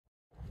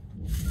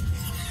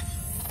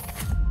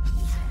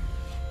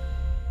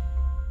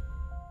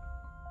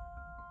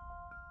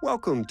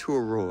Welcome to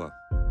Aurora,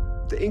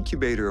 the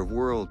incubator of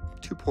World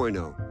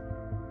 2.0.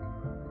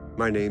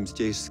 My name's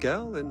Jay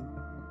Skell, and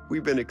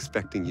we've been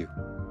expecting you.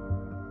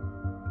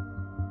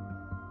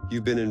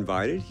 You've been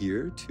invited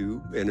here to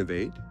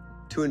innovate,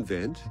 to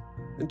invent,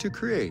 and to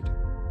create.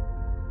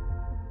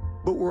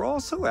 But we're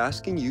also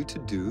asking you to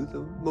do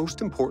the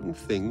most important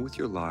thing with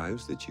your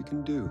lives that you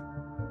can do.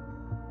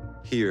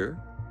 Here,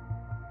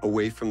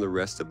 away from the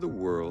rest of the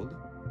world,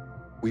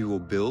 we will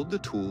build the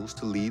tools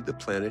to lead the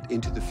planet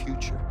into the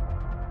future.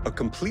 A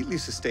completely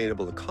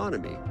sustainable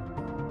economy,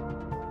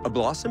 a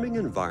blossoming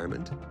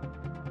environment,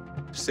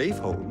 safe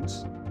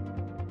homes,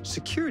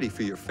 security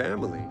for your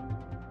family,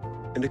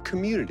 and a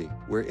community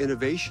where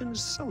innovation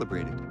is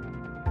celebrated.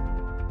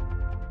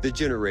 The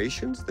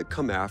generations that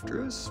come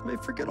after us may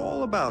forget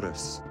all about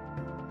us,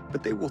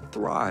 but they will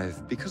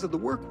thrive because of the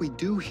work we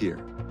do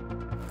here.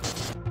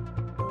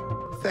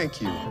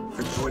 Thank you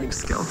for joining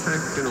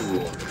SkellTech and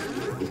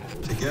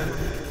Aurora. Together,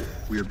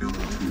 we are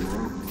building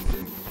tomorrow.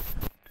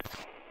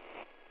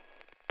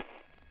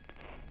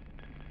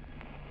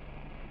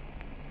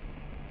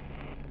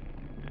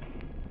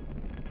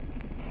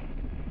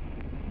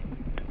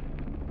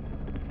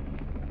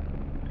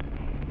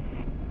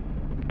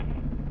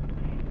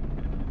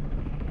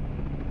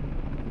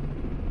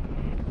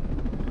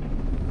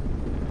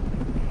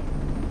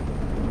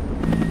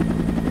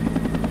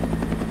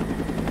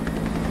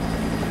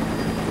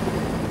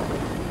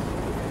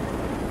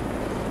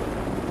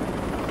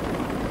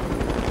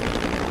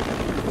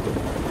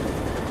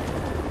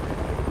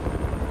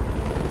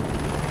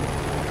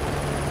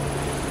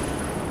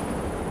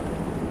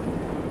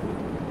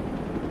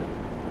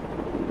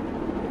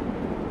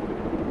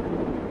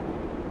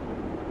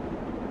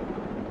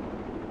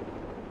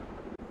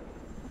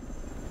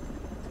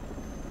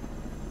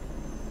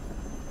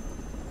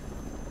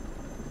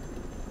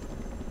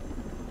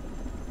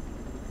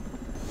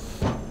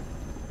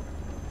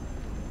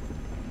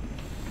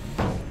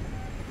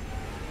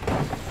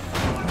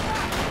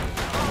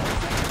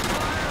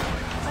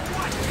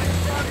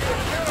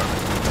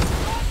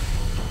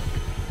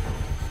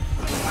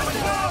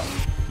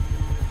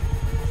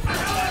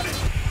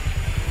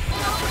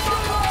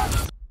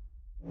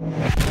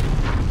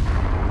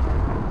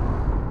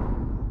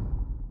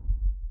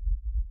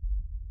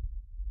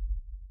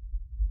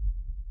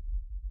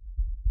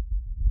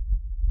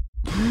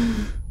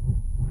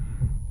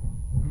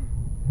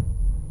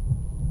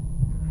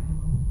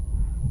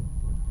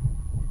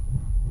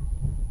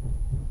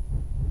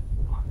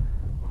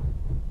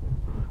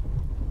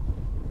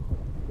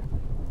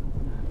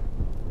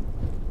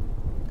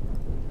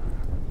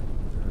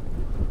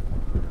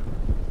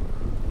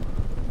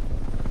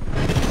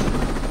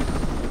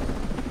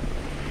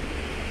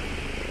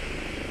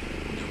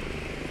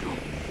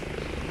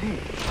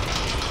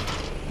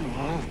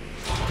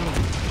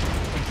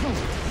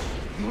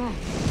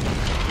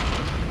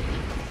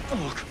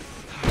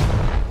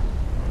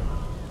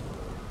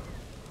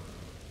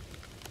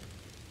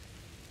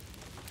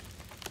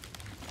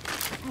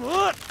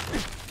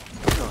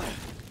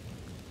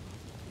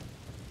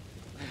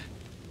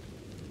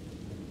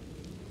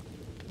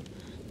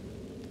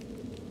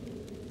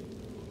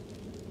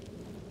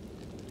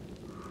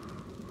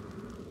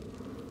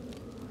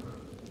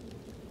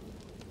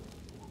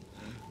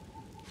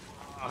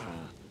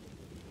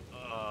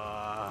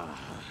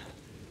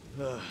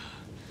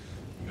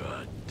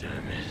 God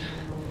damn it.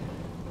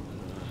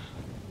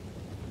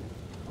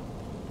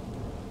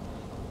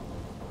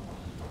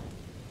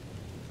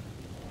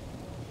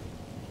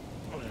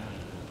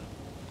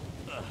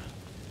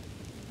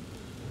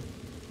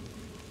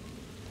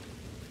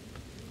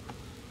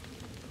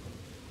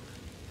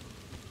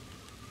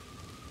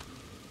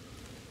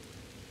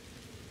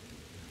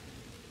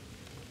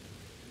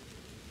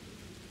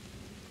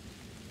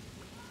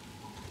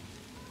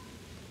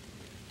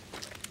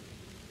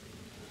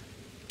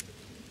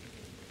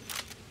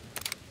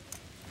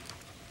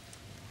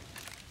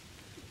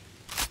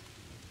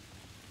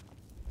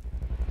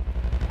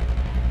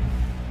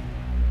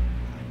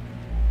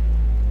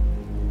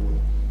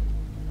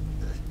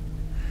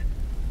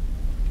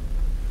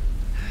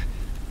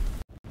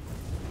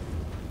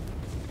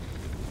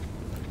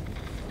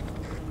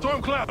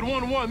 Stormcloud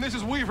 1-1, this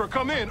is Weaver,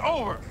 come in,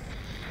 over.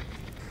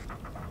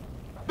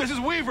 This is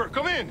Weaver,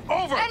 come in,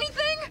 over.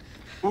 Anything?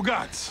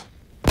 Ugats.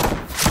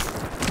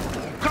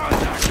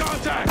 Contact,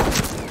 contact!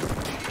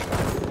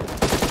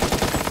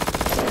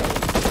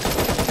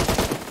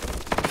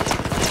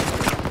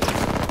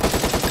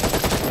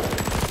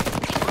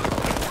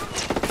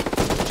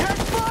 Check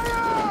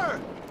fire!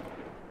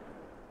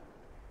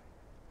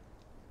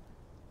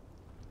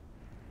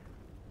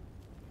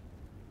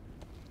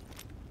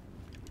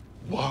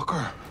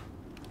 Walker.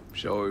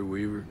 Shall we,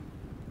 Weaver?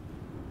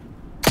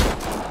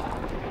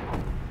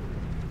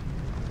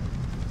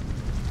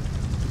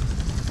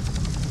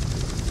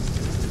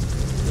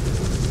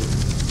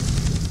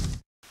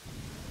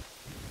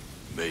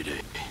 Mayday.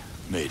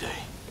 Mayday.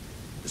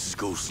 This is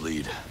Ghost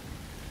Lead.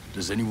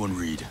 Does anyone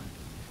read?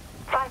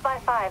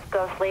 555,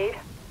 Ghost Lead.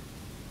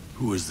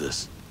 Who is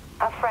this?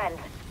 A friend.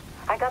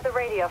 I got the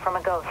radio from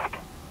a ghost.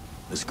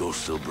 This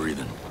ghost still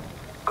breathing.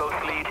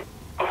 Ghost lead,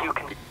 you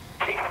can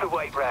chase the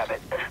White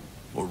Rabbit.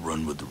 Or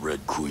run with the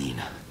Red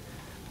Queen.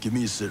 Give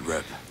me a sit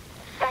rep.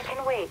 That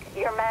can wait.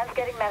 Your man's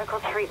getting medical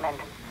treatment.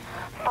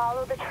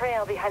 Follow the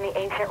trail behind the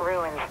ancient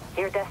ruins.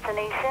 Your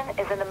destination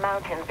is in the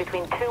mountains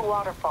between two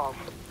waterfalls.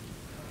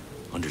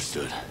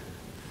 Understood.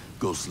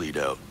 Ghost lead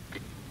out.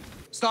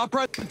 Stop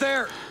right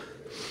there!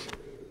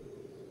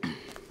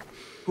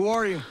 Who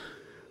are you?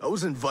 I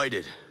was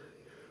invited.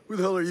 Who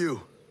the hell are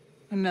you?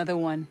 Another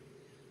one.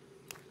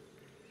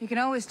 You can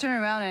always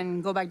turn around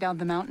and go back down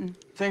the mountain.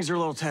 Things are a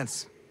little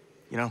tense,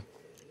 you know?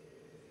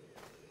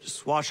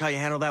 Just watch how you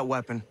handle that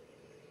weapon.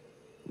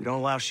 We don't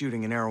allow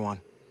shooting in Erewhon.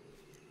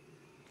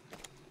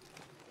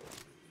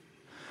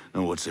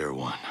 Now what's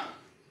Erewhon?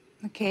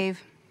 The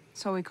cave.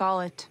 So we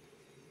call it.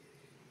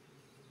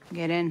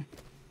 Get in.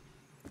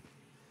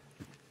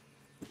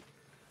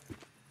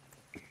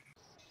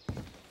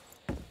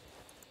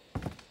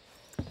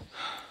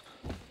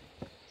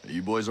 Are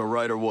you boys all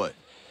right or what?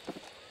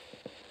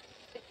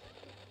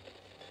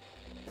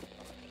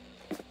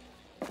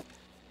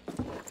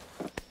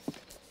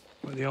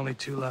 We're the only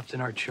two left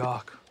in our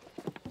chalk.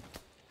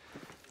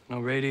 No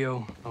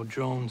radio, no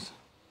drones.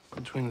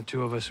 Between the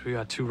two of us, we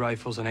got 2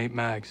 rifles and 8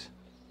 mags.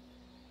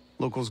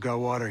 Locals got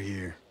water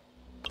here.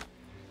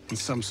 And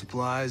some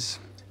supplies.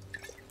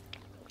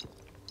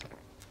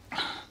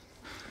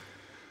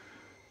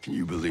 Can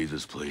you believe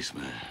this place,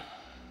 man?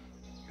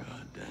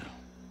 God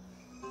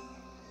damn.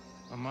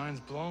 My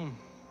mind's blown.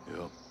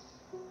 Yep.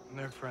 And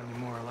they're friendly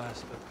more or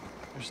less, but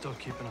they're still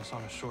keeping us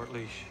on a short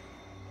leash.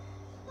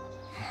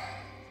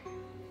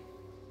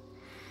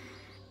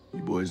 You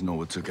boys know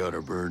what took out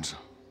our birds?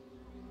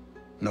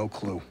 No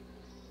clue.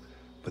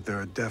 But there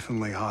are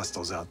definitely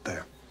hostiles out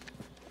there.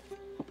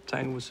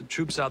 Tangled with some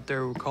troops out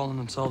there who were calling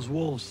themselves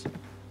wolves.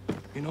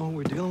 You know who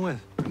we're dealing with?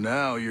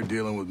 Now you're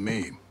dealing with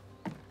me.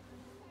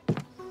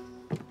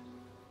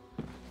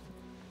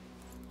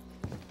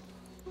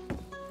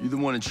 You the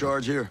one in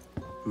charge here?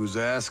 Who's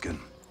asking?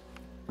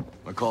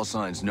 My call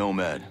sign's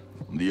Nomad.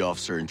 I'm the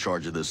officer in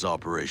charge of this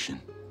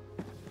operation.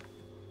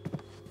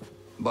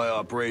 By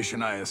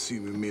operation, I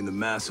assume you mean the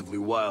massively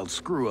wild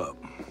screw-up.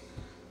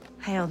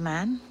 Hey, old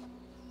man.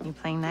 You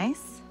playing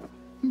nice?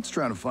 I'm just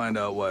trying to find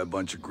out why a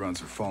bunch of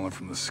grunts are falling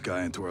from the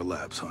sky into our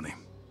laps, honey.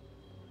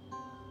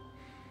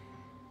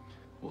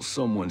 Well,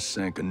 someone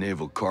sank a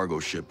naval cargo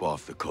ship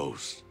off the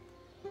coast.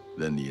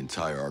 Then the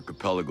entire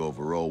archipelago of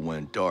Aro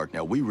went dark.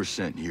 Now, we were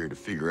sent here to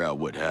figure out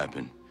what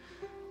happened.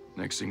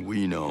 Next thing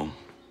we know,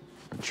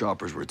 the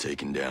choppers were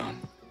taken down.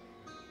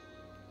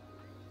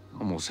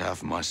 Almost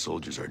half of my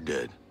soldiers are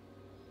dead.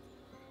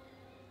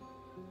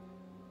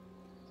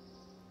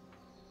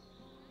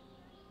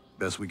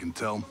 Best we can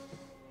tell,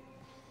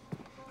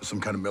 there's some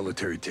kind of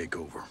military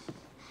takeover.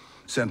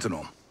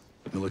 Sentinel,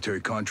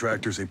 military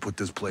contractors, they put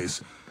this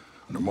place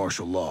under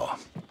martial law,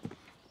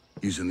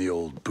 using the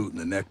old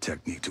boot-in-the-neck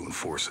technique to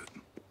enforce it.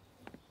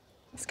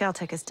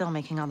 Scaltech is still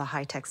making all the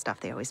high-tech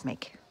stuff they always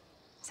make.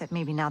 Except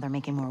maybe now they're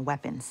making more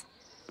weapons.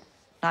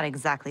 Not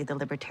exactly the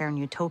libertarian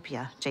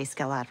utopia J.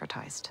 Skell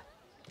advertised.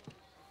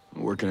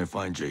 Where can I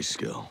find J.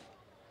 Skell?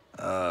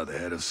 The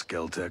head of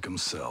Scaltech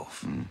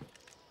himself.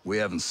 We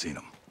haven't seen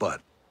him,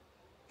 but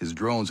his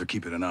drones are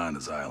keeping an eye on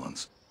his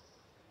islands.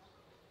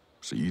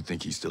 So you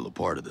think he's still a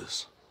part of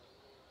this?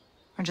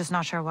 We're just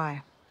not sure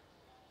why.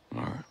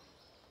 All right.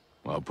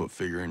 Well, I'll put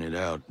figuring it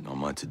out on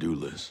my to-do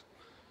list.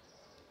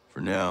 For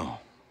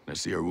now, I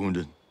see our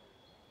wounded.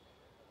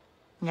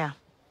 Yeah.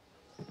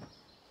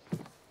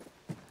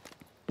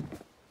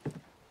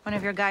 One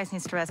of your guys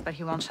needs to rest, but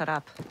he won't shut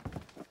up.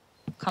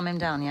 Calm him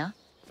down, yeah?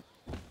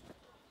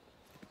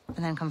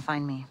 And then come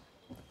find me.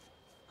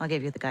 I'll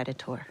give you the guided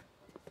tour.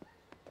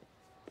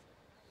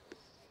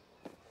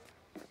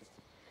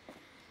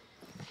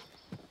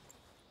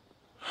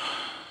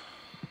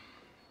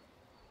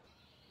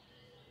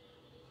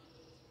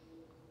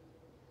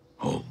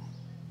 Oh.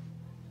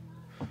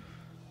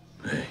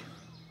 Hey.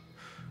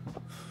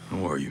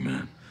 How are you,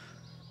 man?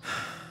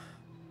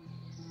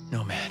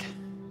 Nomad.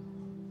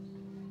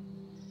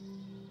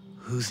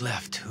 Who's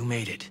left? Who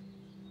made it?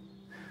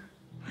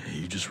 Hey,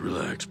 you just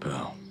relax,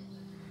 pal.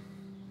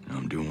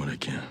 I'm doing what I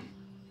can.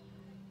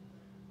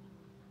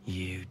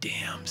 You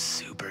damn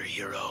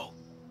superhero.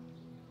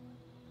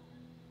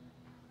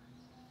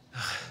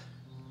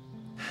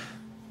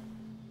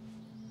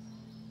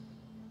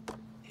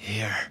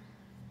 Here.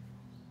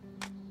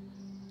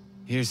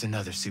 Here's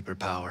another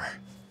superpower.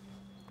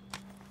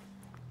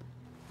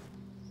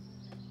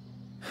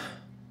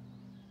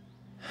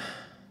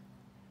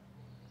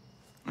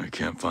 I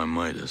can't find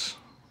Midas.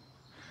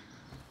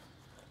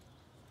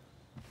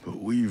 But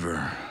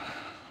Weaver...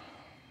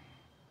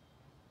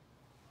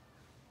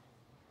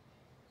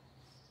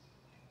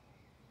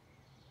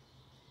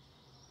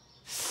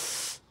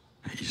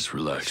 Hey, just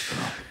relax,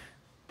 pal.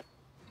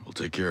 We'll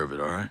take care of it,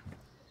 all right?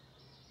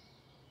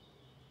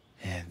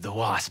 And the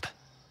Wasp.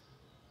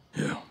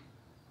 Yeah.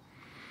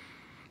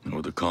 And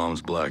with the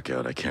comms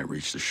blackout, I can't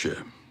reach the ship.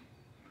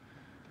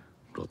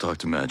 But I'll talk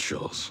to Mad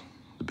Shells,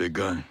 the big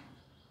guy.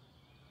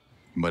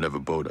 You might have a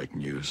boat I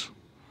can use.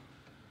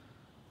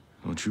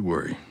 Don't you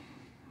worry.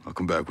 I'll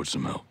come back with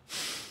some help.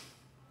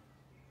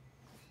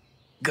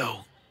 Go.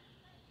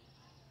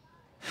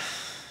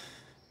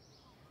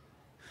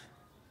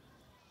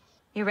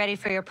 You ready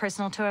for your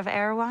personal tour of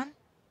Erewhon?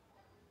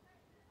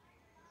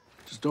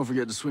 Just don't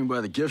forget to swing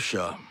by the gift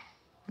shop.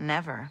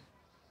 Never.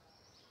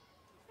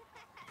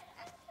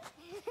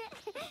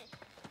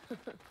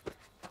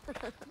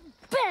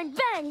 Bang,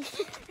 bang!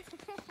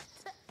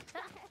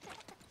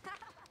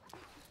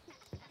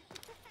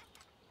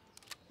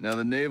 Now,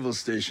 the naval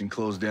station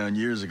closed down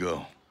years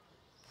ago.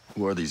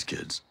 Who are these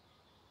kids?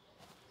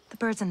 The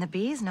birds and the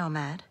bees,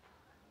 Nomad.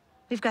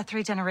 We've got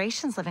 3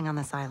 generations living on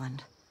this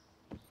island.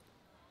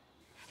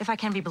 If I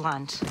can be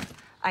blunt,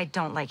 I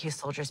don't like you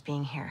soldiers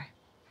being here.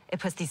 It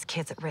puts these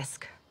kids at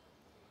risk.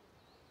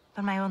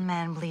 But my old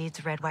man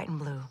bleeds red, white, and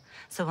blue,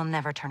 so we'll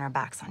never turn our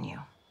backs on you.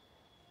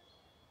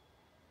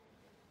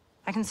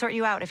 I can sort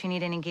you out if you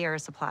need any gear or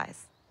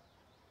supplies.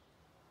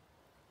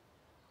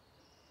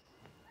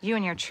 You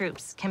and your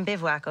troops can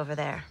bivouac over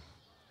there.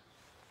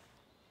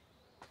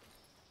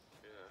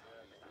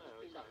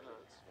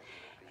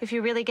 If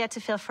you really get to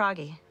feel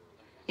froggy,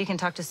 you can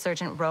talk to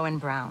Sergeant Rowan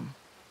Brown.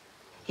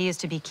 He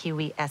used to be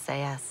Kiwi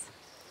SAS.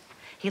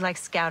 He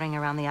likes scouting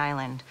around the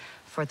island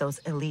for those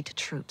elite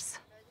troops.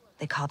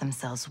 They call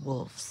themselves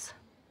wolves.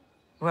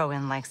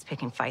 Rowan likes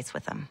picking fights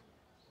with them.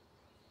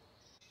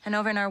 And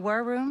over in our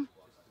war room,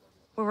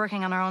 we're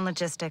working on our own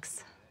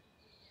logistics.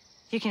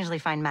 You can usually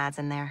find Mads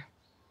in there.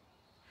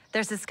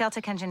 There's this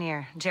Celtic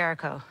engineer,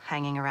 Jericho,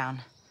 hanging around.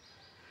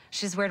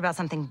 She's worried about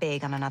something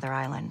big on another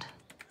island.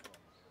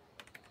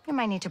 You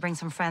might need to bring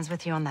some friends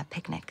with you on that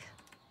picnic.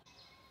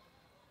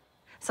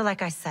 So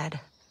like I said,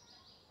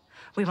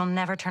 we will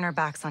never turn our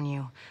backs on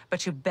you,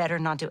 but you better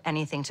not do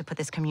anything to put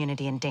this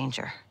community in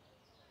danger.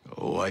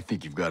 Oh, I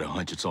think you've got a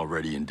hunch it's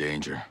already in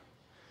danger.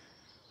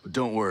 But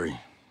don't worry.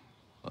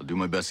 I'll do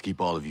my best to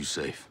keep all of you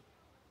safe.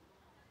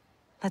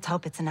 Let's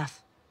hope it's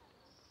enough.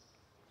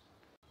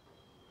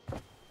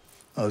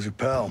 How's your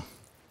pal?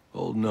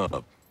 Holding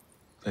up.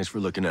 Thanks for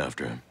looking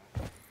after him.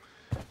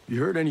 You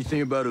heard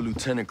anything about a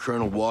Lieutenant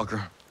Colonel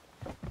Walker?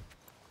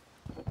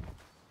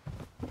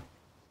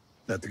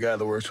 That the guy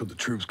that works with the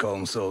troops call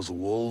themselves the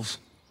Wolves?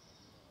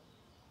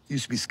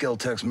 Used to be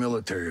Skeltek's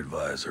military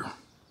advisor.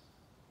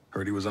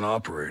 Heard he was an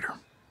operator.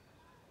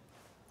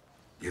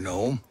 You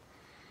know him?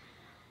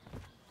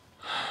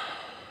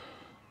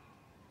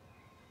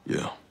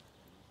 Yeah.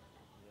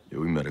 Yeah,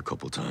 we met a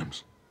couple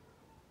times.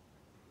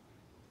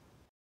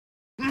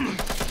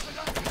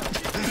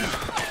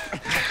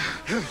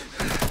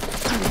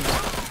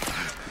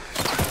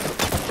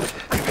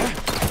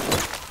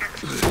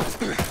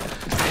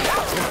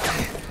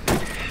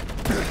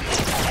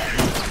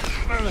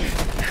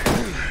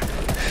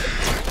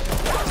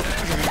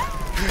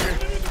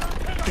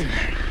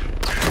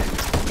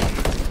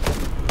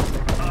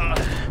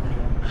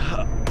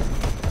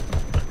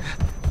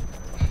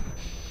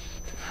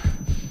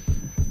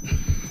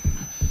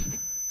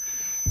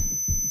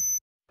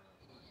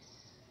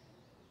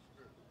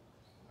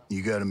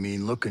 You got a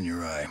mean look in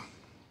your eye.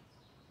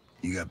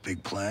 You got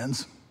big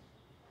plans?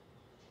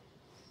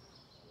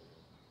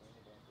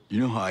 You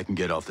know how I can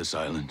get off this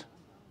island?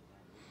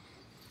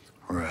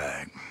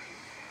 Right.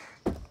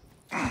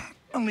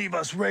 And leave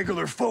us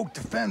regular folk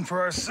to fend for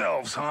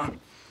ourselves, huh?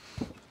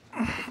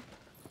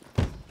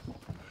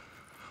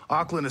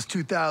 Auckland is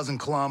 2,000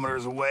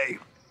 kilometers away.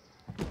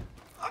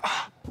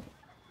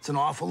 It's an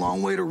awful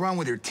long way to run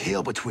with your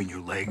tail between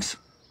your legs.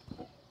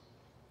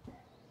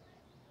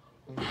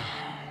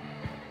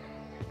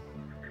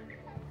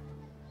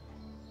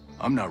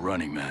 I'm not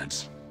running,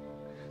 Mads.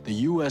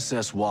 The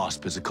USS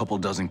Wasp is a couple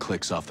dozen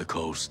clicks off the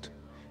coast.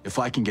 If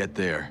I can get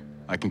there,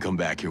 I can come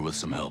back here with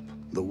some help.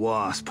 The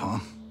Wasp, huh?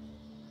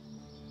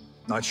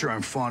 Not sure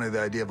I'm fond of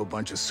the idea of a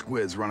bunch of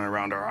squids running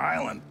around our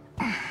island.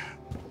 Well,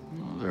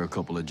 there are a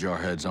couple of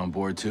jarheads on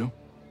board, too.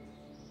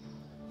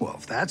 Well,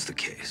 if that's the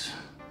case...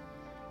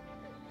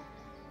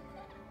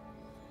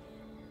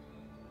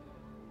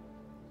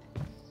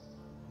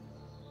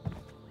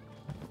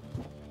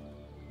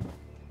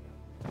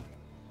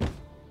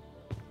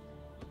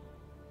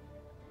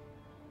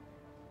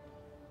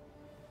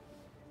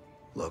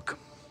 Look,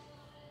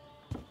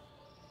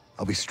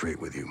 I'll be straight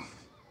with you.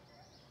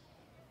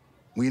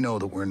 We know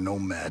that we're no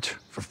match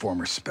for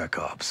former Spec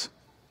Ops.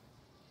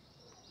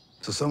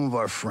 So some of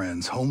our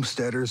friends,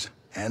 homesteaders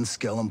and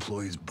Skell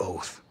employees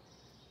both,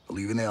 are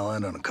leaving the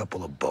island on a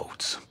couple of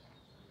boats.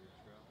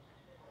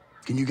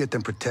 Can you get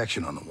them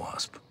protection on the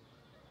Wasp?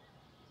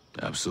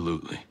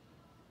 Absolutely.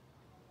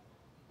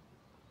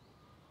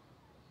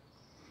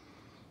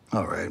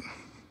 All right.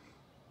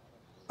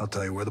 I'll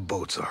tell you where the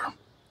boats are.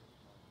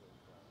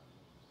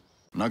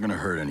 I'm not gonna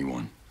hurt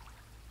anyone.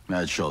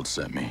 Mads Schultz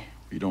sent me.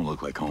 You don't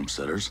look like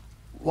homesteaders.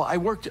 Well, I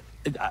work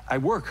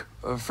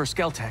for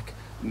Skeltek.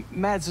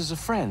 Mads is a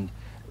friend.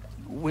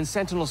 When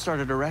Sentinel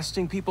started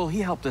arresting people,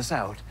 he helped us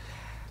out.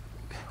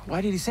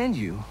 Why did he send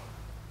you?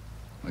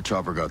 My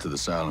chopper got to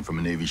this island from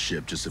a Navy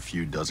ship just a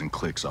few dozen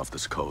clicks off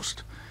this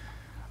coast.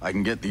 I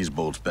can get these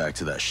bolts back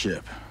to that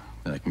ship,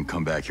 and I can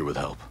come back here with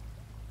help.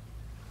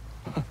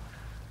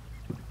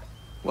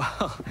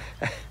 Well,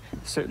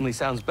 certainly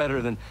sounds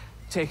better than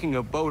taking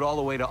a boat all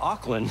the way to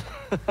Auckland.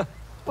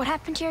 What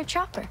happened to your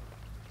chopper?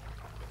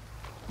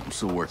 I'm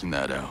still working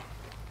that out.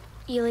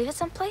 You leave it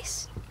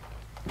someplace?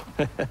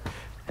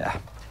 Yeah.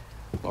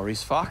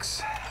 Maurice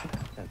Fox.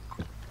 And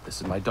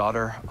this is my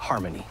daughter,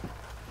 Harmony.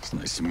 It's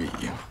nice to meet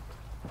you.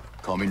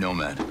 Call me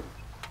Nomad.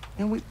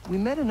 You know, we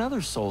met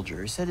another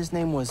soldier. He said his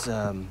name was,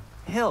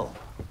 Hill.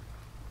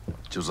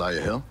 Josiah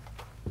Hill?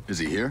 Is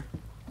he here?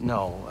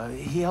 No,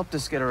 he helped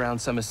us get around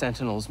some of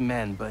Sentinel's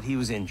men, but he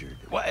was injured.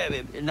 Well,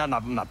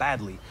 not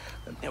badly.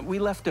 We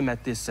left him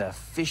at this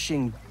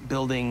fishing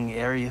building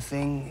area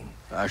thing.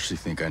 I actually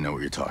think I know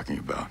what you're talking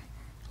about.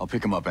 I'll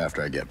pick him up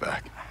after I get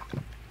back.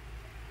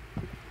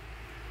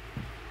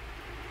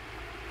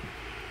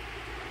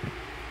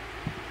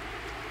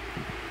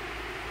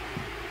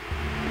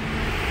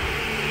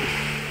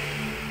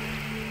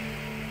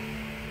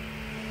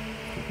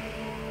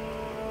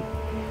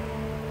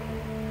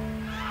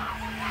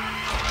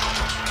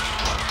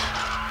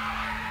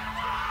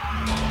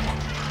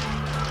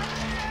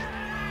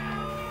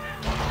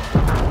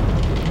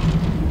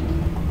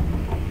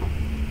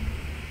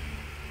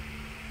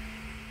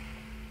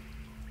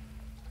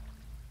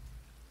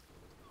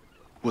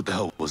 What the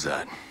hell was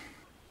that?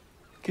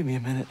 Give me a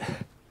minute.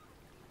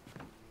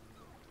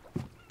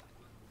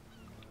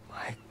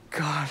 My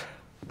God.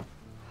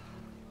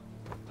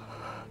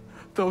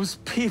 Those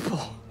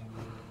people.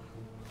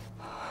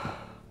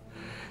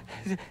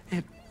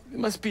 It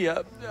must be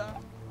a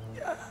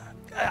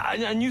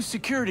new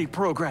security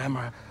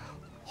program.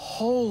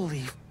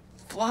 Holy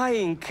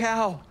flying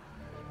cow.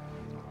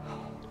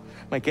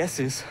 My guess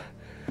is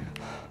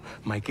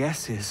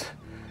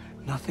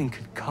nothing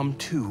could come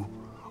to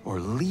or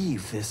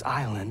leave this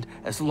island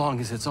as long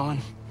as it's on.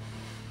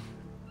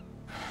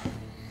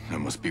 That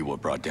must be what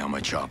brought down my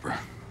chopper.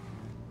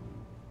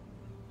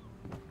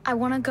 I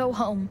want to go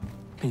home.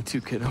 Me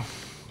too, kiddo.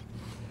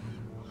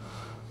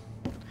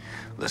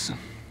 Listen,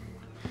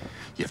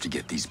 you have to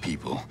get these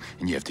people,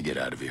 and you have to get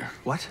out of here.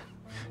 What?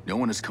 No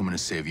one is coming to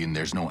save you, and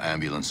there's no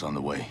ambulance on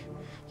the way.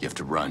 You have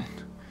to run.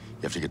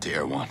 You have to get to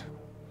Air One.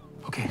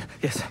 Okay,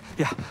 yes,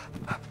 yeah.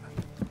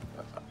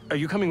 Are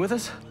you coming with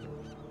us?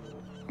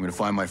 I'm gonna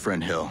find my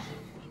friend Hill.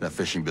 That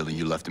fishing building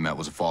you left him at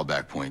was a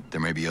fallback point. There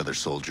may be other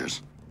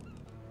soldiers.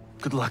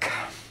 Good luck.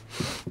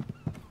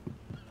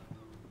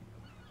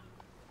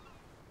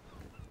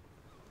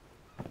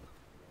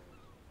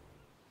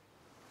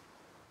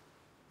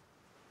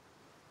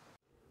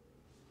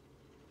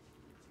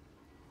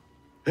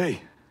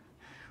 Hey,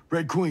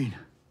 Red Queen.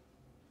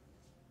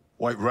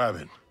 White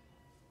Rabbit.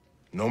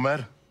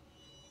 Nomad?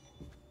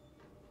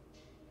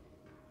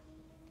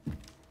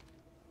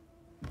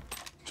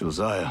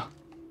 Josiah.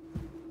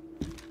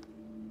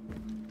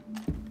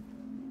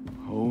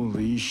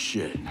 Holy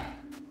shit.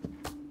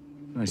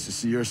 Nice to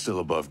see you're still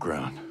above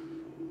ground.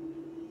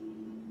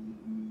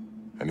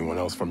 Anyone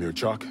else from your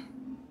chalk?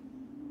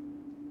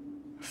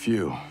 A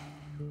few.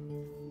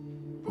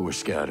 But we're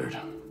scattered.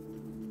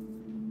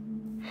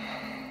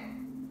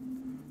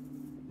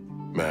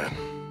 Man,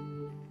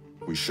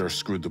 we sure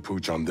screwed the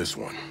pooch on this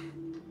one.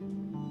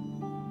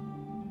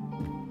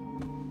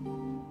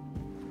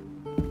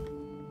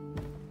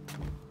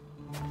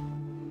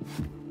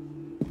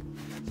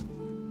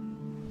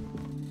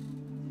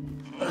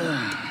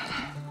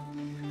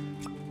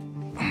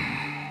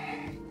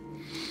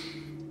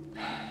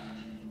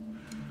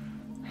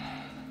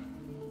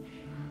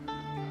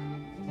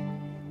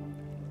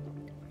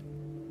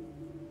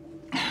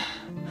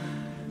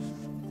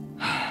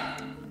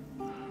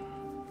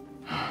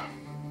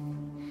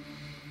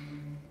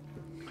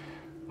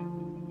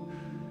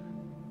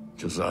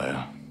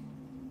 Josiah.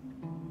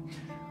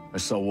 I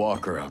saw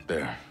Walker out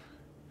there,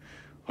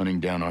 hunting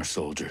down our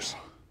soldiers.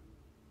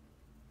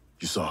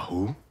 You saw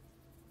who?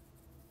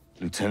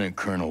 Lieutenant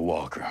Colonel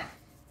Walker.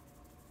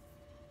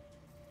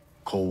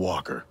 Cole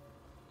Walker.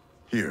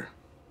 Here.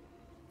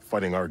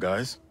 Fighting our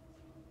guys?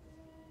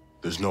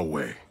 There's no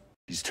way.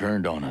 He's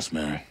turned on us,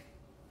 man.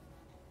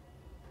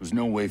 There's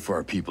no way for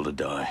our people to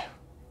die.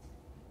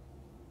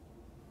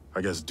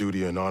 I guess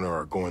duty and honor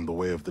are going the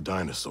way of the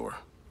dinosaur.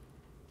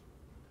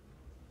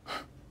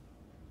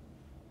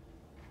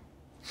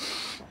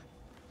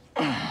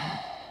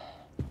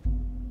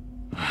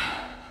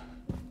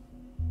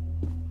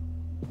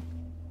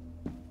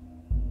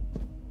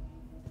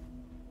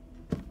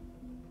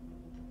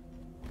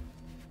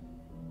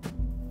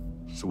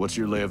 So what's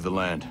your lay of the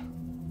land?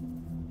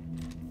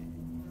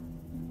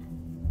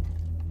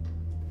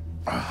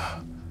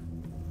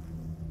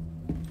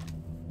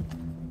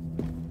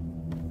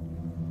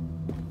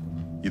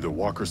 Either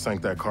Walker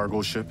sank that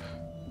cargo ship,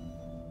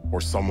 or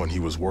someone he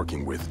was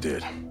working with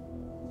did.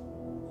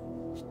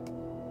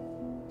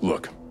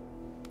 Look.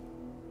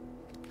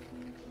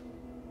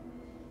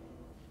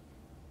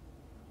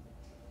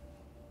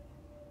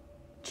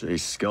 Jay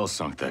Skell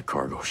sunk that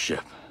cargo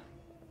ship.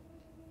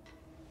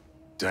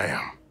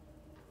 Damn.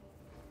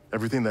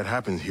 Everything that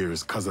happened here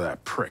is because of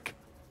that prick.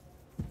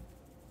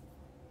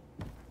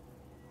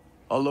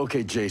 I'll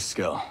locate Jay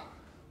Skell.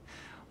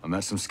 I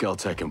met some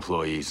Skell-Tech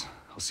employees.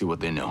 I'll see what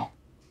they know.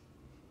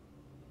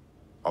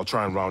 I'll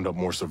try and round up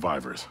more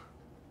survivors.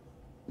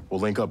 We'll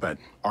link up at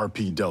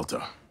RP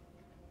Delta.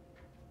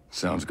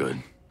 Sounds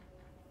good.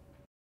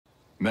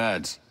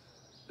 Mads,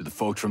 did the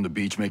folks from the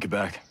beach make it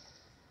back?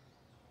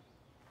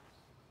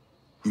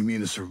 You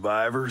mean the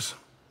survivors?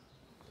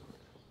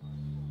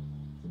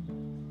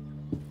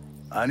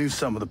 I knew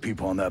some of the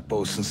people on that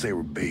boat since they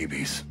were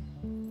babies.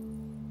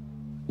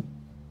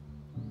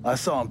 I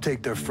saw them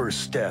take their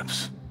first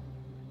steps.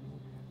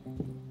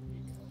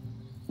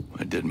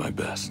 I did my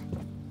best.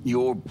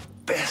 Your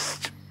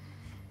best?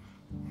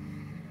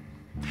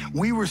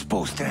 We were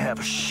supposed to have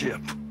a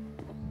ship.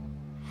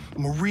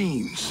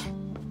 Marines.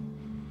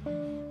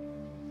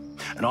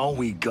 And all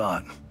we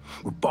got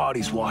were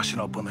bodies washing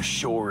up on the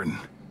shore and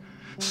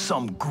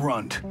some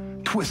grunt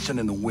twisting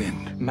in the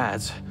wind.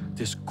 Mads,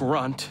 this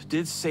grunt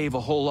did save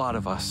a whole lot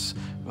of us.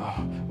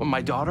 Well,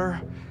 my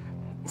daughter,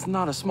 it's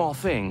not a small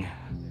thing.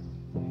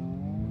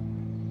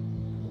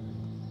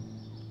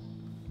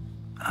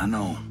 I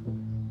know.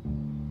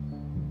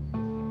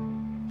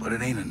 But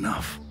it ain't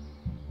enough.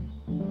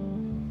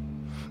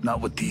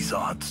 Not with these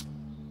odds.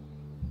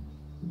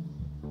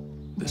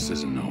 This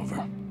isn't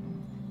over.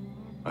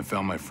 I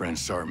found my friend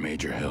Sergeant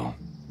Major Hill.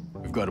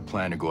 We've got a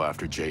plan to go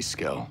after Jay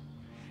Skell.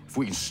 If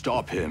we can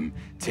stop him,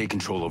 take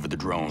control over the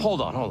drone...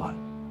 Hold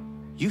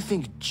on. You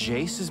think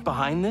Jace is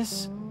behind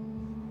this?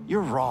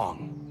 You're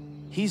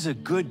wrong. He's a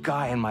good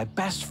guy and my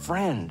best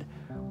friend.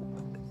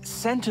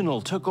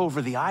 Sentinel took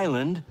over the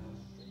island.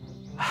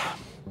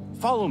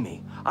 Follow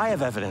me. I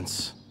have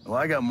evidence. Well,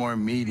 I got more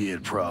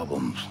immediate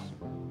problems.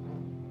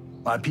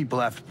 My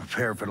people have to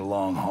prepare for the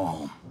long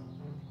haul.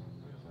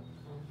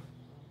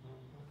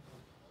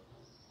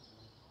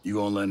 You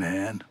gonna lend a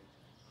hand?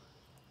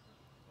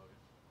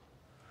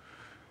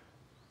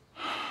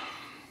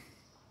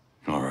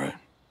 All right.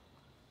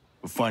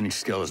 But finding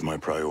Skell is my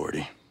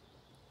priority.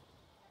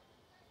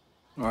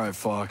 All right,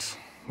 Fox.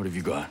 What have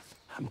you got?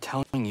 I'm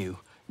telling you,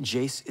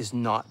 Jace is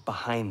not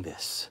behind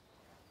this.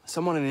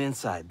 Someone on the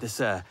inside,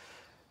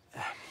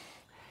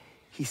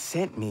 he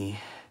sent me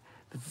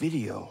the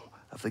video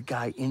of the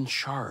guy in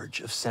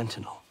charge of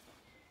Sentinel.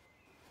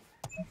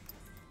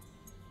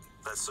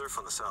 That surf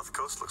on the south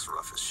coast looks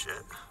rough as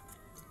shit.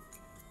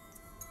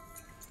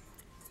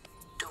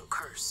 Don't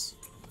curse.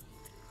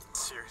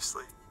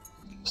 Seriously?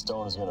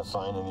 Stone is gonna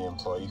find any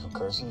employee who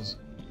curses?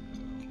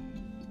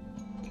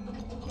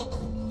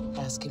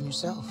 Ask him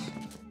yourself.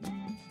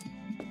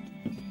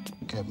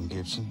 Captain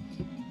Gibson,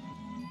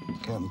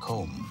 Captain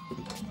Coleman.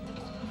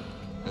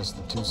 That's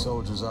the two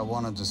soldiers I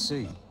wanted to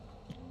see.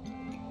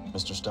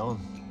 Mr. Stone.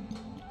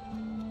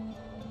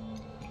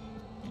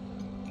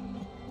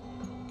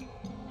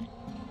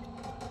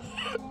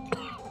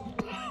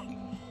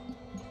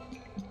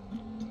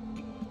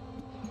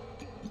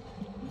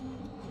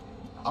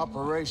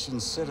 Operation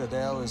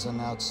Citadel is an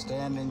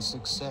outstanding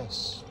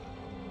success.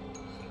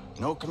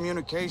 No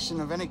communication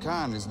of any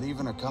kind is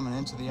leaving or coming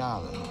into the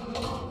island.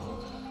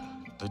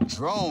 The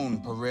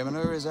drone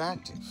perimeter is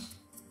active.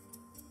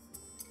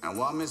 And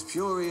while Miss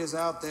Fury is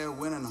out there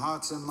winning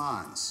hearts and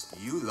minds,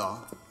 you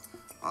lot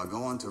are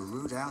going to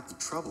root out the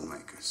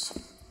troublemakers.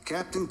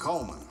 Captain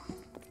Coleman,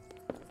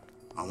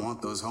 I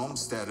want those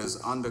homesteaders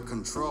under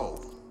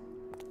control.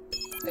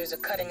 There's a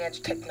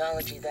cutting-edge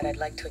technology that I'd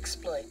like to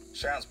exploit.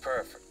 Sounds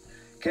perfect.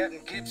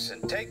 Captain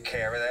Gibson, take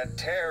care of that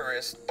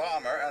terrorist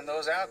bomber and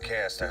those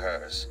outcasts of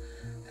hers.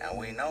 And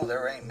we know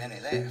there ain't many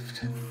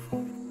left.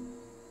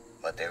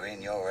 But they're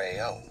in your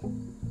AO.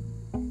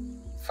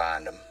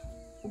 Find them.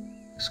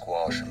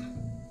 Squash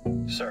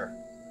them. Sir,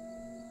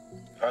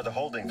 are the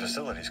holding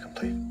facilities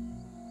complete?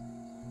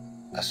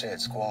 I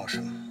said squash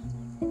them,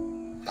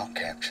 not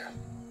capture.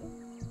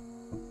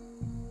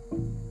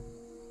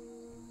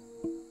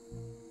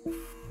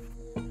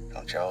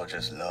 Don't y'all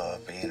just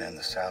love being in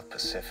the South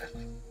Pacific?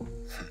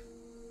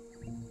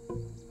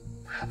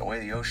 The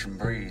way the ocean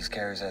breeze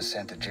carries that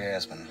scent of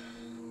jasmine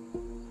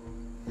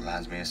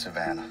reminds me of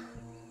Savannah.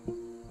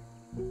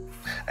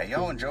 Now,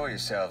 y'all enjoy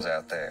yourselves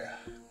out there.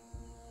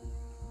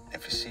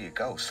 If you see a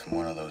ghost from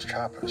one of those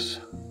choppers,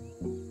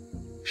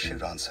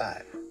 shoot on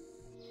sight.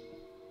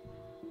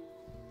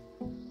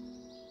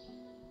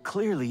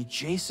 Clearly,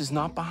 Jace is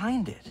not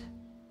behind it.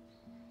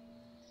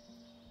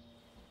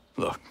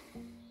 Look,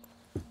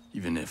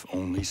 even if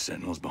only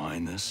Sentinel's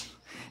behind this,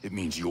 it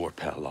means your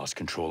pal lost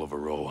control of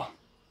Aroa.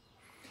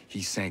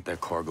 He sank that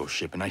cargo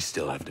ship, and I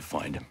still have to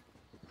find him.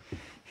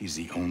 He's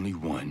the only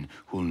one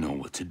who'll know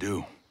what to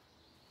do.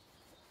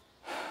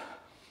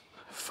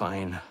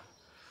 Fine.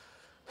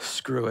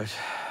 Screw it.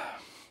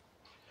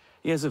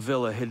 He has a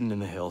villa hidden in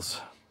the hills.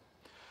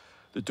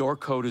 The door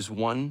code is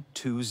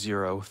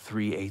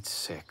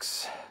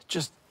 120386.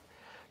 Just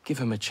give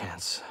him a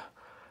chance.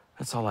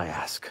 That's all I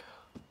ask.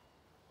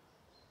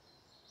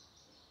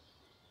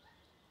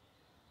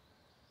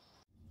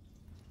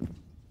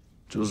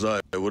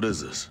 Josiah, what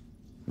is this?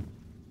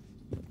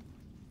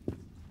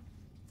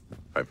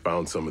 I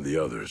found some of the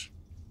others.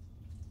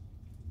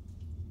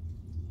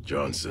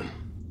 Johnson.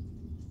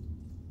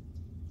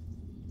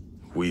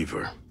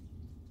 Weaver.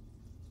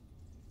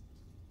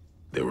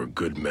 They were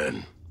good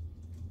men.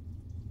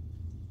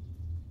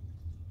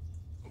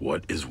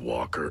 What is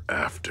Walker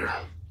after?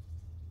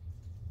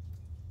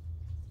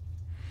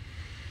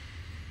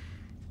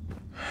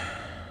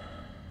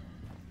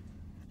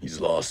 He's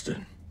lost it.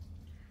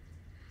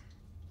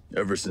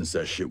 Ever since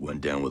that shit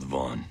went down with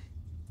Vaughn.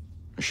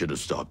 I should have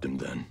stopped him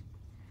then.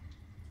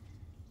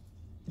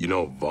 You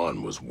know,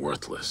 Vaughn was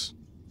worthless.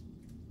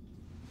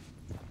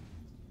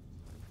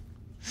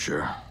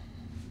 Sure.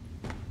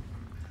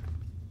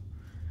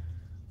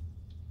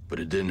 But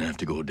it didn't have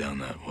to go down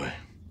that way.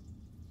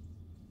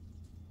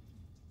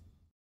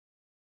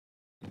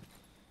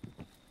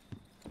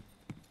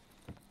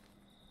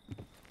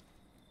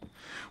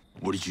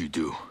 What did you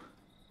do?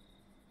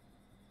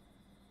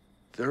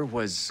 There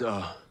was,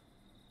 I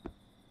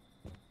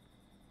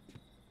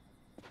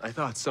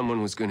thought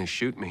someone was gonna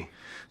shoot me.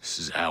 This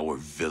is our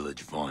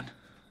village, Vaughn.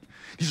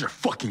 These are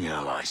fucking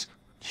allies.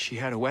 She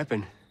had a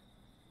weapon.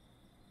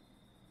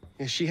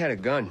 Yeah, she had a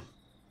gun.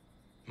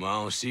 I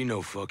don't see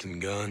no fucking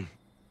gun.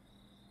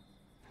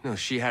 No,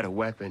 she had a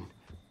weapon.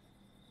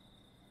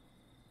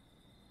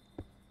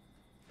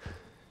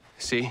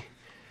 See?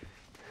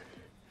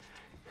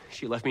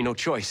 She left me no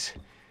choice.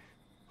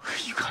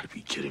 You gotta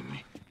be kidding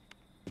me.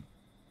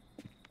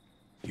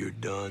 You're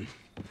done.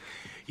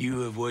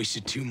 You have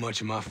wasted too much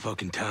of my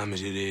fucking time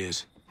as it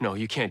is. No,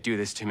 you can't do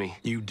this to me.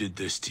 You did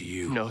this to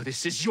you. No,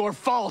 this is your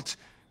fault.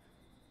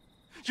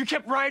 You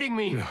kept riding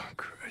me. Oh,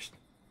 Christ.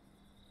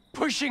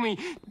 Pushing me.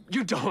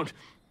 You don't.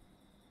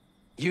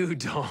 You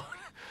don't.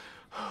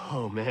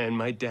 Oh, man,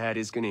 my dad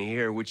is gonna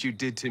hear what you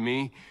did to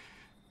me.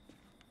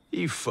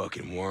 You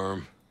fucking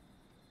worm.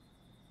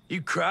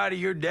 You cry to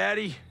your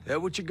daddy?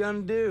 That what you're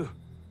gonna do?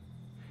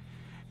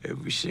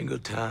 Every single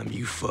time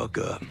you fuck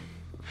up,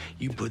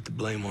 you put the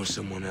blame on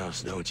someone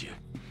else, don't you?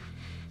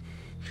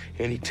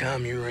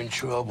 Anytime you're in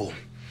trouble,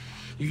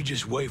 you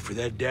just wait for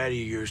that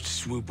daddy of yours to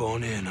swoop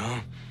on in,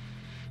 huh?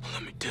 Well,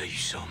 let me tell you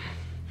something.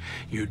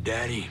 Your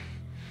daddy,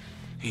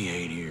 he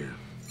ain't here.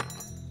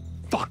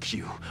 Fuck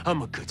you.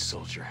 I'm a good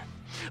soldier.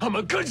 I'm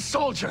a good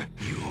soldier!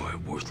 You are a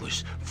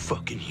worthless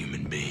fucking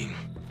human being.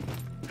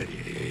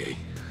 Hey.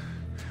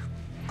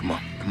 Come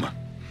on.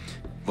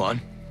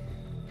 Vaughn,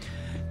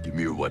 give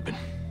me your weapon.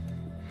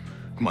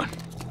 Come on.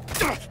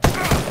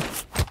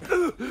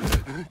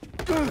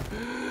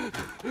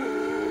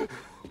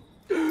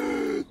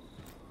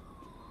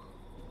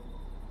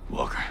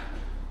 Walker.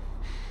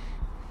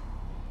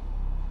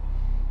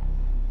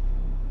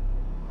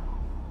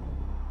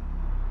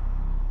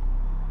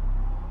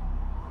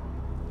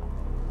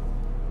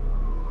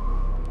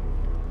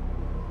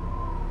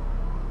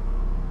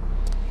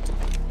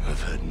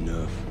 I've had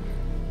enough.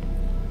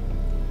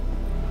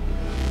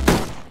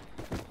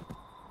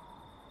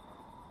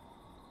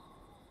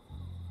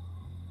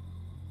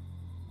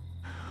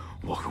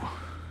 Walker,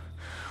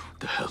 what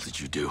the hell did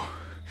you do?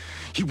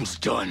 He was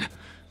done.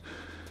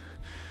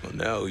 Well,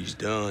 now he's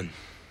done.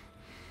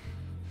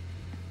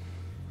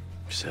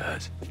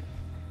 Besides,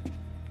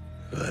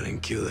 if I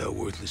didn't kill that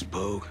worthless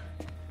pogue,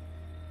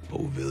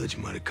 whole village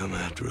might have come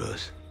after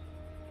us.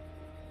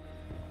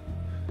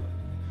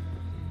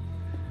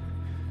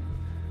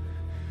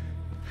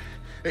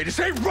 Hey, this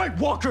ain't right,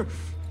 Walker!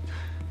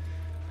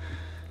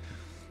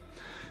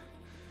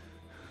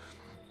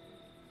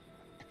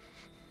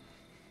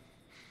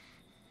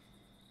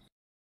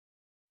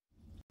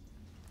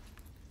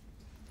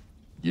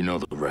 You know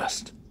the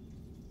rest.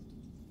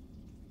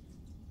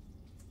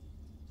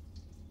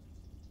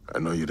 I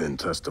know you didn't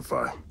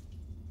testify.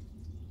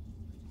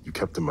 You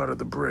kept him out of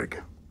the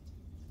brig.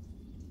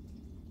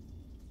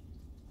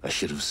 I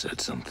should have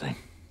said something.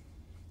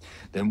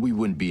 Then we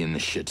wouldn't be in the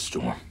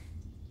shitstorm.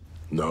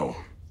 No.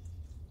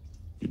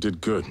 You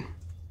did good.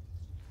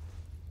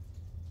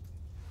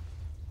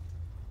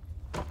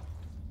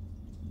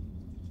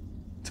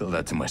 Tell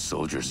that to my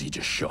soldiers he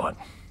just shot.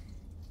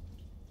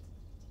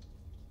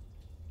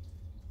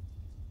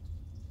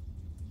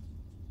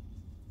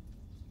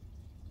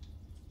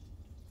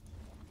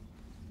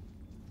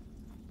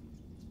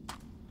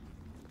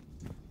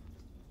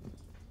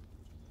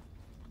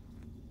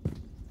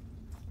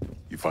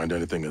 You find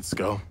anything at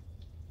Skull?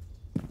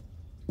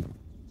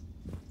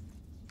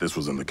 This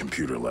was in the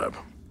computer lab.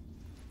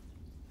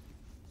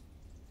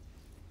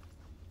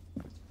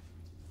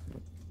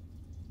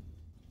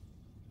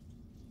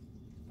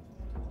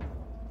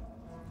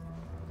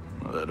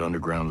 Well, that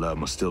underground lab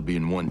must still be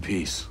in one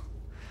piece.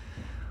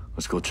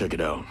 Let's go check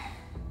it out.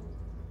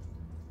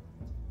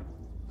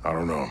 I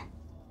don't know.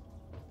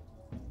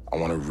 I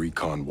want to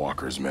recon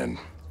Walker's men.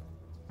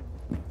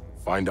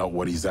 Find out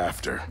what he's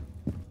after.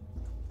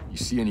 You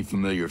see any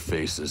familiar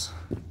faces?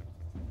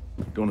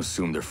 Don't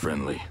assume they're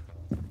friendly.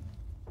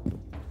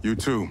 You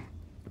too.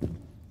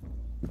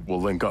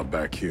 We'll link up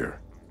back here.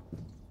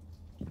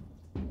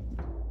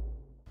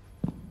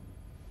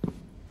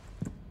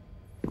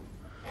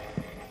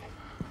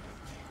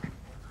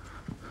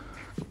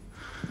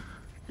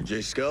 You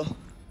Jay Skull?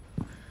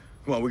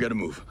 Come on, we gotta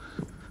move.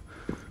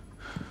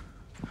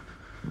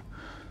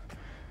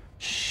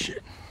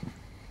 Shit.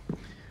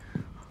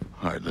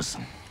 right,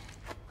 listen.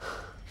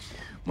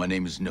 My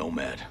name is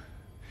Nomad.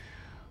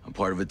 I'm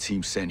part of a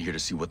team sent here to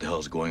see what the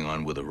hell's going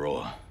on with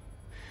Aurora.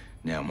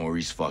 Now,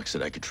 Maurice Fox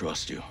said I could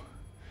trust you.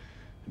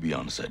 To be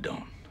honest, I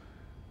don't.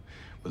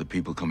 But the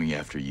people coming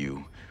after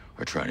you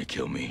are trying to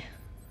kill me.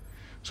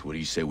 So what do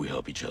you say we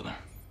help each other?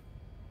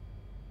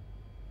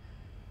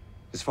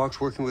 Is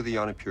Fox working with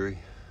Yana Puri?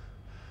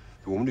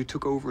 The woman who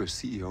took over as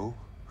CEO?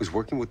 Who's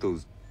working with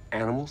those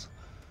animals?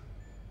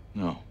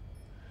 No.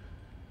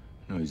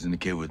 No, he's in the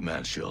cave with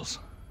mad shells.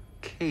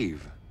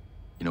 Cave?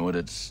 You know what?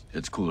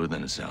 It's cooler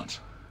than it sounds.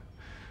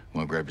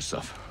 Come on, grab your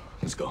stuff.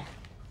 Let's go.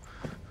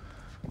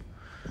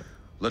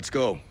 Let's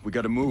go. We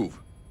gotta move.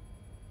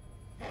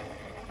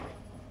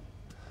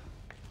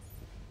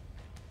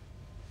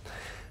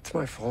 It's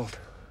my fault.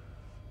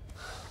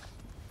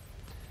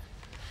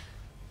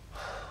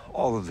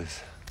 All of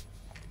this.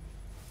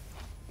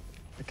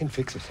 I can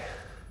fix it.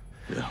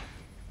 Yeah.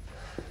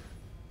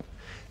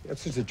 The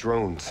answer's the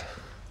drones.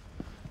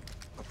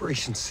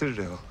 Operation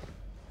Citadel.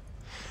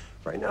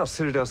 Right now,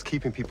 Citadel's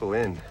keeping people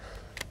in.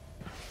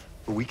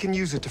 But we can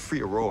use it to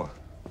free Aurora.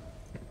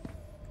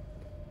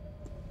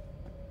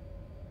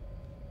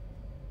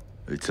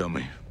 Hey, tell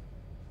me.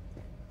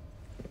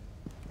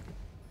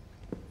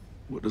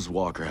 What does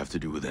Walker have to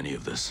do with any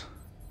of this?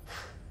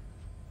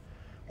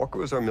 Walker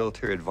was our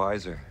military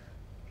advisor.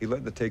 He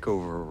led the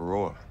takeover of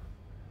Aurora.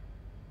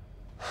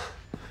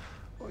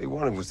 All he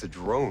wanted was the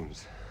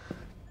drones.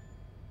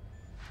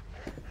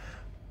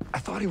 I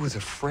thought he was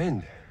a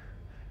friend.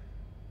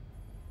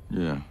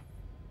 Yeah.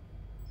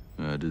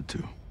 I did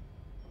too.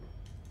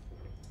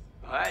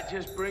 Well, that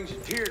just brings a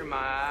tear to my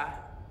eye.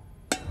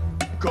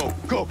 Go,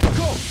 go,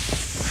 go!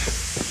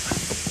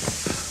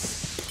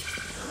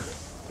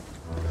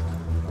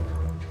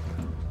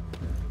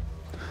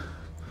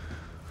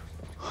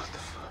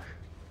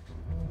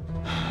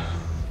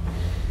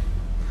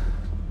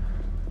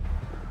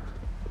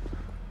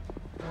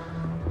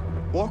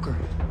 Walker.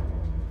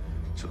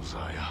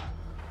 Josiah.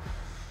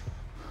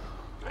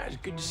 It's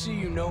good to see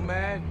you,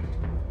 Nomad.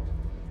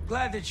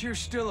 Glad that you're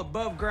still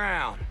above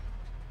ground.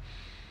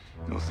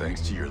 No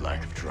thanks to your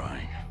lack of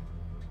trying.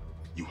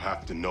 You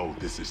have to know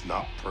this is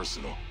not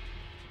personal.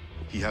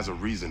 He has a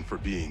reason for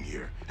being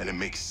here, and it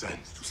makes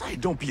sense. Josiah,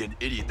 don't be an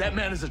idiot. That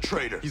man is a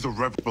traitor. He's a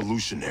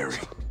revolutionary.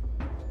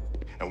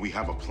 And we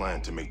have a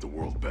plan to make the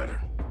world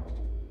better.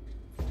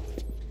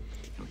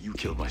 No, you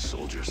killed my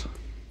soldiers.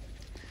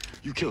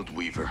 You killed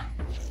Weaver.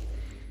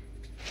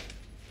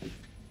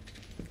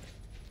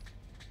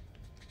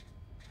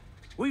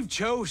 We've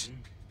chosen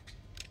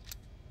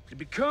to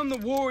become the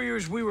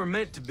warriors we were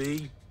meant to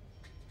be.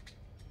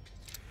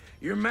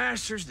 Your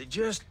masters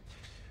that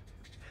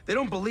they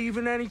don't believe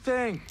in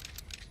anything.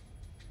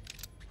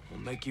 We'll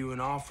make you an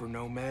offer,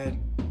 Nomad.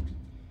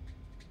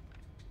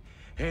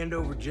 Hand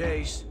over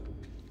Jace.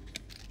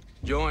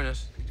 Join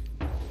us.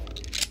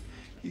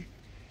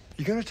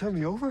 You gonna turn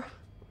me over?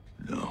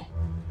 No.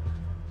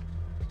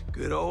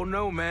 Good old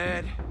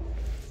Nomad.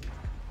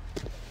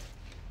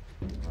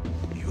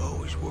 You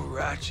always were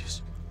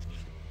righteous.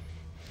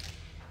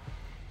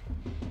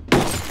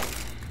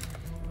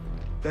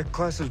 That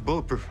class is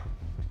bulletproof.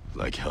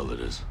 Like hell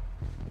it is.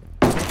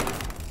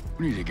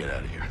 We need to get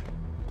out of here.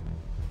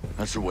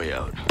 That's the way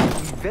out. We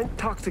vent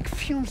toxic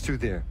fumes through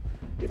there.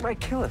 It might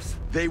kill us.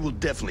 They will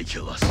definitely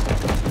kill us.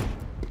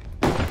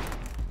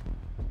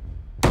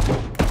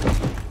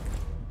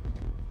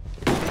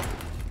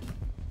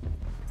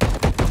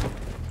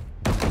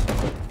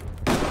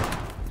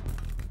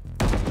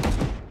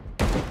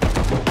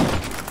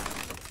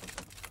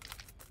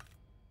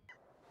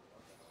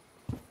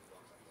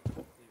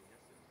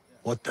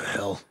 What the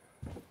hell?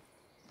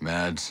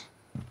 Mads,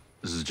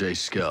 this is Jay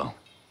Skell,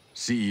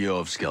 CEO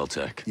of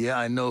Skelltech. Yeah,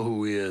 I know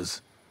who he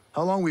is.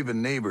 How long we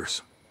been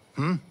neighbors?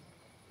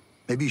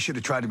 Maybe you should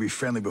have tried to be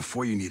friendly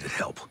before you needed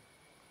help.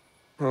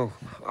 Oh,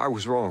 I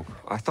was wrong.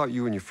 I thought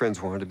you and your friends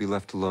wanted to be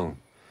left alone.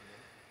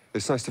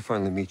 It's nice to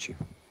finally meet you.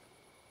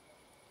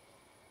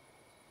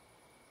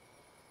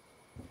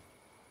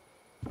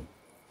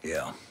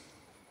 Yeah.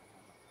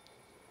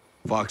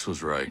 Fox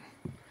was right.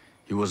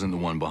 He wasn't the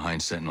one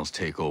behind Sentinel's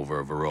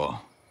takeover of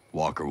Aurora.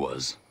 Walker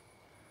was.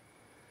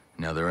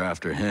 Now they're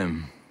after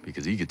him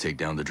because he could take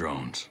down the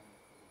drones.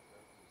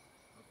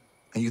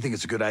 And you think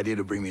it's a good idea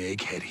to bring the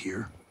egghead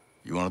here?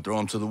 You want to throw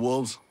him to the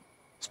wolves?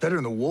 It's better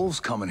than the wolves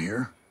coming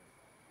here.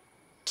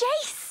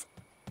 Jace!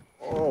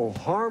 Oh,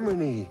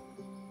 Harmony.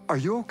 Are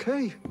you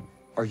okay?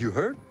 Are you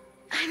hurt?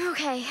 I'm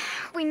okay.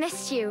 We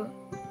missed you.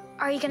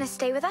 Are you gonna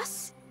stay with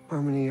us?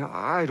 Harmony,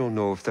 I don't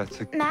know if that's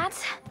a... Matt?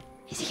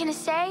 Is he gonna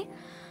stay?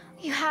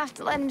 You have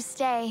to let him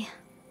stay.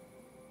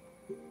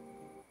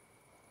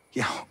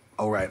 Yeah,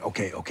 all right,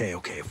 okay.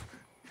 Of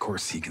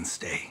course he can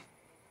stay.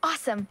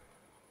 Awesome.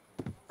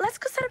 Let's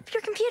go set up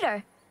your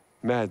computer.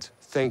 Mads,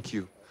 thank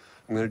you.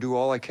 I'm gonna do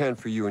all I can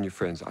for you and your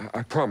friends.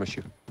 I promise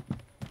you.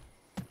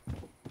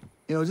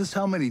 You know, just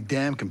how many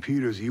damn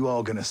computers are you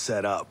all gonna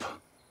set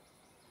up?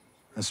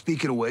 And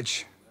speaking of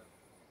which,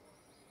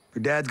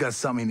 your dad's got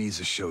something he needs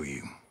to show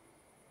you.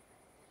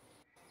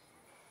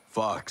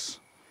 Fox,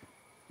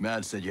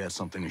 Mad said you had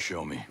something to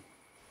show me.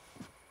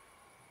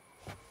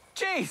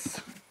 Jace!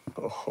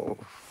 Oh,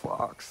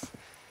 Fox.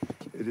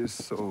 It is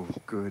so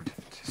good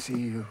to see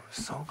you.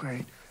 So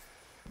great.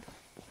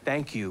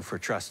 Thank you for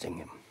trusting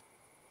him.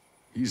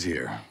 He's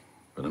here,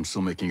 but I'm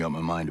still making up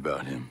my mind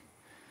about him.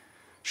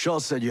 Shaw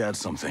said you had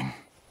something.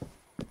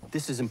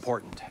 This is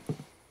important.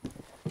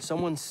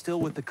 Someone still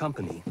with the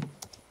company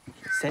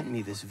sent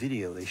me this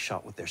video they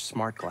shot with their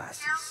smart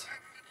glasses.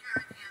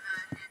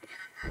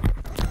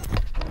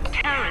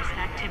 Terrorist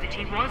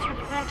activity was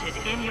reported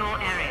in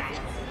your area.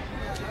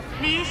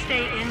 Please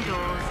stay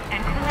indoors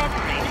and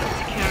cooperate with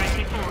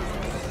security forces.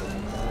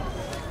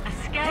 A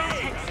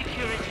Skeltech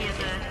security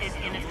alert is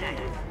in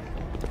effect.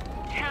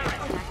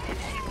 Terrorist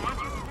activity was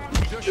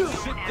reported in your Just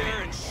sit area.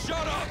 there and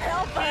shut up!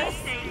 Help us! Please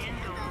stay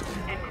indoors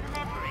and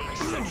cooperate with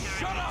security.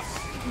 Shut up!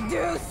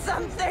 Do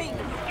something!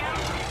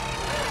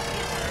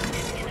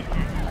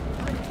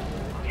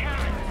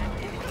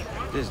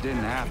 This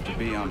didn't have to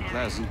be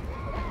unpleasant.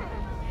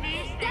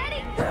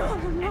 Daddy!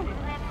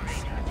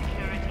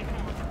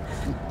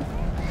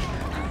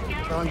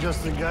 I'm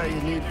just the guy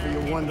you need for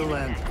your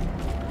Wonderland.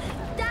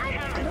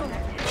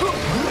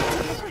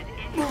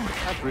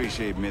 I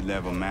appreciate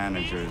mid-level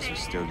managers who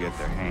still get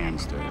their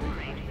hands dirty.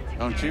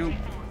 Don't you?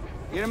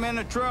 Get them in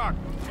the truck!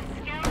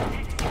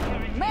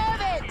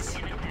 Move it!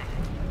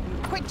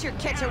 Quit your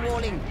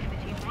caterwauling.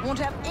 Won't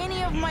have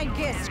any of my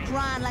guests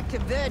crying like a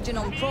virgin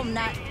on prom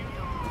night.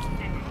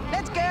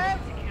 Let's go!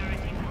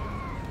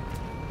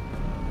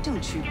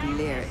 Don't you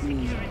glare at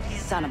me, you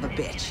son of a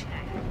bitch.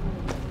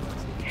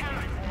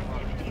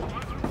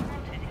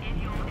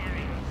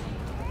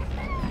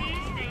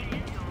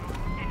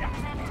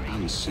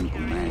 I'm a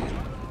simple man.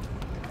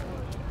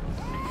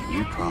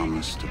 You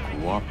promised to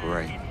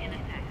cooperate.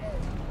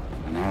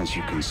 And as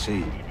you can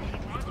see,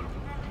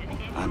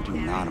 I do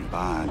not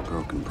abide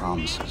broken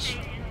promises.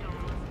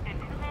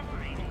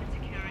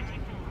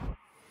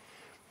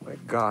 My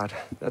God,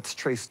 that's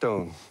Trey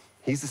Stone.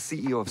 He's the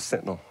CEO of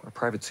Sentinel, our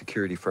private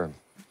security firm.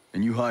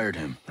 And you hired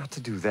him? Not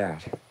to do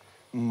that.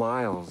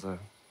 Miles, a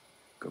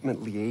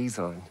government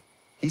liaison,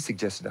 he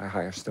suggested I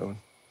hire Stone.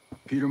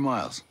 Peter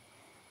Miles.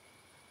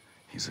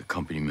 He's a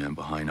company man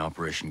behind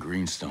Operation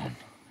Greenstone.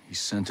 He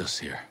sent us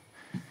here.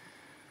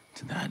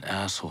 Did that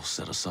asshole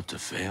set us up to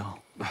fail?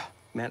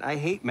 Man, I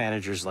hate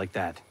managers like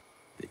that.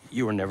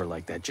 You were never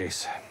like that,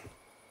 Jace.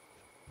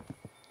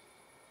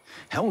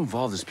 How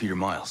involved is Peter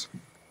Miles?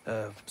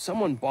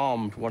 Someone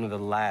bombed one of the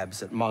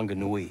labs at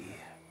Manganui.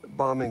 The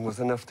bombing was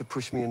enough to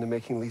push me into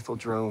making lethal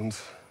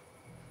drones.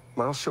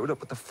 Miles showed up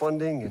with the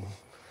funding, and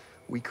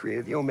we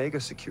created the Omega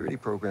security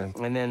program.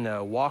 And then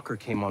Walker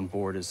came on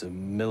board as a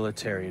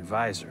military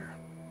advisor.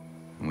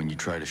 And when you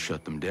tried to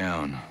shut them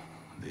down,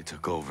 they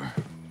took over.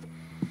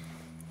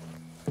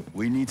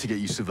 We need to get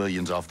you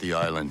civilians off the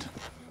island.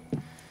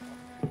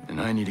 And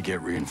I need to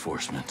get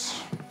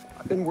reinforcements.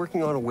 I've been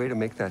working on a way to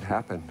make that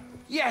happen.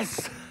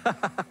 Yes!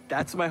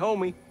 That's my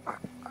homie.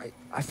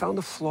 I found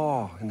a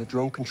flaw in the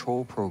drone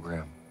control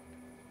program.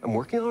 I'm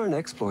working on an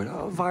exploit,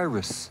 a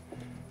virus,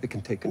 that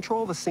can take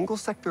control of a single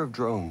sector of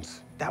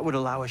drones. That would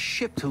allow a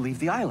ship to leave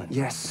the island.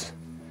 Yes,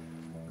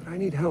 but I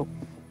need help.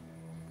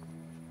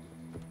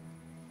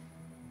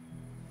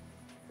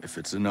 If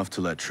it's enough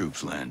to let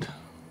troops land,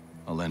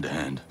 I'll lend a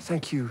hand.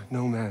 Thank you,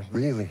 Nomad,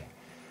 really.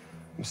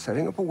 I'm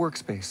setting up a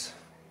workspace.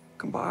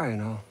 Come by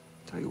and I'll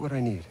tell you what I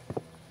need.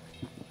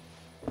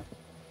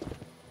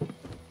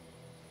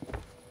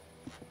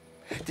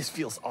 This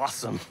feels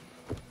awesome.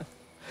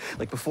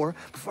 Like before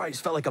I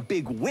just felt like a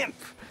big wimp.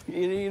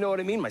 You know what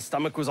I mean? My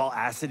stomach was all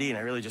acidy and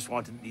I really just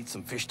wanted to eat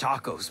some fish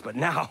tacos. But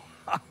now,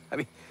 I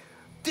mean,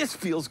 this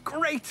feels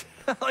great.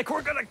 Like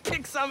we're gonna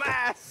kick some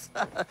ass.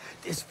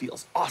 This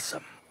feels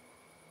awesome.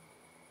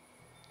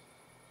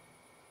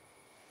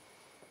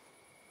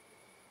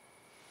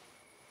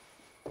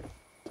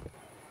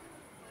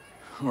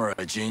 All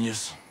right,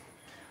 genius.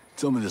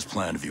 Tell me this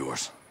plan of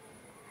yours.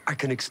 I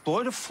can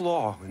exploit a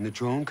flaw in the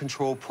drone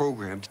control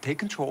program to take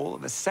control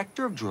of a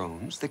sector of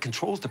drones that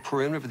controls the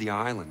perimeter of the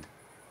island.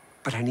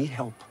 But I need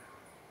help.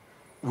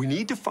 We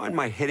need to find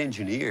my head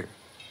engineer.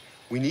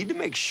 We need to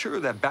make sure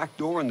that back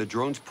door in the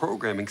drone's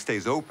programming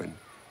stays open.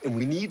 And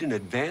we need an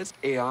advanced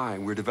AI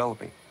we're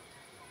developing.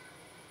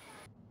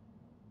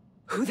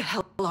 Who the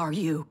hell are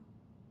you?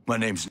 My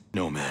name's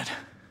Nomad.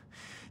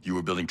 You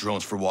were building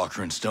drones for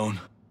Walker and Stone?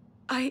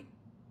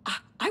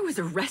 I was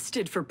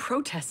arrested for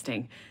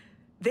protesting.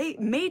 They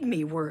made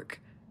me work.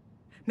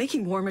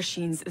 Making war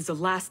machines is the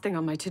last thing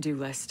on my to-do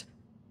list.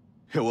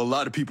 Yeah, well, a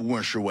lot of people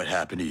weren't sure what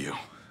happened to you.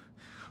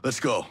 Let's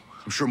go.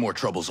 I'm sure more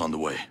trouble's on the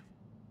way.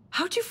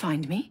 How'd you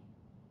find me?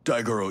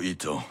 Daigoro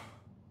Ito.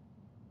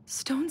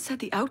 Stone said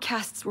the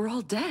outcasts were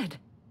all dead.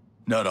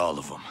 Not all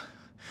of them.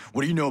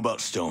 What do you know about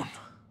Stone?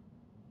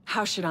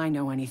 How should I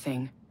know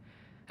anything?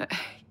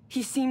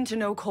 He seemed to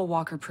know Cole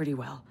Walker pretty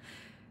well.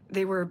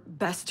 They were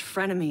best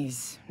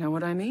frenemies, know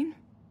what I mean?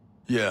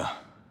 Yeah,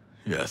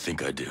 I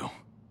think I do.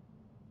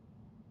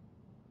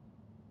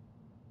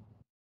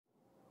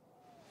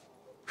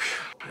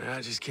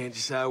 I just can't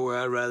decide where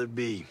I'd rather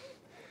be.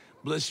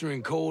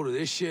 Blistering cold of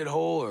this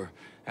shithole or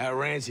that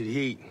rancid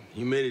heat,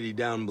 humidity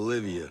down in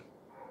Bolivia?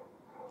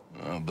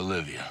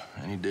 Bolivia,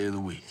 any day of the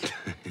week.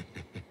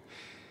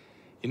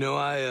 You know,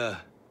 I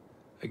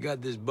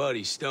got this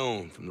buddy,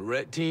 Stone, from the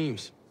Ret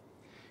teams.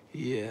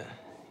 He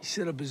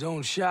set up his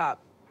own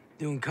shop,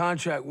 doing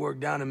contract work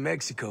down in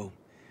Mexico.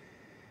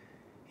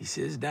 He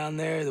says down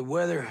there the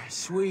weather is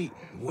sweet,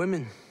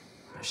 women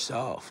are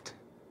soft.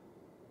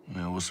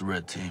 Yeah, what's the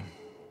Red team?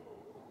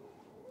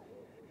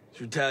 It's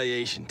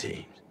retaliation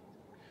teams.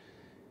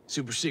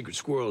 Super secret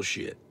squirrel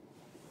shit.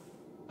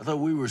 I thought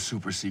we were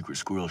super secret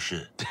squirrel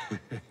shit.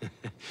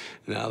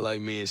 Not like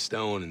me and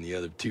Stone and the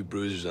other two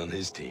bruisers on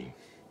his team.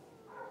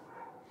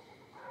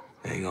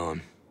 Hang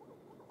on.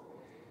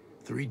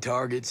 3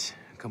 targets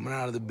coming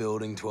out of the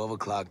building, 12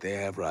 o'clock, they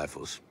have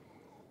rifles.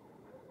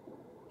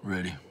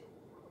 Ready.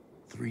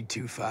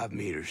 325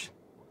 meters.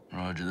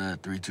 Roger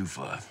that,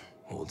 325.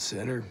 Hold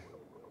center,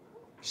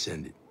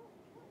 send it.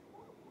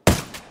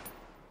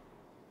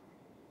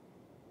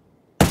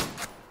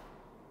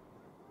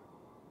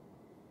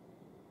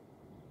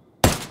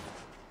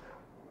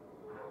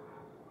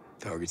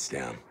 Target's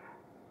down.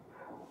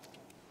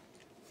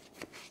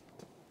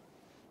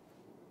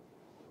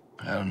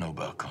 I don't know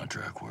about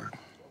contract work.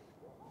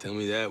 Tell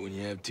me that when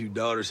you have 2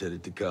 daughters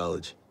headed to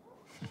college.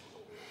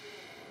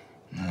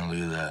 Now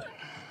look at that.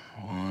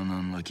 One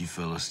unlucky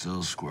fella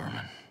still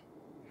squirming.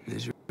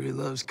 Misery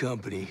loves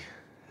company.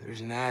 There's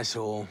an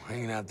asshole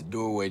hanging out the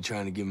doorway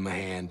trying to give him a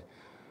hand.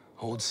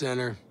 Hold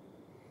center,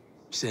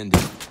 send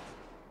it.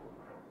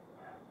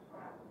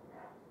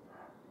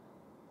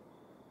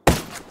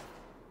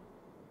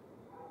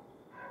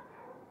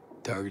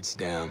 Target's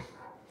down.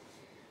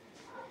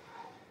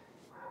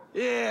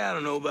 Yeah, I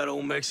don't know about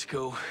old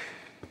Mexico.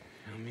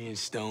 Me and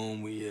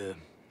Stone, we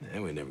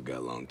never got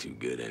along too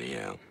good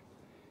anyhow.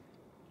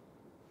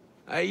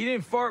 Hey, you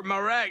didn't fart in my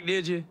rack,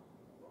 did you?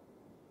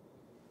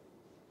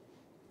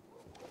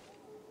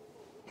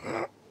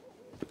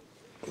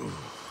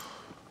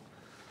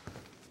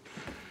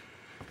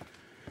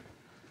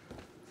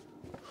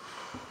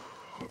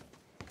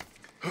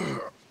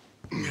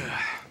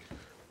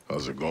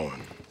 How's it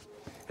going?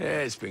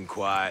 Yeah, it's been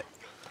quiet.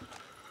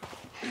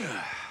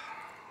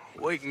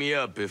 Wake me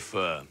up if,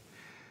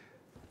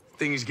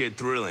 things get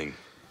thrilling.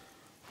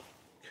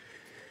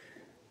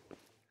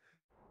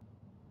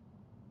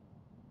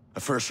 I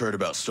first heard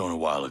about Stone a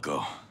while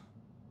ago.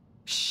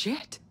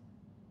 Shit.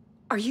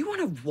 Are you one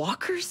of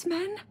Walker's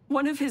men?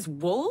 One of his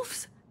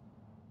wolves?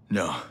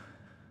 No.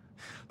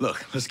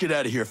 Look, let's get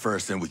out of here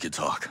first, then we can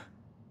talk.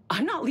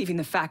 I'm not leaving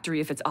the factory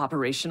if it's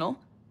operational.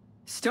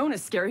 Stone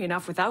is scary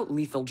enough without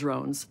lethal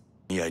drones.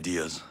 Any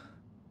ideas?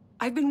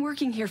 I've been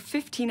working here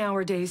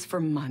 15-hour days for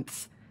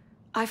months.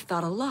 I've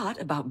thought a lot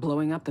about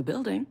blowing up the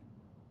building.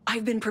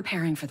 I've been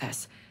preparing for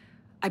this.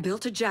 I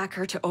built a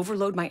jacker to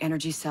overload my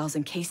energy cells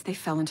in case they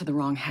fell into the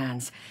wrong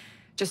hands.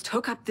 Just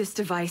hook up this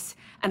device,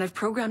 and I've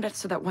programmed it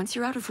so that once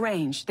you're out of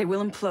range, they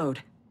will implode.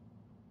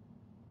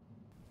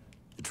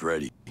 It's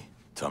ready.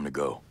 Time to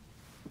go.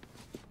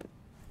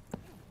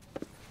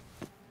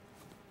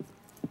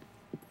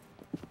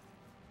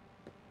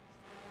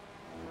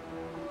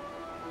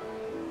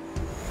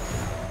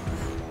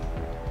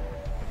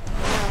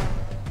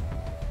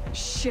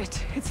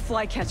 Shit, it's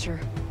Flycatcher.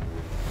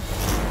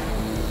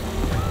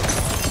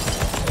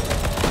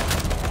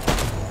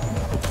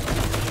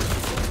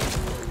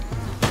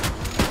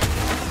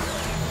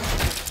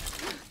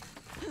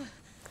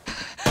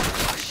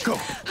 Go!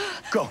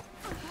 Go!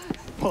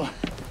 Pull on.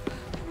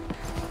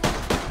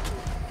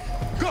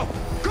 Go!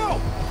 Go!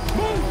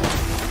 Move!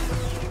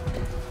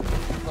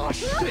 Oh,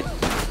 shit!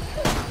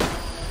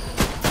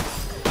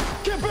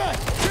 Get back!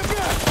 Get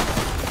back!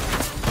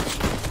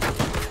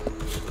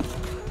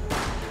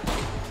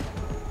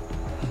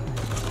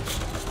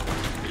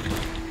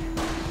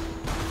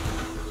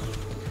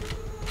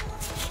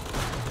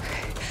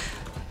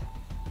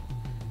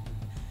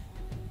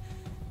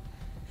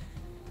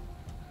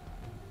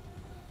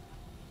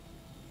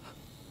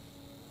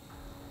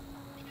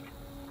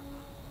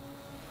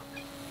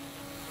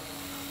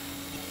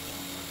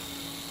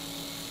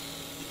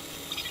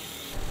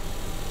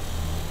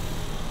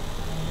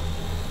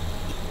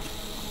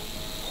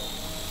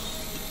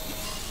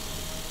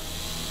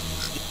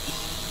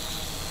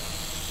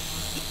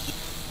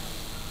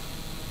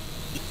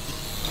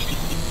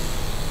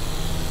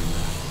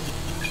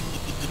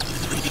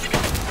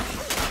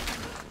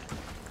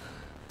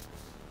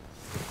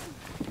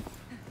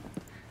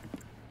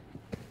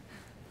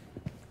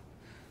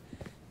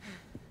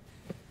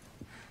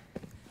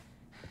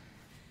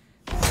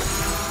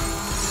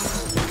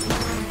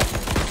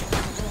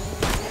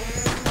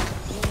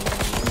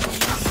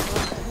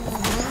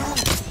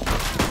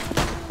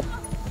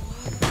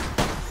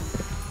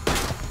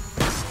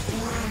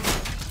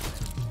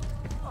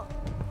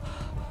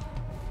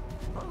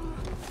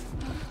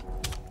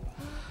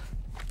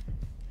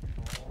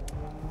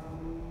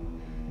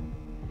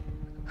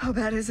 How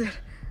bad is it?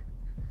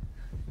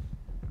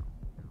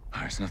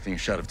 There's nothing a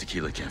shot of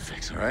tequila can't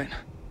fix, all right?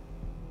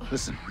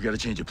 Listen, we gotta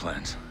change your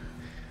plans.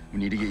 We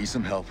need to get you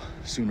some help,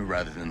 sooner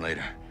rather than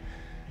later.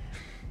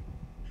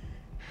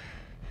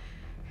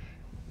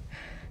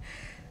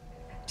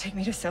 Take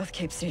me to South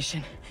Cape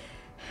Station.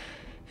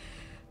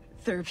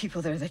 There are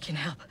people there that can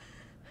help.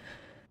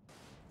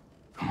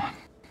 Come on.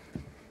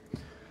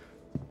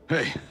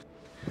 Hey.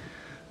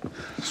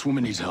 This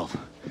woman needs help.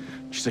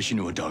 She said she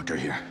knew a doctor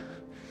here.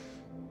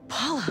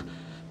 Paula!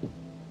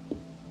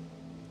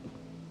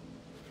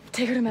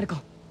 Take her to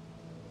medical.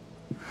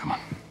 Come on.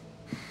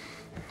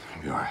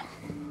 I'll be all right.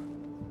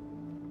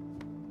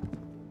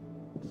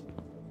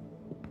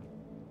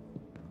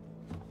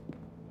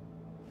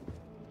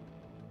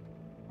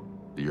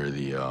 You're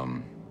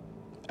the,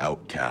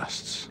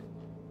 outcasts.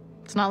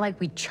 It's not like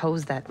we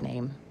chose that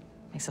name.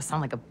 Makes us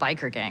sound like a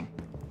biker gang.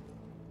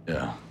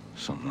 Yeah,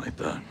 something like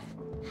that.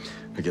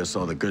 I guess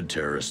all the good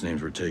terrorist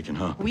names were taken,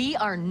 huh? We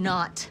are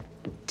not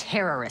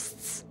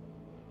terrorists.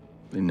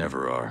 They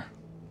never are.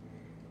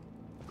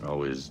 They're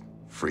always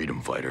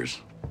freedom fighters,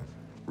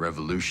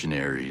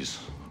 revolutionaries,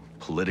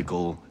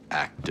 political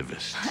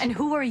activists. And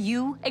who are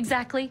you,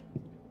 exactly?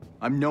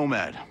 I'm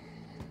Nomad.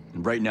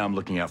 And right now I'm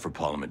looking out for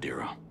Paula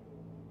Madeira.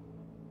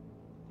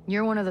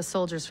 You're one of the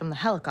soldiers from the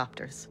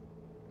helicopters.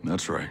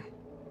 That's right.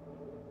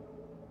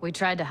 We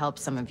tried to help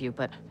some of you,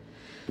 but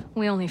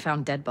we only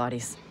found dead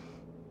bodies.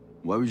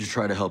 Why would you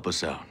try to help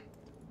us out?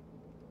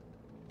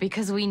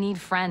 Because we need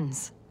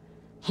friends.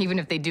 Even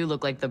if they do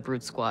look like the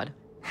Brute Squad.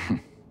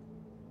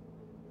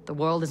 The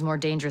world is more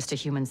dangerous to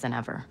humans than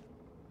ever.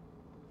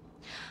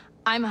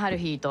 I'm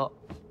Haruhito.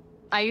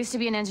 I used to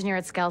be an engineer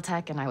at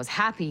Skeltech, and I was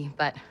happy,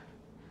 but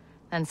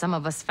then some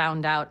of us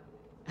found out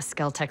a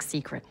Skeltech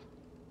secret.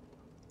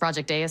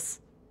 Project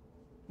Deus?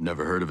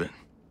 Never heard of it.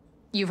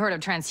 You've heard of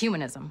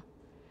transhumanism.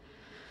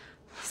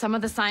 Some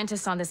of the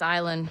scientists on this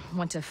island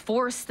want to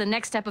force the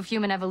next step of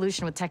human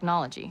evolution with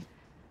technology.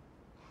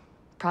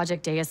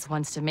 Project Deus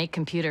wants to make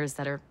computers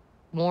that are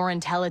more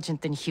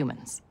intelligent than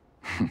humans.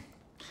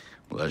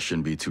 Well, that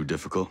shouldn't be too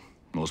difficult.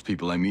 Most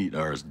people I meet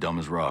are as dumb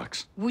as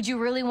rocks. Would you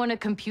really want a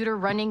computer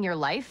running your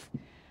life?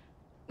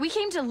 We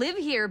came to live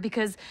here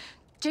because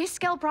J.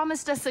 Skell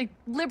promised us a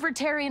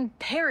libertarian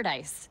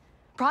paradise.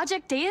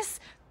 Project Deus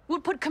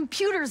would put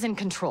computers in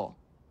control.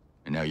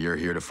 And now you're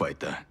here to fight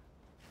that.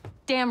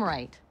 Damn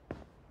right.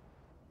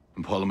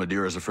 And Paula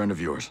Madeira is a friend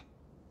of yours?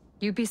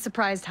 You'd be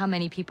surprised how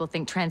many people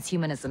think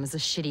transhumanism is a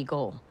shitty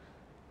goal.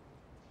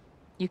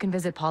 You can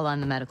visit Paula in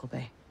the medical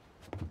bay.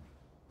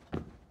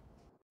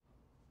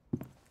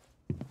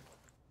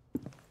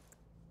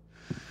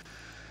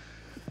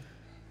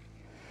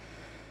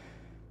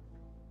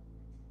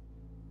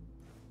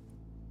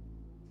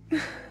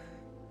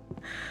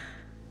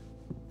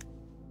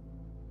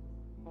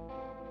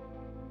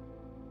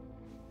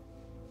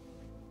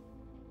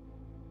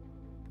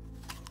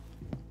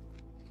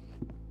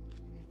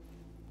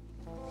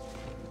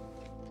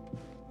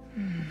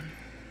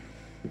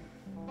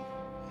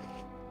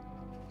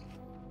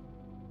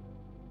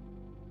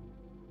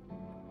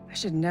 I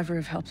should never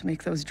have helped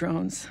make those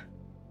drones.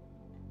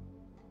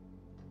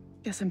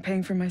 Guess I'm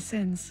paying for my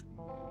sins.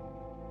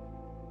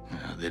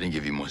 Yeah, they didn't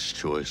give you much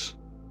choice.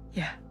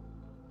 Yeah.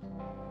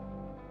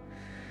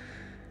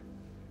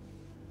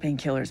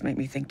 Painkillers make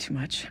me think too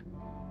much.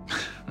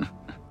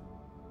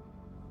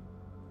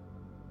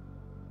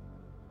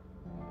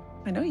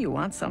 I know you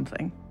want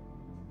something.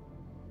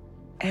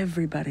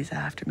 Everybody's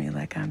after me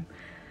like I'm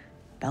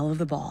belle of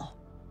the ball.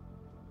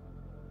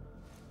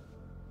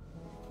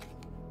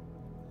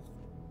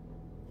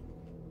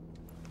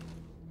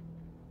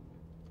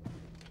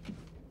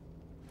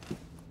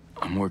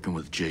 I'm working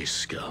with J.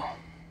 Skell.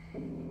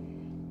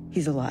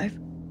 He's alive?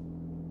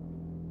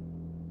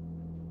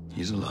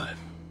 He's alive.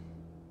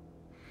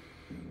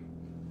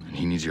 And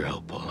he needs your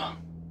help, Paula.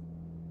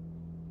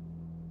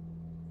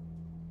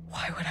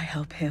 Why would I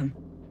help him?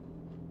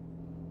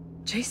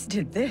 Jace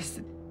did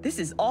this. This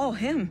is all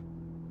him.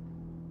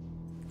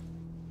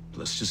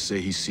 Let's just say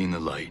he's seen the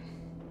light,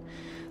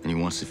 and he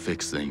wants to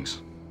fix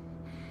things.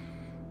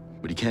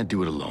 But he can't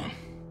do it alone.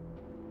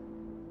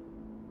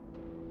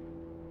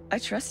 I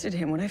trusted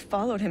him when I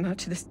followed him out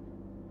to this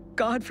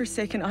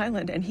godforsaken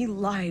island, and he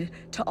lied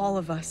to all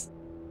of us.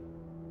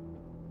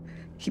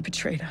 He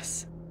betrayed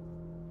us.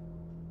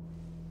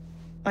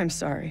 I'm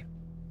sorry.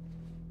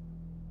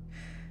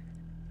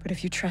 But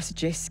if you trust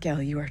J.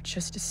 Skell, you are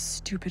just as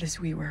stupid as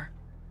we were.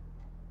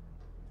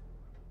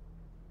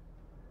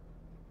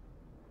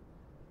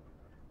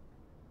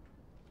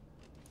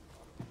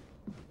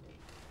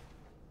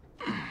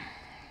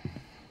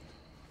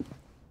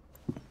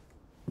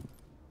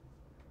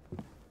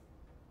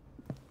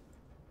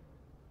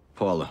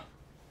 Paula.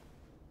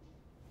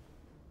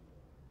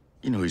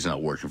 You know he's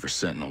not working for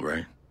Sentinel,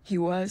 right? He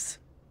was.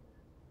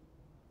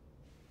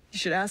 You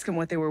should ask him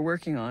what they were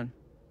working on.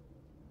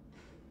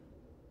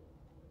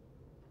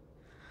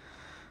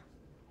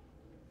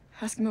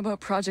 Ask him about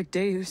Project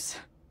Deus.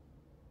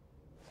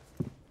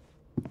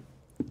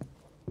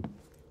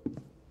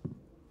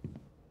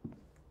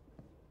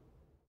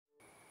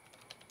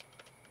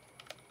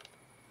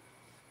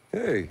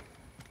 Hey,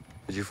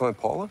 did you find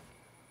Paula?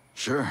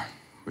 Sure,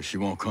 but she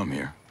won't come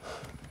here.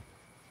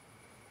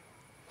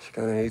 She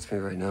kinda hates me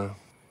right now.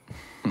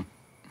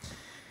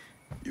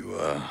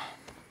 You,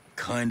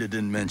 kinda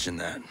didn't mention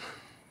that.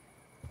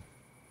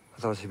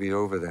 I thought she'd be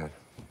over that.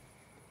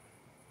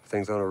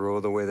 Things on a roll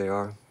the way they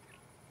are.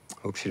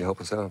 Hope she'd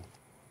help us out.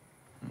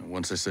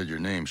 Once I said your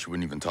name, she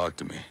wouldn't even talk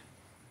to me.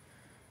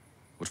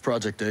 What's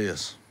Project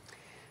Deus?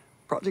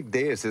 Project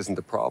Deus isn't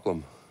the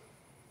problem.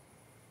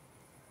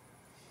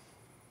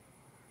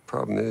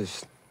 Problem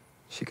is,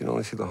 she can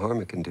only see the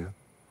harm it can do.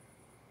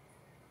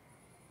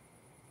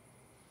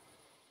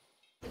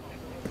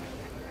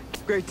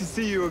 Great to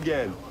see you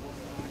again.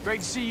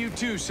 Great to see you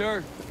too,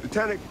 sir.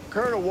 Lieutenant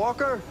Colonel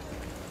Walker,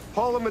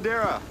 Paula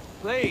Madeira.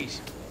 Please,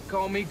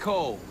 call me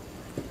Cole.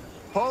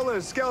 Paula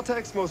is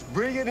Skeltech's most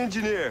brilliant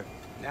engineer.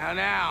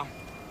 Now.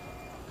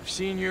 I've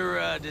seen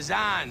your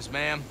designs,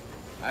 ma'am.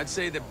 I'd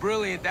say that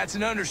brilliant, that's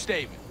an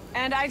understatement.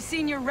 And I've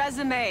seen your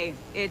resume.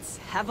 It's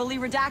heavily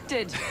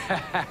redacted.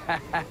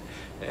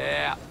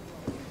 Yeah.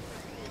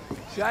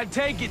 So I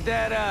take it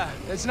that,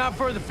 that's not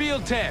for the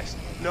field test?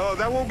 No,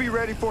 that won't be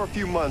ready for a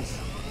few months.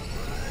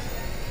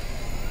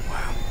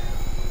 Wow.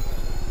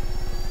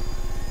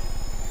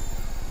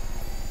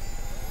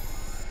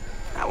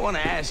 I want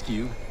to ask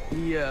you,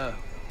 the,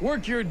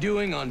 work you're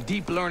doing on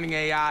deep learning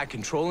AI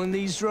controlling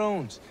these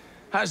drones,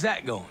 how's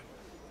that going?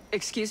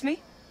 Excuse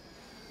me?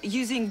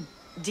 Using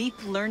deep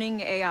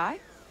learning AI?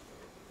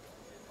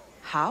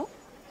 How?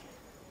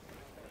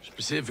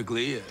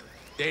 Specifically,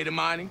 data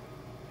mining?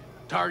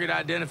 Target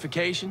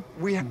identification?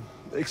 We haven't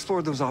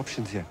explored those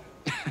options yet.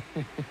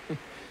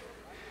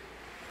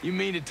 You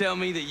mean to tell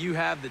me that you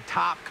have the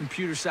top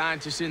computer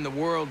scientists in the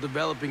world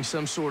developing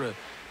some sort of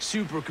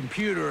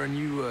supercomputer and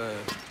you,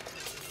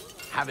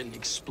 haven't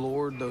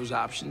explored those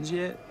options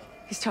yet?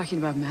 He's talking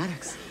about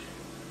Maddox.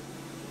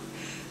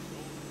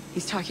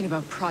 He's talking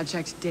about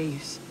Project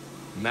Deus.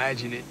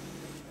 Imagine it.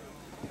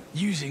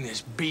 Using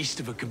this beast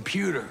of a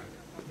computer,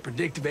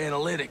 predictive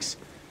analytics,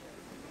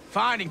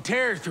 finding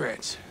terror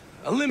threats,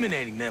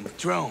 eliminating them with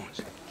drones.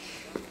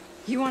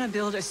 You want to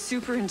build a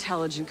super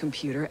intelligent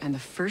computer, and the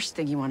first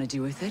thing you want to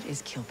do with it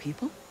is kill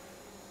people?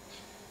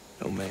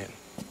 Oh, man.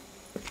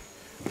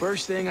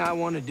 First thing I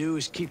want to do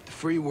is keep the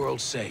free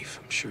world safe.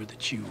 I'm sure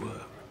that you,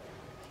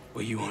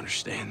 well, you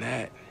understand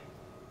that.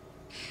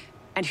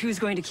 And who's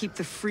going to keep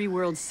the free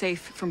world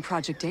safe from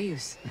Project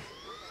Deus?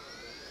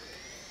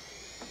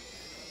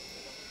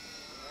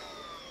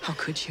 How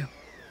could you?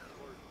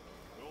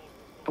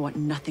 I want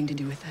nothing to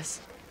do with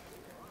this.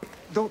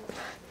 Don't...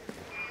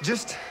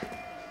 Just...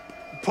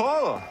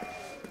 Paula!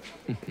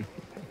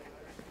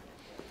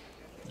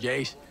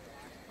 Jace,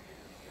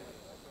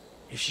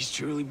 if she's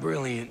truly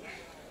brilliant,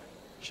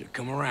 she'll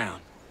come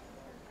around.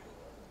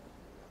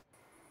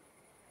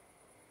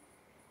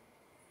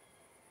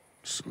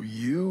 So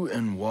you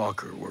and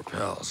Walker were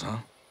pals, huh?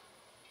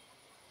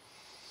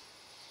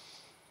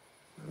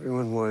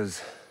 Everyone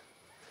was...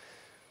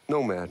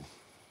 Nomad.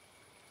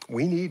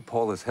 We need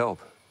Paula's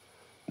help.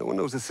 No one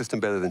knows the system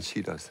better than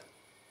she does.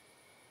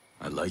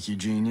 I like you,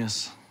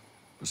 genius,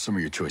 but some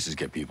of your choices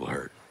get people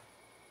hurt.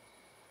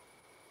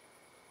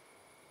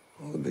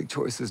 All the big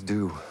choices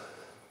do.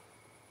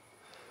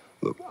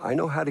 Look, I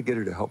know how to get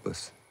her to help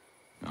us.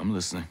 I'm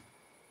listening.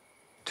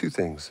 Two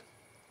things.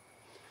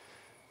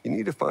 You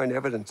need to find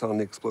evidence on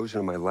the explosion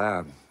in my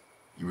lab.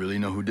 You really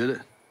know who did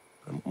it?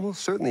 I'm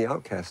almost certain the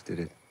Outcast did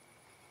it.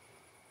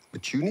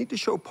 But you need to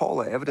show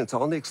Paula evidence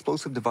on the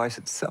explosive device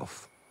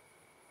itself.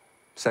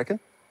 Second,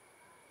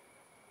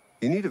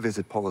 you need to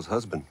visit Paula's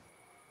husband.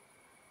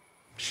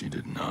 She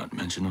did not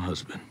mention a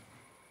husband.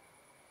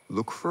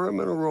 Look for him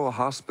in Aurora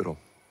Hospital.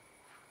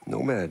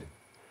 Nomad.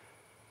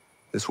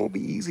 This won't be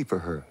easy for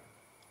her.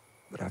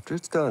 But after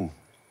it's done,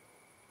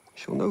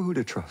 she'll know who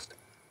to trust.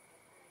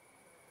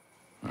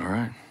 All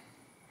right.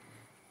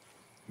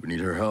 We need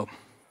her help.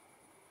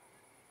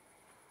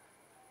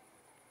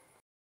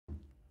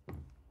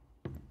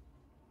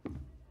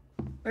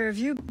 Where have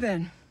you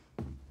been?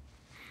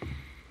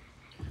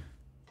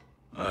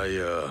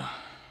 I,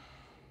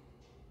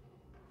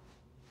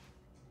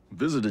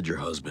 visited your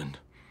husband.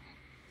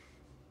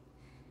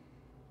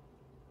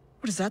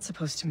 What is that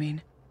supposed to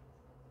mean?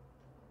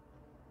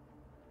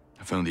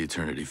 I found the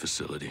Eternity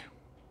facility.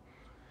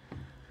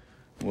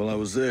 While I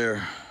was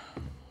there,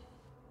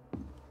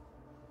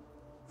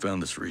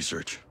 found this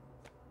research.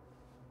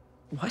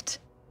 What?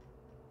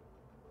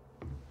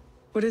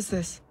 What is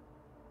this?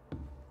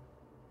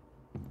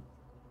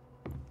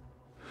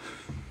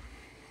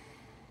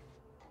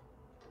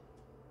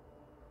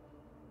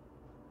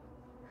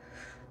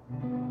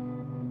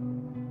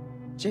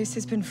 Jace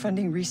has been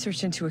funding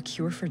research into a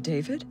cure for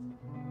David?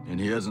 And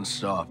he hasn't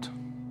stopped.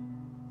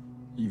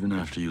 Even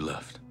after you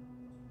left.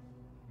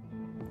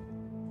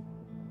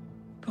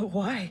 But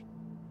why?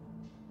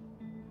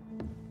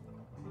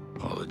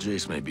 Paula,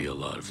 Jace may be a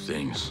lot of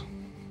things.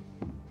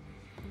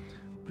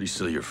 But he's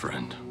still your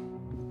friend.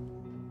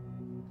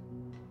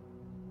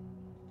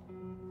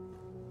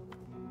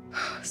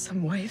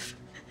 Some wife.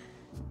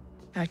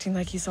 Acting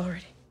like he's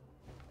already...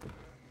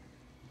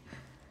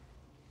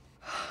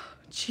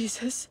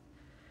 Jesus.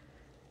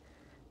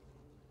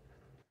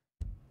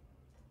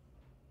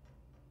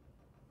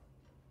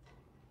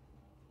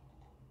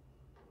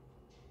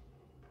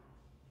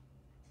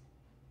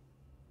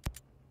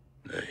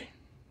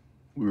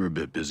 We were a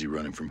bit busy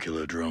running from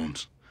killer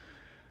drones.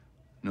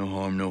 No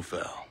harm, no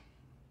foul.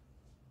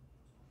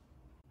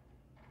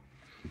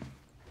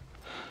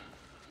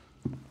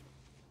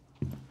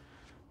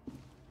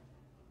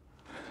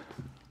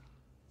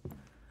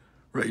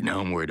 Right now,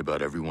 I'm worried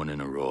about everyone in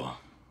Aurora.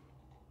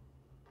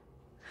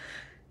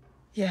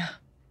 Yeah.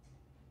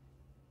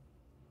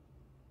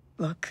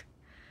 Look,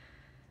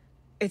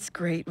 it's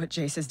great what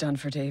Jace has done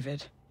for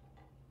David.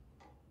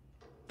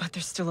 But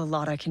there's still a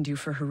lot I can do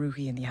for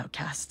Haruhi and the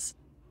Outcasts.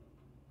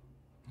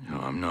 You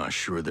know, I'm not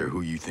sure they're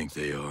who you think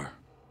they are.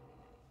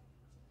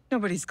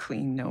 Nobody's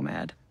clean,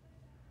 Nomad.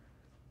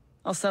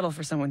 I'll settle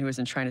for someone who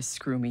isn't trying to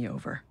screw me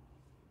over.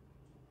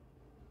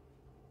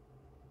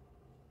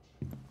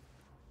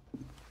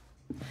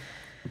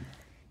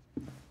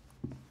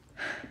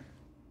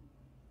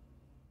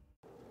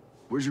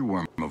 Where's your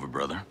worm over,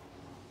 brother?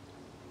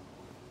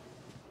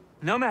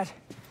 Nomad,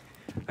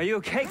 are you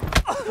okay?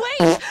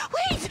 Wait!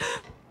 Wait!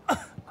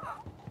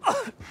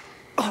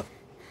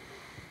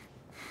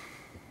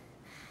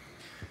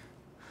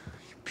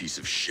 You piece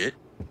of shit.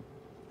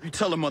 You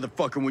tell a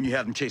motherfucker when you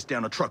have him chase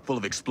down a truck full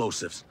of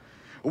explosives.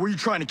 Or were you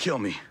trying to kill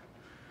me?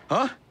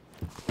 Huh?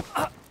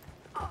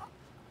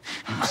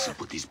 What's up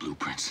with these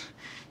blueprints?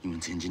 You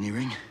into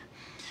engineering?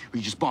 Or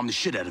you just bombed the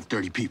shit out of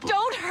 30 people?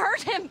 Don't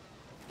hurt him!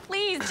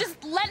 Please,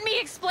 just let me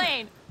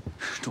explain.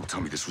 Don't tell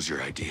me this was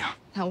your idea.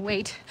 Now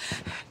wait.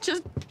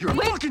 Just You're a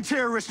fucking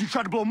terrorist and you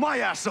tried to blow my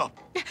ass up!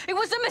 It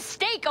was a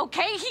mistake,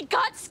 okay? He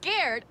got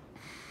scared.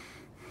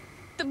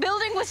 The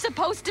building was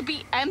supposed to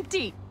be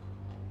empty.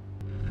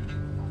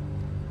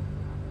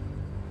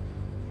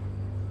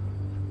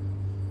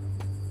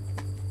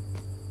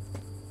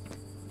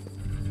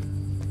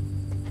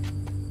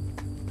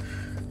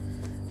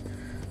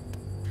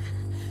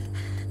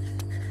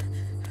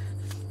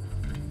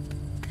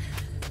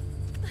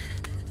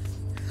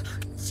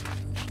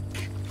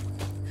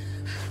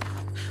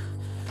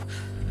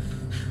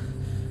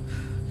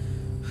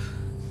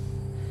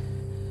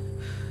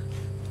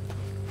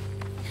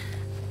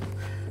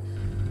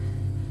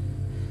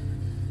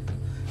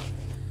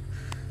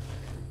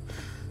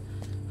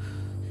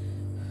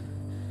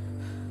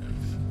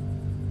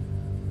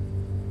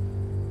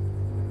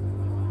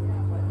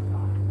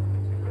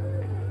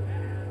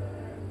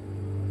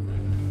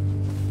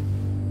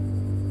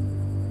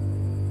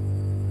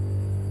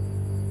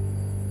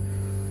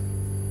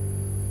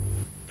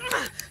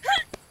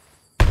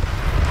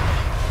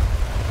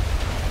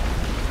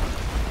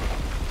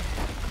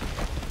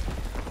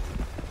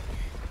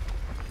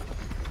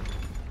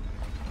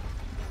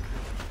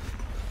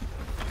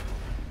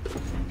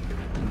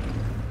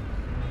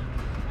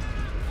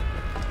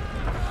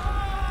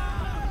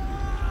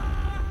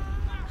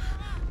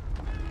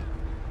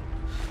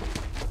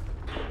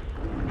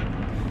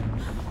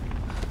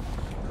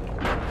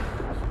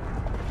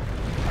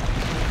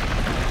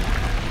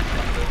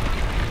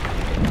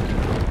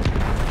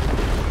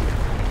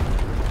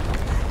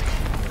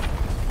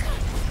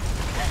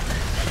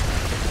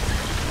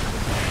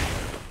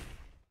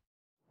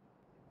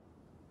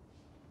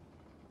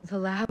 The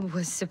lab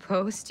was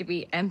supposed to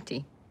be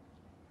empty.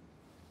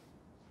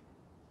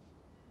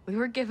 We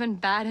were given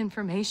bad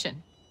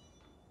information.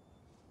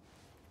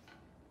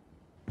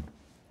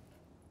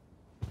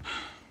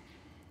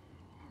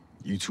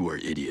 You two are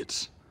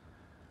idiots.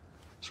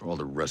 So are all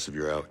the rest of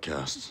your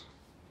outcasts.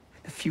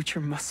 The future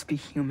must be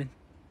human.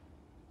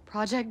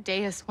 Project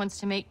Deus wants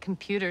to make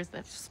computers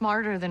that's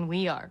smarter than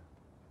we are.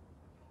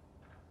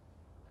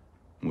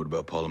 What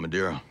about Paula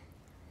Madeira?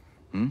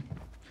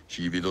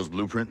 She give you those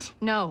blueprints?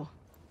 No.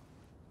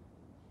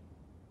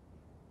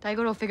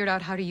 Daigoro figured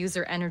out how to use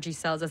her energy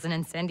cells as an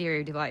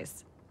incendiary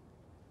device.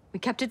 We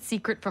kept it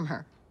secret from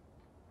her.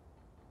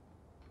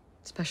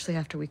 Especially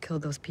after we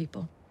killed those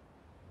people.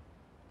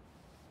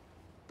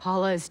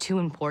 Paula is too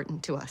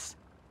important to us.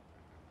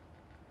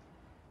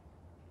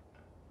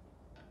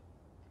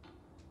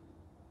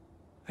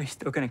 Are you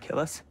still gonna kill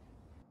us?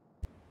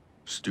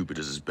 Stupid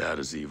is as bad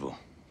as evil.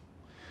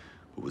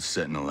 But with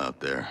Sentinel out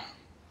there,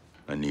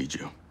 I need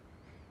you.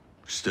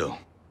 Still,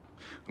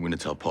 I'm gonna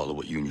tell Paula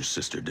what you and your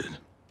sister did.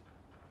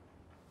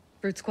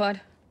 Brute Squad.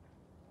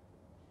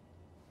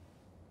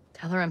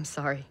 Tell her I'm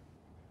sorry.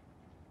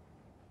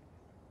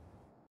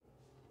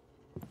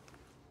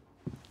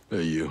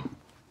 Hey, you.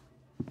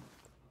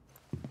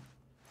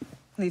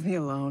 Leave me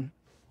alone.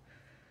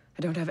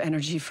 I don't have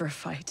energy for a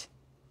fight.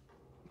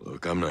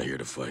 Look, I'm not here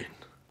to fight.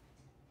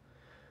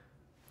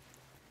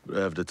 But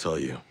I have to tell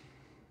you.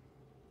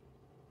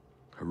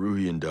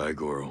 Haruhi and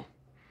Daigoro.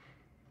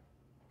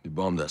 They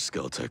bombed that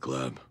Skeltech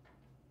lab.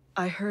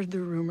 I heard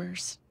the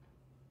rumors.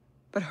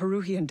 But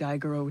Haruhi and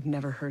Daigoro would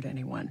never hurt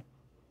anyone.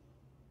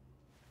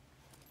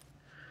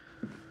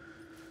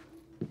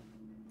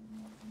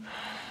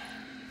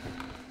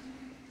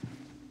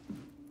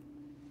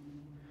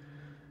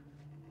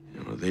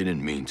 You know, they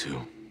didn't mean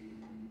to.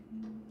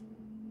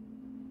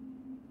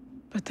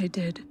 But they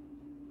did.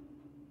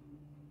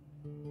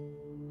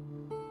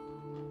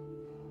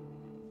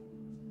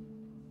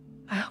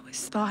 I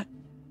always thought...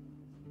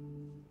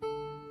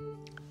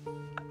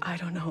 I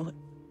don't know.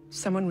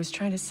 Someone was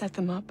trying to set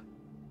them up.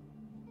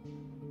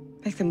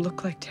 Make them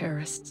look like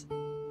terrorists.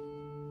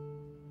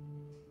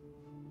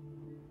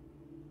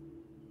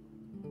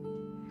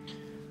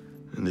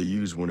 And they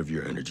used one of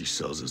your energy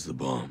cells as the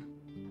bomb.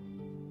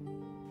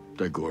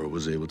 Daigoro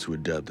was able to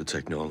adapt the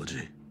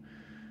technology.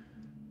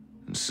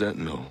 And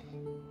Sentinel,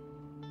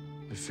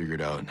 they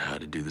figured out how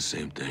to do the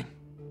same thing.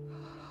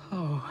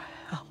 Oh,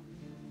 hell.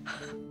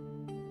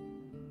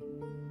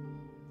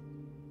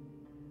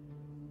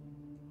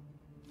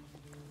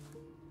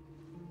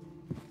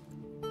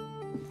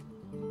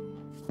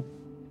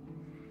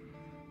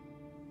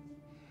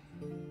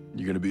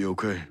 You gonna be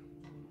okay?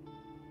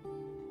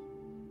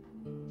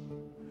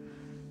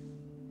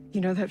 You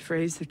know that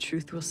phrase, the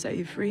truth will set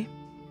you free?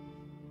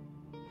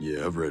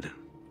 Yeah, I've read it.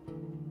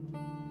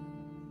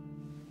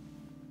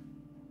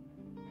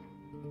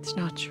 It's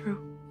not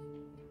true.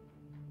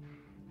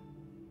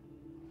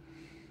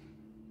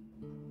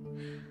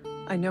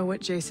 I know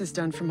what Jace has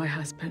done for my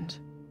husband.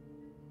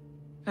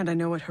 And I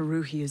know what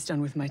Haruhi has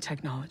done with my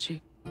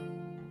technology.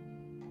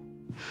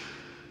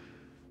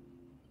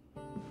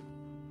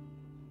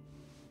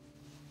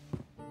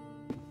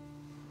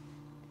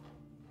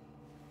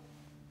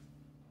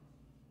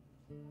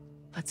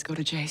 Let's go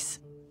to Jace.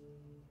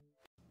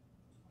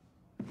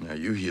 Now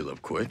you heal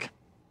up quick.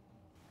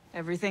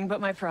 Everything but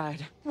my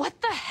pride.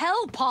 What the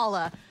hell,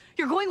 Paula?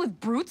 You're going with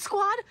Brute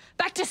Squad?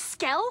 Back to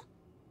Skell?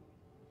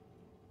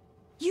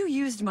 You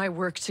used my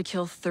work to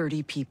kill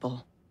 30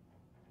 people.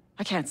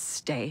 I can't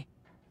stay.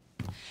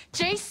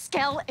 Jace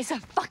Skell is a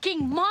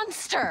fucking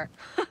monster!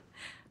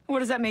 What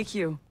does that make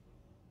you?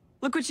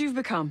 Look what you've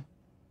become.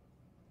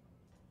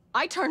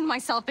 I turned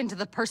myself into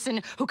the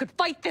person who could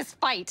fight this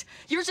fight.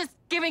 You're just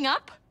giving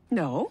up?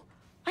 No,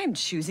 I am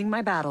choosing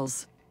my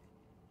battles.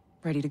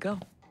 Ready to go.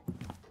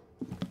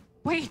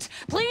 Wait,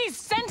 please,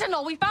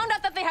 Sentinel! We found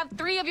out that they have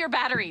 3 of your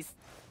batteries.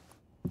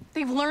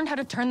 They've learned how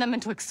to turn them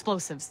into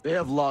explosives. They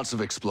have lots of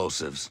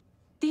explosives.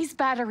 These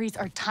batteries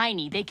are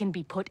tiny. They can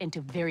be put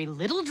into very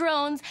little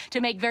drones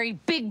to make very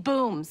big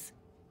booms.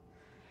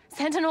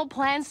 Sentinel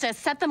plans to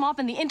set them off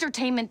in the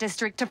entertainment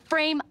district to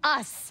frame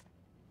us.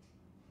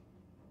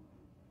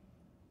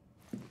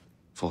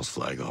 False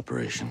flag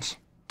operations.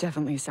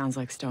 Definitely sounds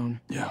like Stone.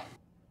 Yeah.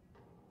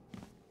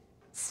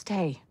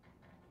 Stay.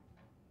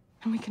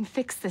 And we can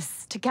fix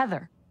this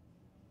together.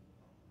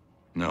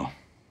 No.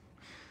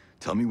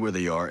 Tell me where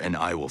they are and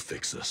I will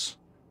fix this.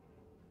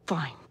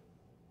 Fine.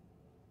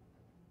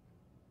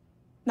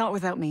 Not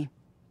without me.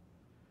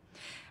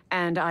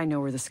 And I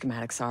know where the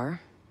schematics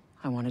are.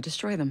 I want to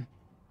destroy them.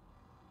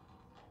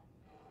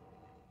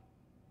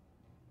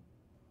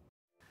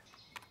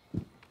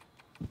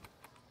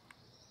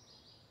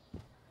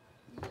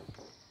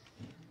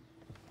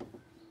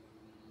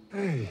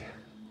 Hey.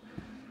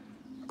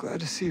 Glad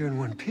to see you in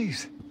one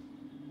piece.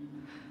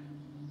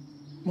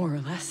 More or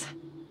less.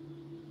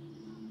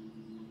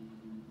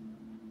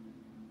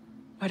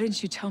 Why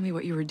didn't you tell me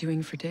what you were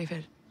doing for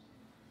David?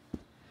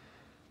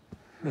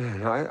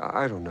 Man,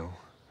 I don't know.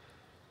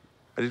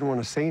 I didn't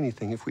want to say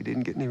anything if we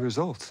didn't get any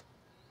results.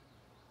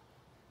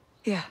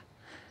 Yeah.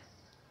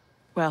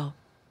 Well,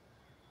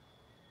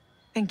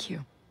 thank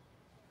you.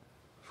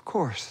 Of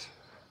course.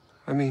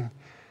 I mean,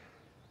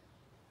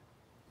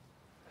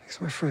 he's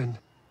my friend.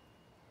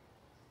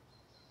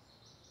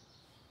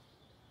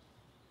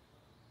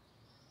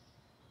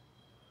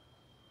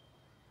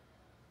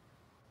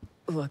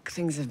 Look,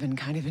 things have been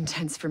kind of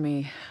intense for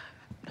me.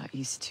 I'm not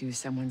used to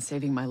someone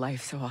saving my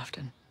life so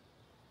often.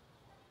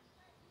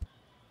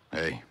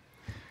 Hey,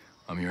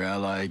 I'm your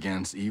ally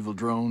against evil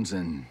drones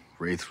and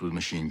wraiths with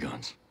machine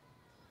guns.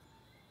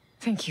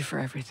 Thank you for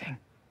everything.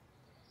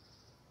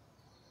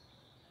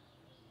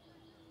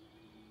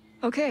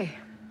 Okay,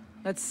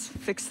 let's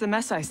fix the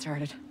mess I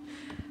started.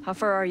 How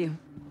far are you?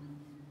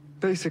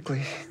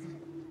 Basically,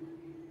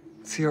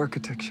 it's the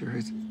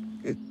architecture.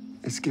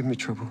 It's giving me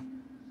trouble.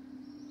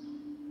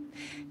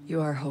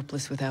 You are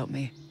hopeless without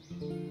me.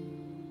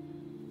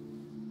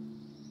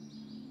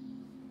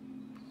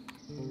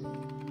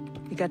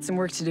 You got some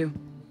work to do.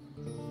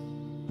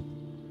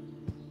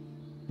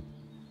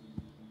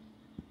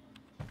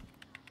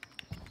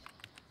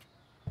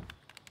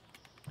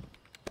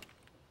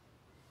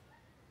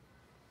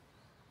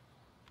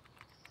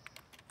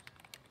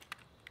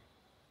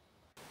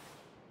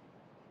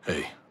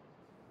 Hey,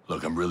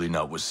 look, I'm really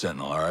not with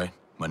Sentinel, all right?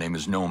 My name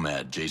is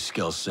Nomad. Jay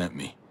Skell sent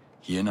me.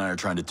 He and I are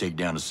trying to take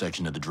down a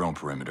section of the drone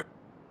perimeter.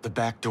 The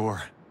back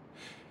door.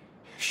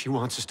 She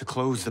wants us to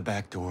close the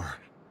back door.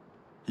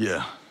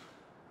 Yeah.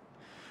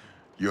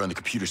 You're on the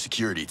computer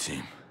security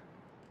team.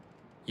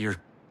 You're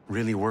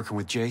really working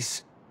with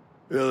Jace?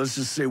 Yeah, let's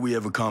just say we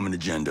have a common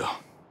agenda.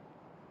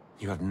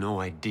 You have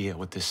no idea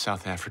what this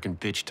South African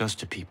bitch does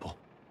to people.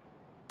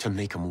 To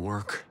make them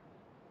work.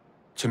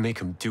 To make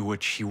them do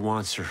what she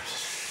wants or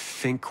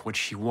think what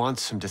she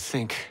wants them to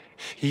think.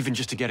 Even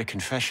just to get a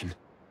confession.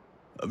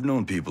 I've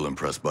known people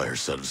impressed by her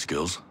set of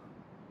skills.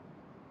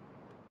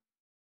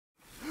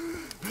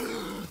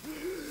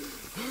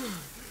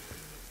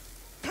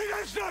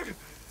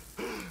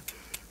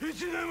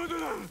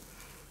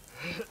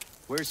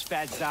 Where's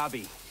Fat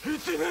Zabi?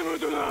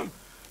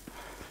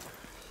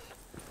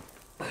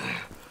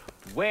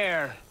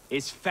 Where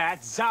is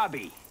Fat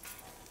Zabi?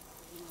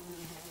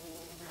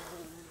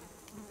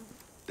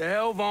 The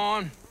hell,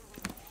 Vaughn?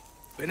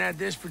 Been at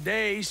this for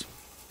days.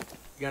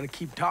 You gonna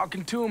keep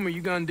talking to him, or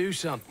you gonna do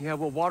something? Yeah,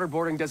 well,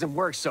 waterboarding doesn't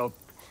work, so...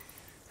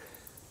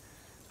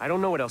 I don't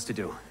know what else to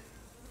do.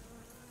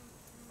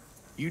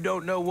 You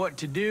don't know what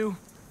to do?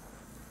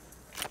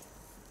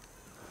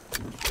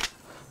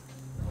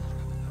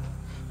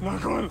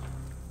 Recon!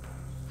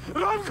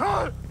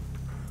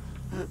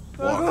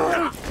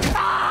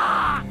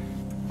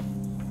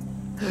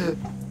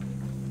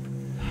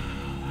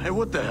 Hey,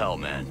 what the hell,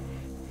 man?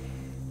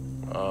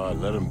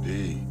 Let him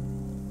be.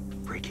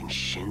 Breaking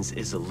shins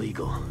is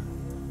illegal.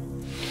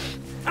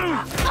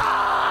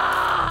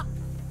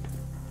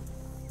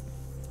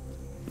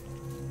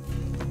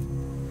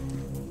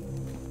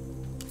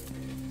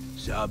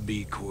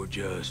 Zabi,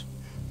 Corjas.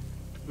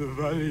 The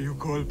valley you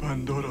call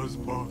Pandora's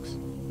box.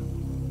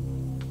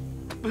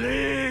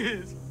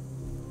 Please!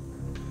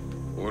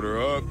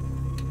 Order up.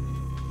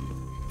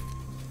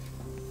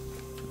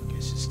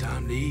 Guess it's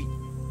time to eat.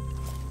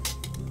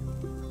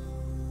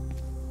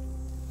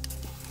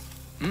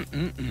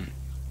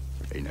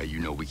 Hey, now you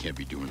know we can't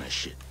be doing that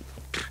shit.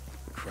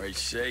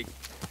 Christ's sake.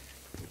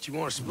 But you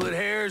want to split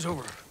hairs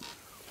over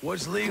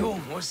what's legal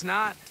and what's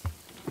not?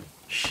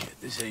 Shit,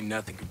 this ain't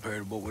nothing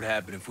compared to what would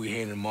happen if we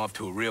handed him off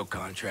to a real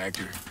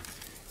contractor.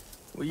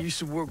 We used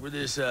to work with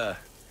this,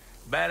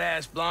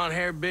 badass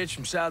blonde-haired bitch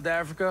from South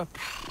Africa.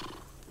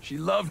 She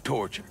loved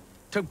torture.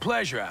 Took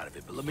pleasure out of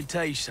it, but let me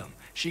tell you something.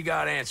 She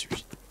got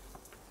answers.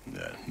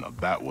 Yeah, now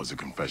that was a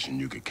confession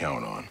you could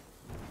count on.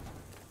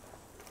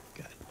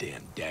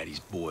 Goddamn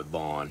daddy's boy,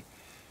 Vaughn.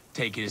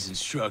 Taking his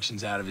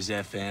instructions out of his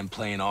FM,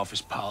 playing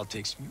office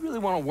politics. You really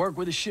want to work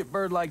with a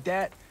shitbird like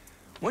that?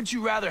 Wouldn't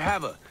you rather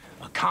have a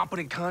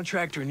competent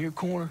contractor in your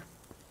corner?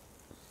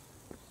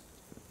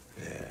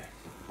 Yeah.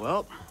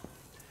 Well,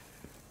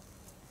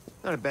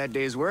 not a bad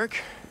day's work.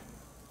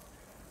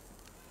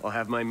 I'll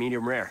have my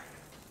medium rare.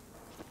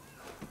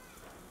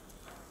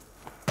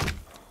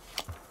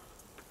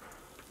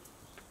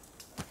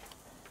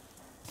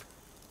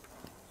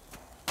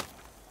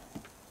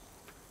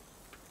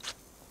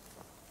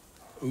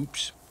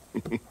 Oops.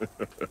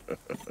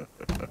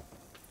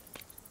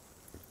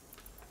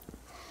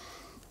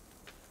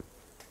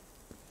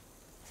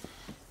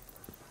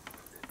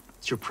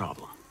 It's your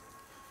problem.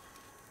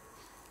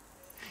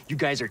 You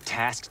guys are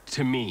tasked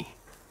to me.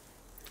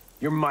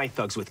 You're my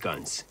thugs with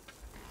guns.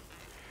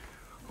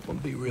 I'm gonna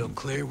be real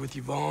clear with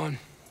you, Vaughn.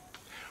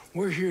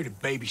 We're here to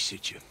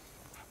babysit you.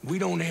 We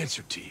don't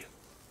answer to you.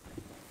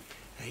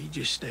 Now, you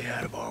just stay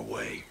out of our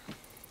way.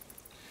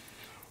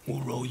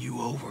 We'll roll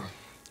you over.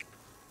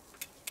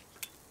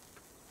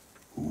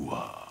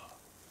 Ooh-ah.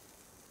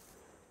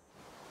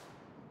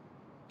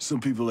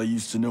 Some people I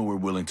used to know were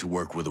willing to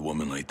work with a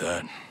woman like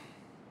that.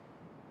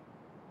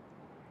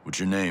 What's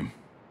your name?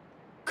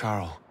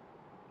 Carl.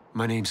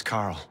 My name's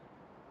Carl.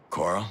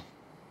 Carl?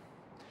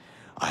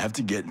 I have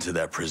to get into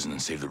that prison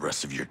and save the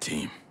rest of your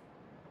team.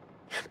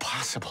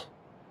 Impossible.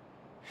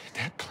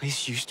 That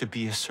place used to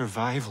be a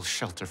survival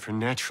shelter for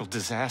natural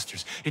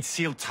disasters. It's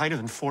sealed tighter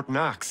than Fort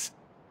Knox.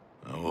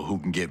 Oh, well, who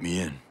can get me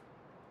in?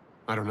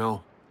 I don't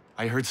know.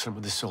 I heard some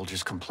of the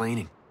soldiers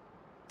complaining.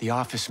 The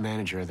office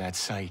manager of that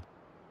site,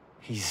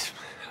 he's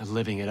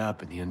living it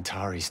up in the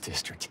Antares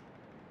district.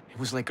 It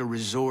was like a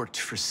resort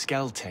for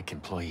Skeltech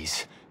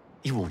employees.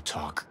 He won't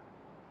talk.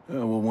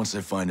 Well, once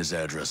I find his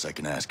address, I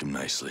can ask him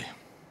nicely.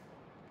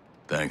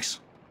 Thanks.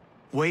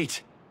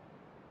 Wait.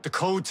 The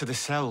code to the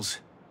cells.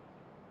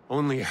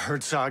 Only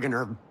Herzog and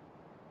her...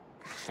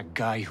 the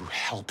guy who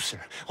helps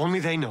her. Only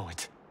they know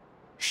it.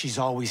 She's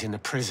always in the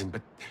prison,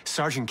 but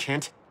Sergeant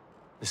Kent,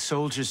 the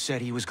soldiers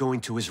said he was going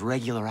to his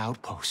regular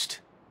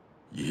outpost.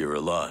 You hear a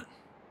lot.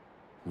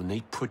 When they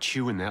put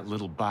you in that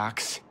little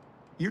box,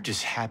 you're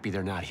just happy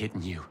they're not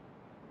hitting you.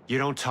 You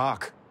don't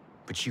talk,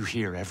 but you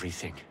hear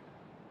everything.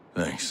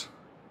 Thanks.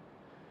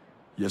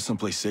 You have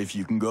someplace safe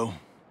you can go?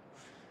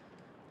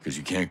 Because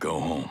you can't go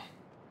home.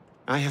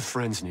 I have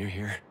friends near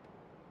here.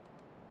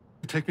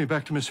 Take me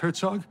back to Miss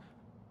Herzog?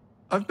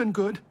 I've been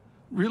good.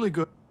 Really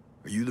good.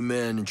 Are you the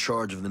man in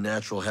charge of the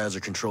Natural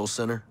Hazard Control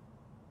Center?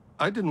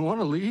 I didn't want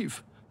to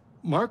leave.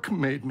 Mark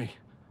made me.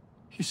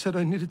 He said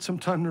I needed some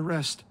time to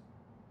rest.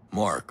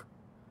 Mark?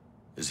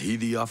 Is he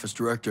the office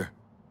director?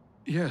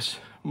 Yes,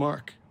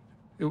 Mark.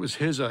 It was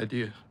his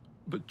idea.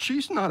 But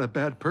she's not a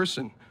bad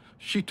person.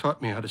 She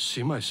taught me how to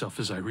see myself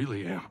as I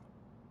really am.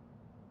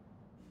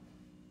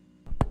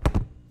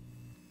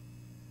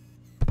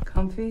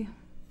 Comfy?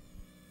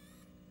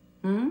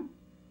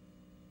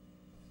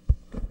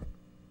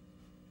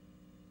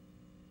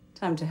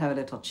 Time to have a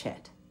little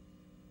chat.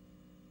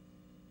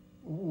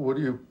 What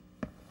do you...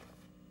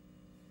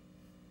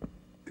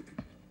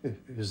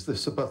 Is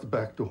this about the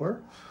back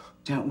door?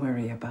 Don't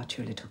worry about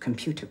your little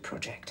computer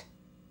project.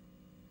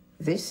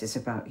 This is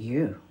about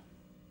you.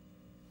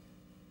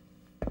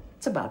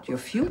 It's about your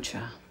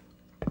future.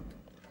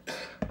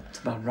 It's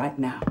about right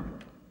now.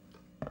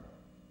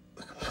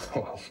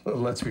 Well,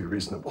 let's be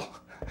reasonable.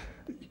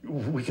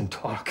 We can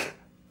talk.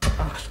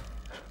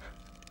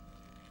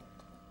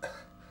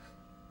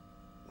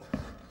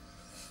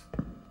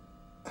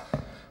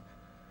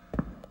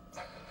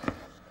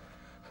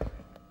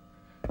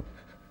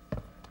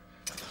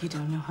 You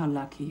don't know how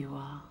lucky you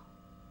are.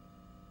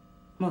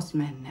 Most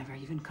men never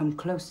even come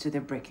close to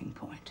their breaking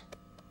point.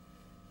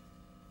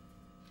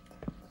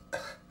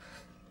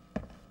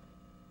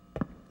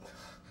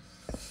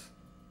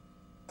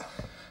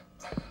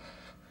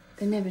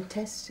 They never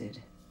tested.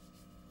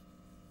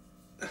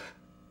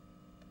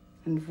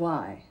 And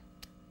why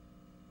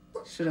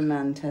should a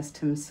man test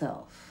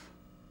himself?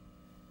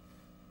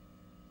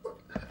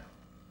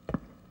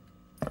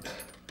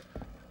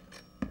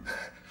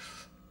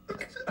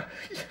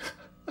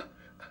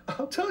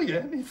 I'll tell you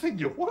anything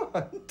you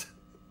want.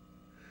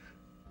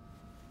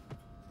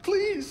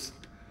 Please.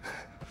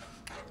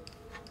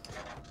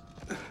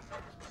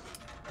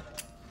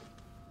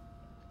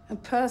 A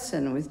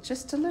person with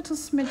just a little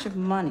smidge of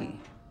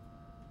money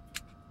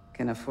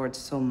can afford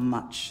so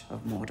much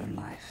of modern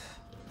life.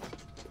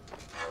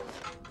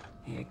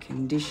 Air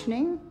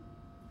conditioning,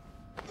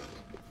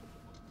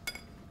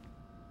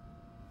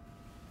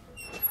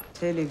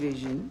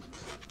 television,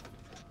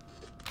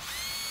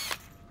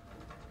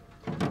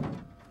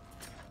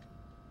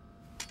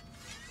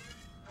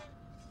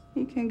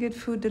 you can get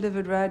food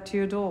delivered right to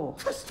your door.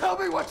 Just tell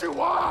me what you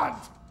want!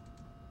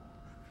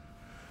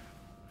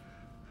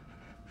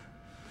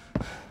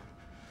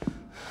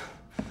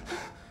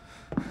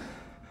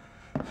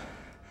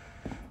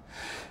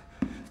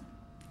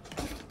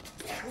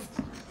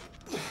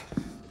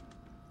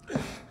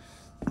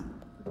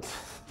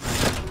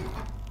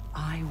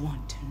 I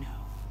want to know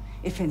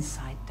if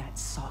inside that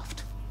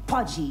soft,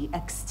 pudgy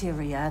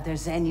exterior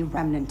there's any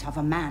remnant of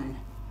a man.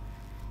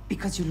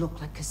 Because you look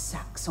like a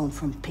sack sewn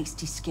from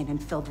pasty skin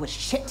and filled with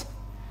shit.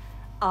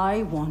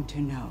 I want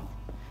to know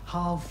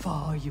how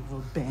far you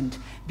will bend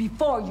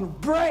before you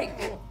break.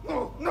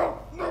 No, no,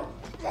 no.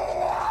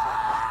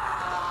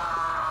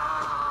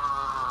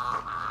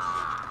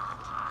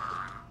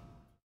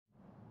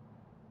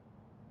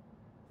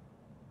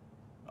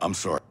 I'm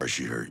sorry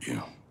she hurt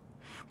you,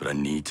 but I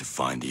need to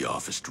find the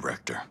office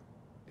director.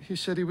 He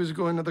said he was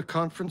going to the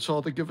conference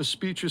hall to give a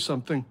speech or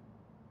something.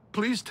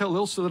 Please tell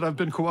Ilsa that I've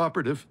been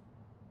cooperative.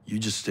 You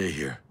just stay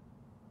here.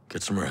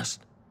 Get some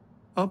rest.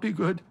 I'll be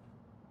good.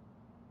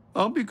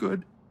 I'll be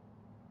good.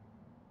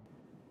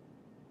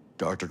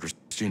 Dr.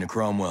 Christina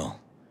Cromwell.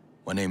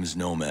 My name is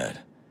Nomad.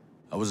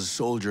 I was a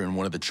soldier in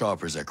one of the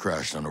choppers that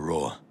crashed on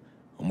Aroa.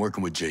 I'm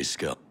working with Jay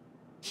Skell.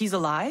 He's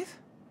alive?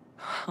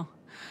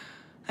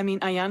 I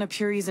mean, Ayanna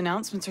Puri's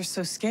announcements are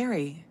so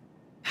scary.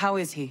 How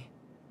is he?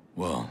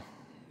 Well,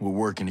 we're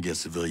working to get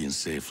civilians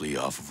safely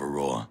off of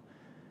Aroa.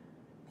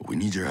 But we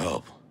need your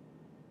help.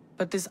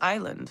 But this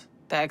island,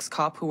 the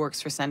ex-cop who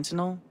works for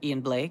Sentinel,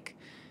 Ian Blake,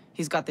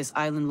 he's got this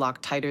island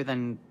locked tighter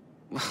than...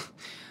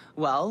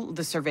 well,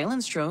 the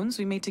surveillance drones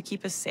we made to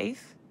keep us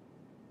safe.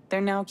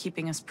 They're now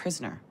keeping us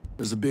prisoner.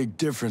 There's a big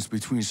difference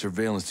between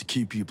surveillance to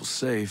keep people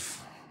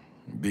safe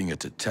and being a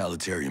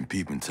totalitarian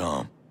peeping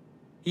Tom.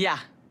 Yeah,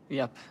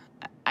 yep.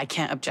 I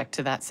can't object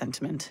to that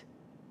sentiment.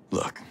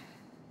 Look,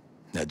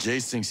 now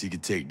Jace thinks he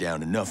could take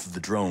down enough of the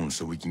drones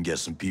so we can get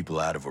some people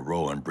out of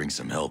Aroa and bring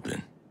some help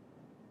in.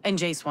 And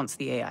Jace wants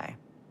the AI.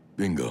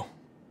 Bingo.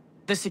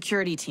 The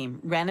security team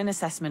ran an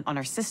assessment on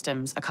our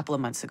systems a couple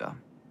of months ago.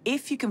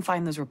 If you can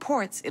find those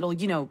reports, it'll,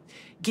 you know,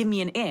 give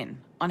me an in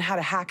on how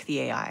to hack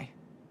the AI.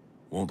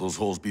 Won't those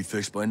holes be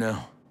fixed by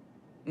now?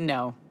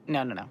 No.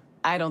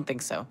 I don't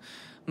think so.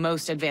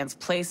 Most advanced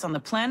place on the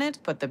planet,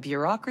 but the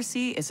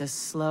bureaucracy is as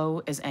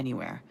slow as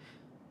anywhere.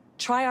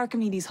 Try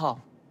Archimedes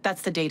Hall.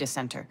 That's the data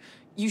center.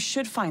 You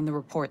should find the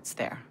reports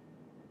there.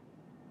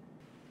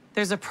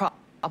 There's a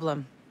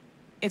problem.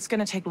 It's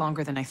gonna take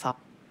longer than I thought.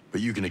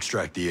 But you can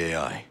extract the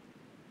AI.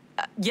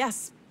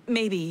 Yes,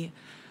 maybe.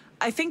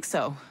 I think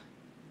so.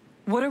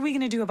 What are we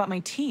gonna do about my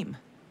team?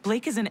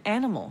 Blake is an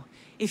animal.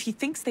 If he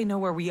thinks they know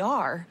where we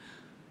are,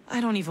 I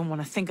don't even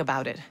want to think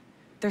about it.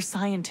 They're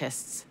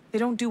scientists. They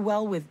don't do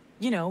well with,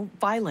 you know,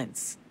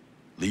 violence.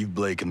 Leave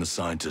Blake and the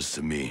scientists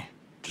to me.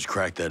 Just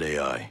crack that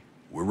AI.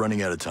 We're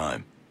running out of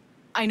time.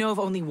 I know of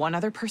only one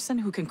other person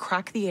who can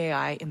crack the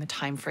AI in the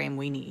time frame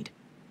we need.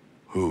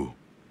 Who?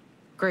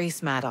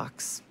 Grace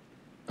Maddox.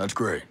 That's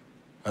great.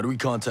 How do we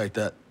contact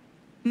that?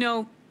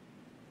 No,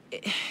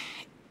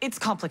 it's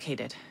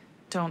complicated.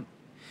 Don't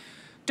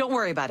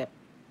worry about it.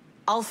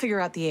 I'll figure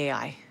out the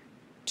AI.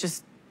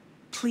 Just,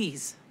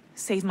 please,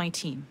 save my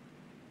team.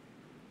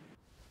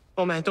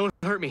 Oh man, don't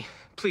hurt me,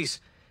 please.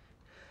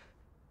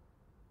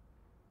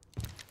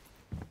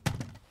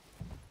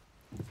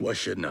 Why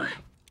shouldn't I?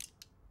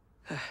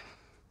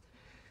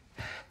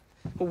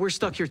 Well, we're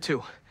stuck here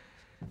too.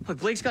 Look,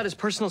 Blake's got his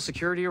personal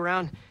security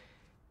around.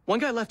 One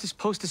guy left his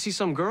post to see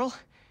some girl.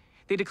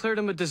 They declared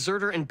him a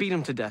deserter and beat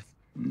him to death.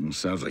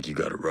 Sounds like you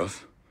got it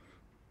rough.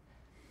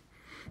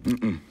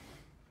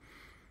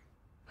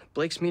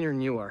 Blake's meaner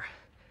than you are.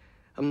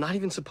 I'm not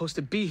even supposed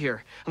to be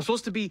here. I'm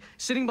supposed to be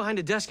sitting behind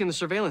a desk in the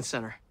surveillance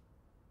center.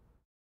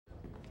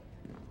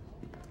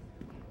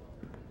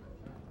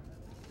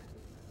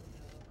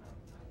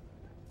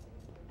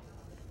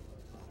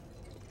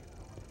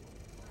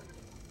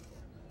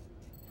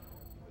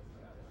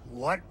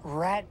 What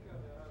rat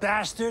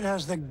bastard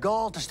has the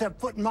gall to step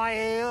foot in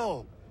my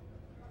AO?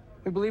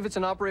 We believe it's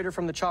an operator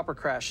from the chopper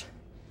crash.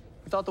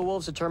 We thought the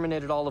wolves had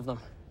terminated all of them.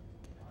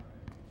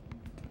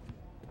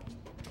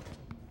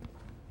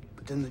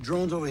 But then the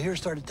drones over here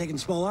started taking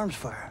small arms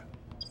fire.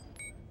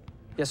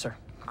 Yes, sir.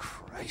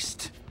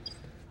 Christ.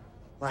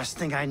 Last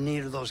thing I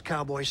need are those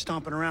cowboys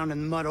stomping around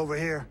in the mud over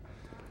here.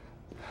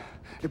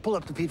 They pull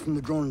up the feed from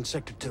the drone in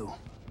Sector 2.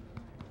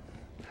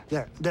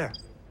 There.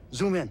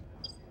 Zoom in.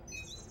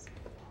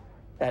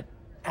 That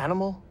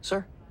animal,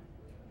 sir?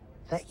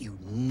 That you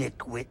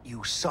nitwit,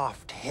 you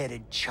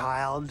soft-headed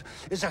child,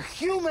 is a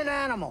human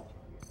animal!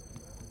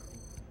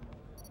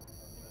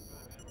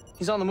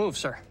 He's on the move,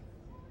 sir.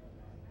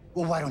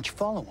 Well, why don't you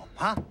follow him,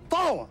 huh?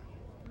 Follow him!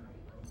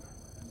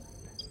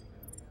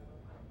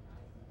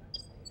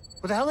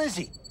 Where the hell is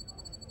he?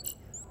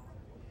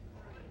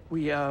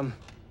 We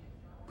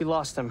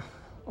lost him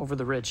over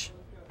the ridge.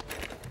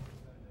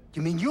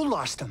 You mean you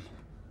lost him?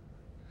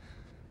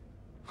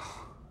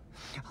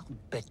 I'll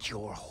bet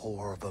your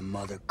whore of a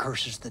mother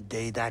curses the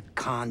day that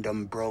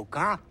condom broke,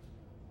 huh?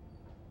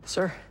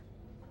 Sir?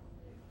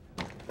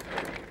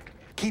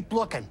 Keep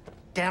looking,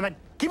 damn it.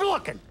 Keep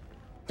looking!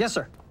 Yes,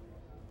 sir.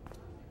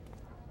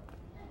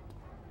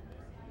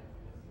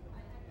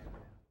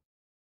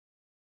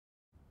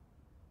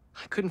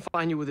 I couldn't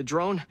find you with a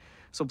drone,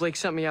 so Blake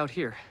sent me out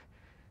here.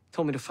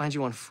 Told me to find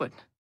you on foot.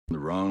 The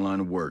wrong line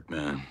of work,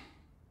 man.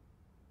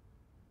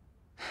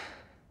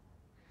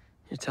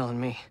 You're telling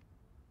me.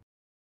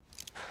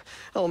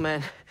 Oh,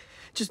 man.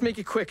 Just make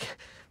it quick.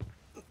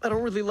 I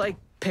don't really like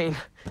pain.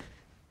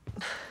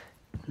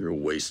 You're a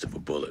waste of a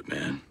bullet,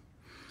 man.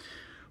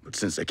 But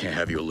since I can't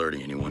have you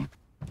alerting anyone...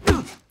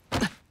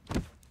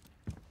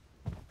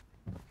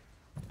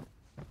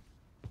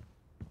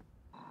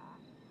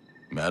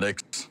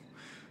 Maddox,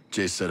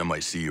 Jay said I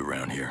might see you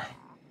around here.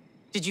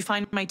 Did you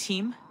find my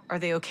team? Are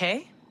they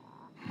okay?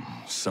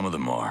 Some of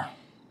them are.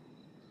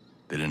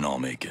 They didn't all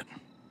make it.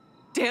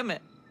 Damn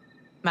it.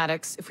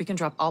 Maddox, if we can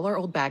drop all our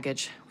old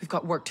baggage, we've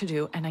got work to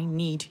do, and I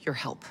need your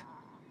help.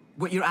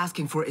 What you're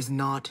asking for is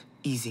not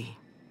easy.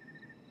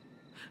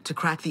 To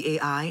crack the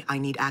AI, I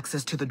need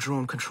access to the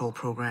drone control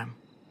program.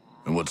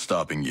 And what's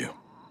stopping you?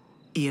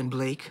 Ian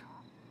Blake.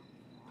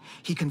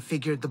 He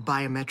configured the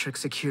biometric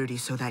security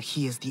so that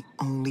he is the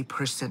only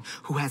person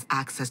who has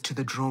access to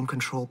the drone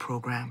control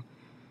program.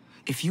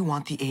 If you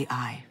want the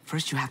AI,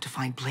 first you have to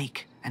find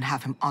Blake and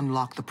have him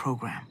unlock the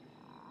program.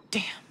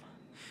 Damn.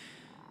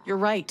 You're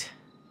right.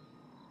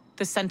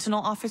 The Sentinel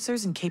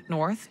officers in Cape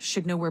North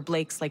should know where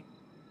Blake's,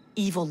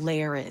 evil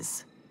lair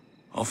is.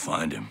 I'll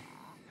find him.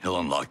 He'll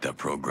unlock that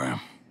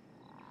program.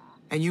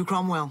 And you,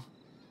 Cromwell,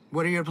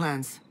 what are your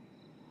plans?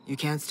 You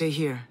can't stay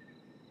here.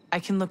 I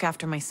can look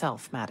after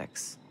myself,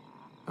 Maddox.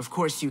 Of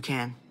course you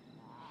can.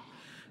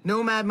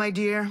 Nomad, my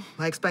dear,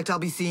 I expect I'll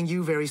be seeing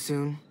you very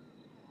soon.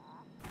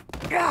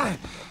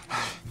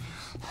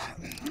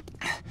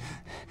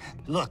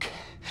 Look,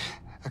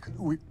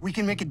 we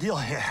can make a deal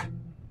here.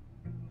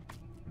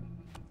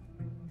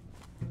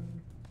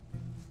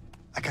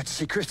 I got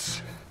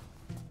secrets.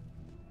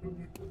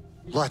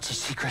 Lots of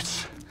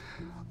secrets.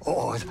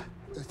 Oh,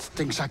 it's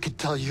things I could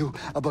tell you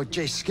about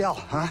Jay Skell,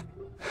 huh?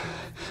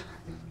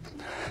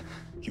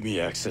 Give me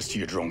access to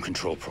your drone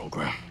control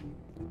program.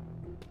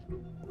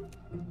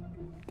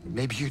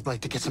 Maybe you'd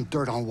like to get some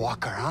dirt on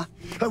Walker, huh?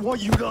 I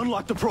want you to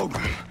unlock the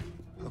program.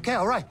 Okay,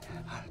 all right.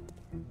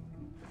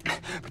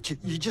 But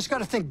you just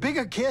gotta think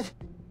bigger, kid.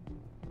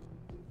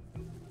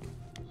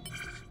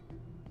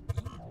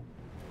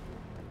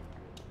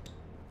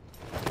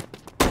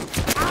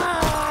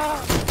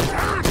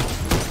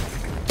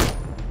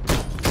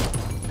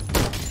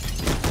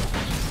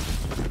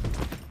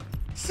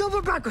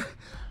 Silverback,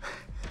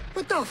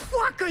 what the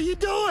fuck are you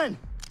doing?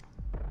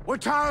 We're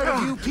tired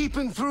of you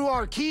peeping through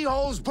our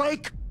keyholes,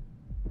 Blake.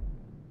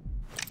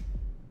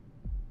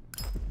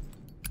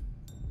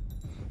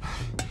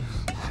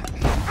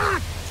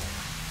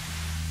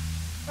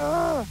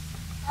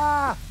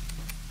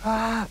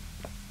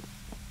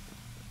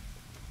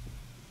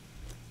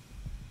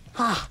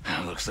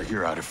 Looks like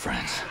you're out of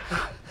friends.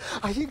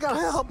 You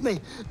gotta help me.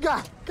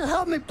 God,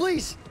 help me,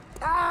 please.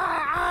 Yeah,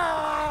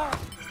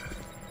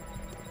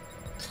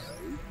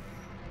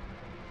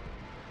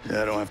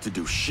 I don't have to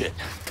do shit.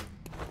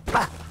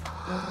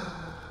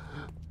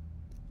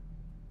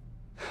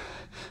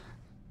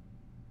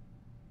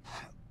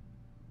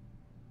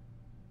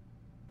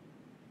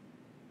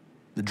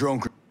 The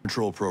drone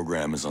control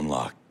program is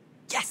unlocked.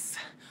 Yes!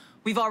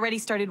 We've already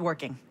started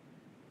working.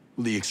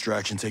 Will the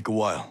extraction take a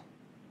while?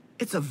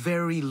 It's a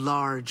very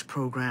large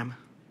program.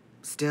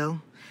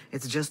 Still,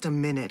 it's just a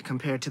minute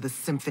compared to the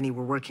symphony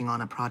we're working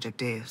on at Project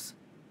Deus.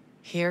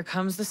 Here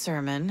comes the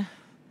sermon.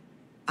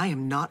 I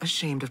am not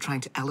ashamed of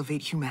trying to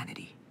elevate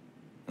humanity.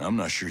 I'm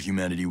not sure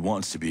humanity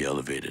wants to be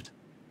elevated.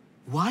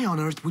 Why on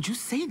earth would you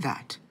say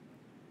that?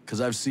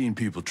 Because I've seen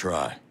people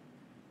try.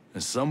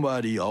 And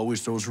somebody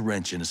always throws a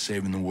wrench into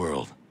saving the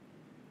world.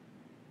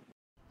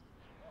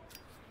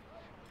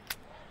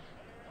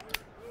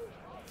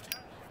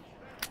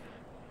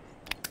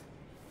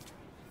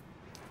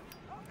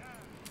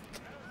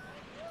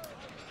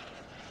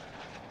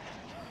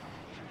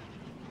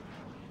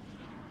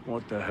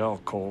 What the hell,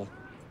 Cole?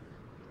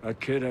 That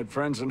kid had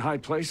friends in high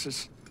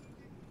places.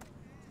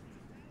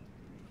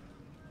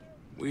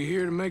 We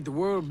here to make the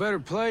world a better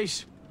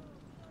place.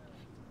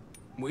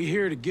 We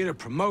here to get a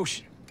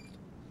promotion.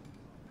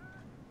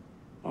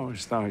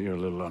 Always thought you were a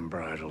little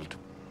unbridled.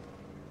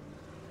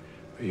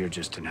 But you're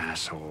just an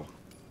asshole.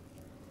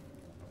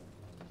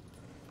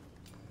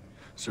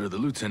 Sir, the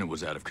lieutenant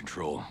was out of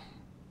control.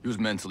 He was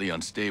mentally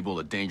unstable,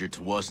 a danger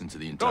to us and to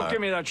the entire... Don't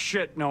give me that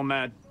shit,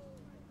 Nomad.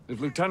 If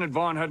Lieutenant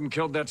Vaughn hadn't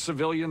killed that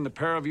civilian, the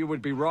pair of you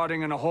would be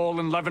rotting in a hole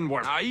in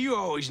Leavenworth. Ah, you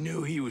always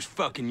knew he was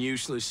fucking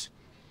useless.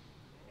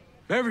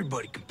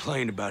 Everybody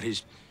complained about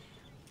his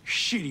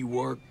shitty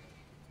work.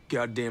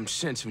 Goddamn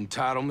sense of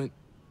entitlement.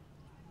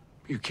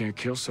 You can't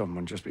kill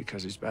someone just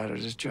because he's bad at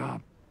his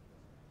job.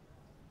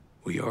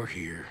 We are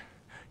here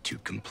to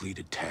complete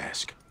a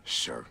task,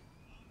 sir.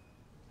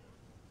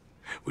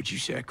 Would you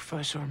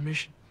sacrifice our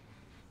mission?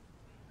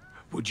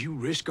 Would you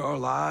risk our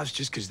lives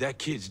just because that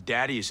kid's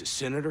daddy is a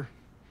senator?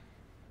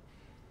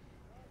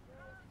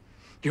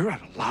 You're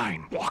out of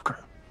line, Walker.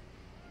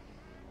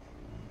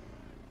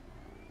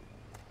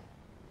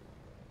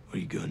 What are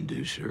you gonna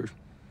do, sir?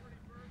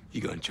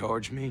 You gonna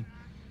charge me?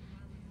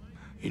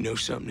 You know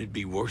something that'd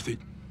be worth it?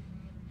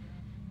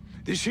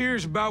 This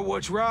here's about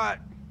what's right.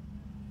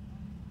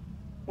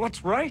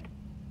 What's right?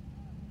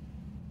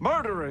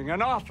 Murdering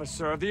an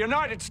officer of the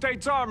United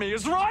States Army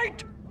is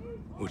right!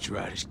 What's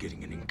right is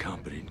getting an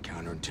incompetent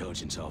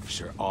counterintelligence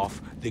officer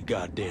off the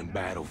goddamn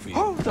battlefield.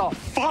 Who the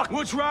fuck?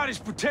 What's right is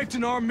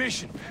protecting our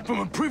mission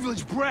from a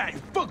privileged brat who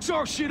fucks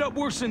our shit up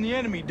worse than the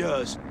enemy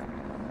does.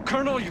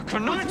 Colonel, you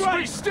cannot What's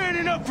right is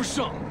standing up for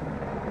something.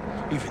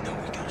 Even though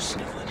we got a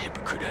sniveling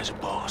hypocrite as a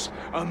boss.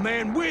 A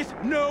man with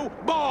no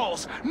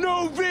balls,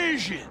 no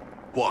vision.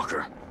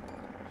 Walker,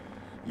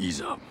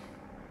 ease up.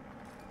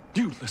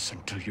 You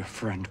listen to your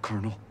friend,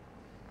 Colonel.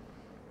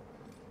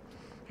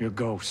 You're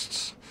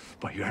ghosts,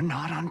 but you're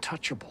not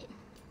untouchable.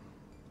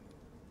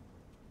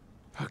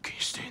 I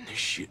can't stand this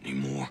shit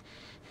anymore.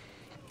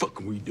 What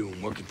are we doing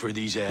working for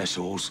these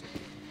assholes?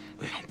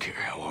 They don't care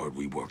how hard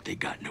we work. They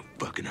got no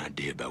fucking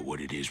idea about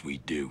what it is we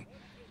do.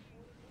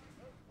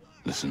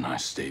 Listen, I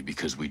stay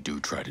because we do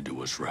try to do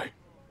what's right,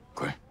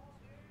 okay?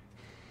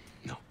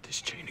 Not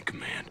this chain of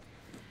command.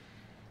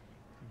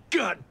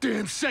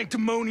 Goddamn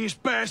sanctimonious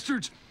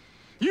bastards!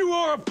 You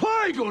are a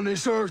plague on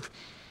this earth!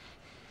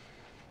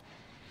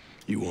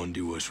 You want to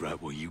do what's right?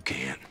 Well, you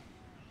can't.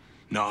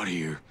 Not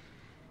here.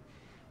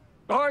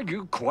 Are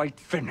you quite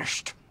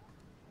finished?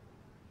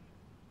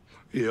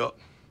 Yep.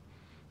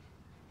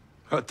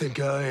 I think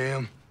I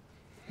am.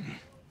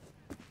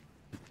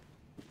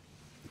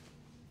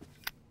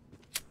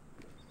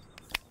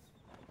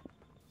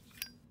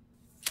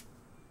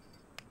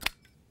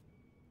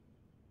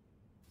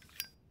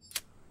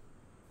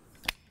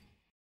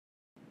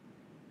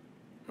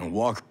 And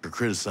Walker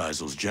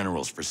criticized those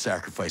generals for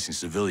sacrificing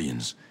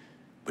civilians,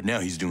 but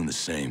now he's doing the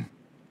same.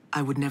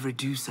 I would never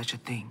do such a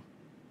thing.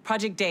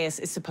 Project Deus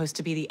is supposed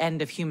to be the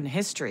end of human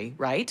history,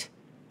 right?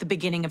 The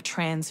beginning of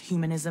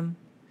transhumanism?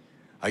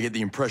 I get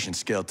the impression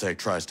Scale-Tech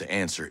tries to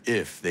answer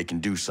if they can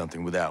do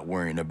something without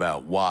worrying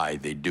about why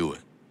they do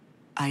it.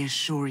 I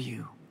assure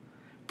you,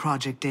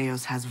 Project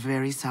Deus has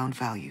very sound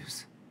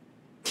values.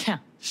 Yeah,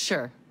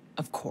 sure.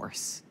 Of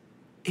course.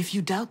 If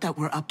you doubt that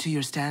we're up to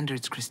your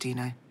standards,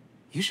 Christina,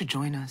 you should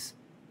join us.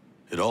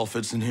 It all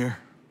fits in here?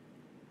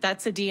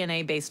 That's a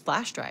DNA-based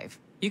flash drive.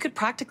 You could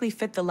practically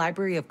fit the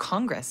Library of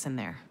Congress in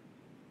there.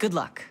 Good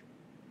luck.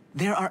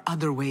 There are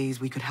other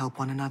ways we could help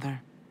one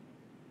another.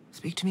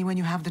 Speak to me when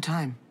you have the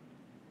time.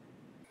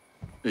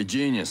 Hey,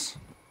 Genius.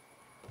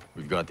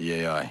 We've got the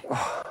AI.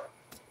 Oh,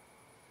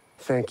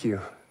 thank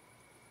you.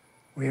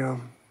 We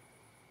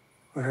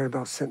heard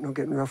about Sentinel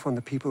getting rough on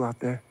the people out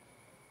there.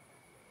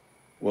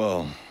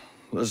 Well,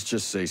 let's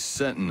just say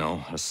Sentinel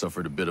has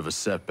suffered a bit of a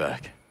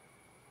setback.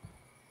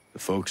 The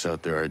folks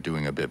out there are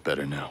doing a bit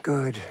better now.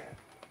 Good.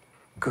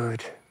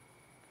 Good.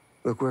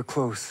 Look, we're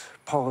close.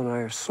 Paul and I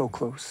are so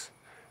close.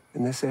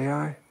 And this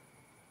AI,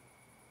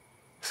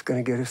 it's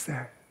gonna get us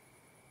there.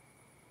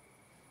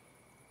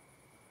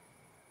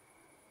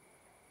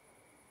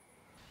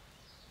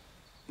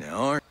 Now,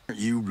 aren't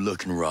you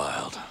looking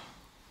riled?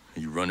 Are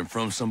you running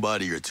from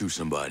somebody or to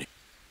somebody?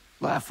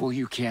 Laugh while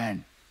you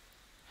can.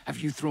 Have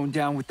you thrown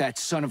down with that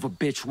son of a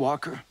bitch,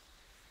 Walker?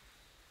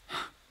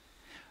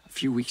 A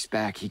few weeks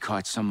back, he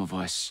caught some of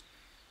us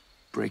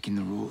breaking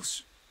the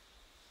rules.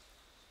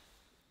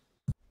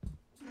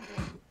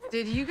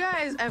 Did you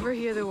guys ever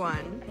hear the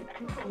one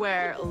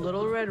where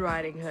Little Red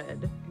Riding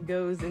Hood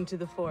goes into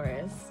the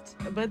forest,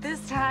 but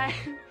this time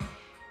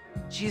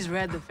she's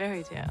read the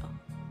fairy tale,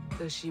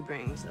 so she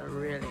brings a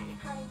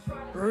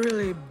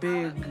really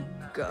big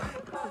gun.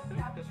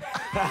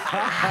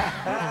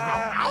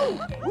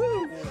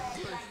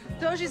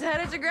 So she's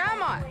headed to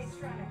Grandma's.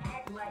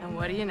 And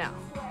what do you know?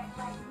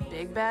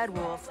 Big Bad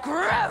Wolf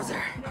grabs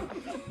her.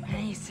 And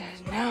he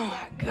says, "No,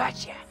 I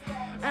got you.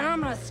 And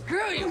I'm gonna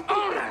screw you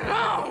all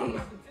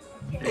alone."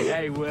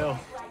 Hey, Will.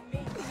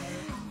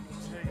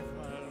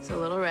 So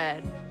Little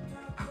Red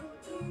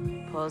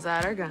pulls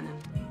out her gun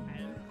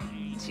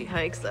She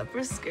hikes up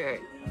her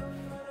skirt.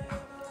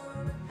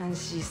 And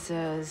she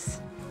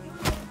says,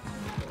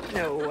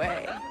 "No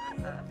way.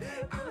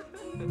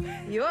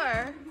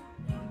 You're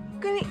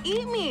gonna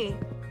eat me.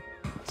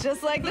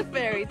 Just like the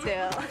fairy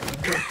tale."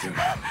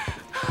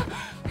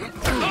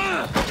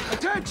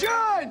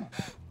 Attention!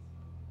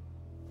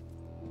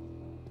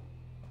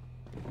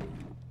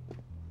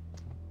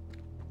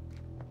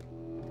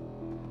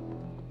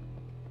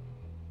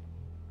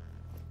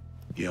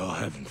 Y'all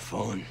having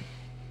fun?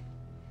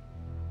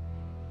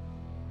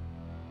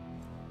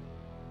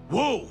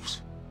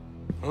 Wolves!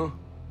 Huh?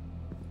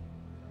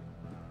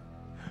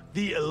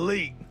 The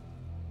elite.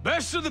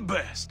 Best of the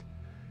best.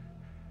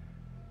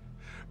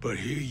 But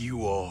here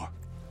you are.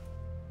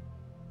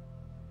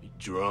 You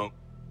drunk.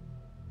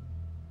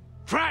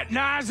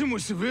 Fraternizing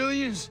with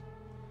civilians.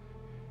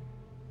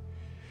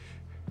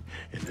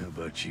 And how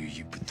about you,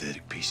 you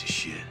pathetic piece of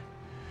shit?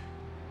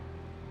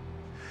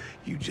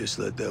 You just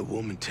let that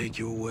woman take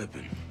your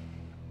weapon.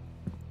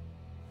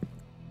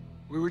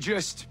 We're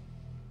just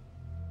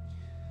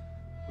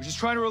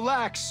trying to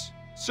relax,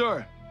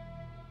 sir.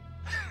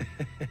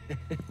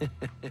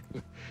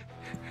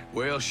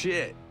 Well,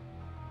 shit.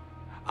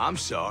 I'm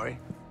sorry.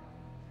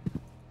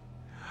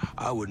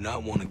 I would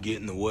not want to get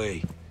in the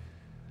way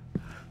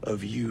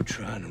of you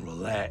trying to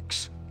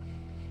relax.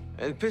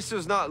 And the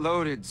pistol's not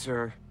loaded,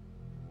 sir.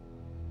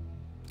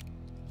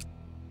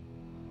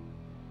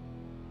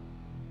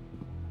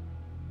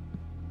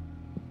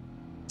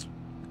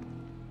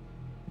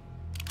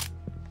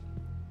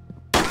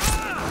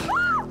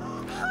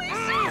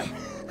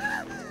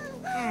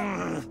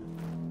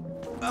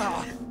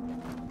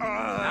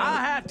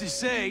 I have to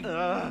say,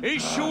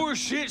 it sure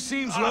shit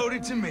seems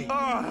loaded to me.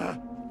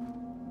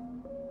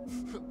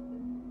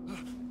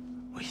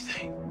 What do you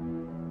think?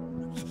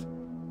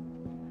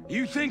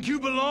 You think you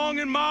belong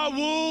in my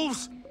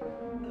wolves?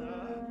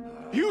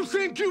 You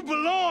think you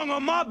belong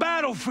on my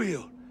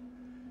battlefield?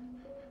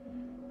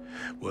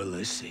 Well,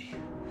 let's see.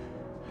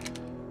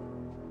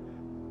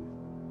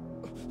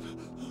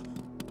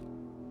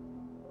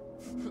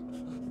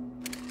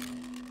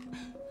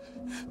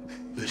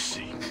 Let's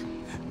see.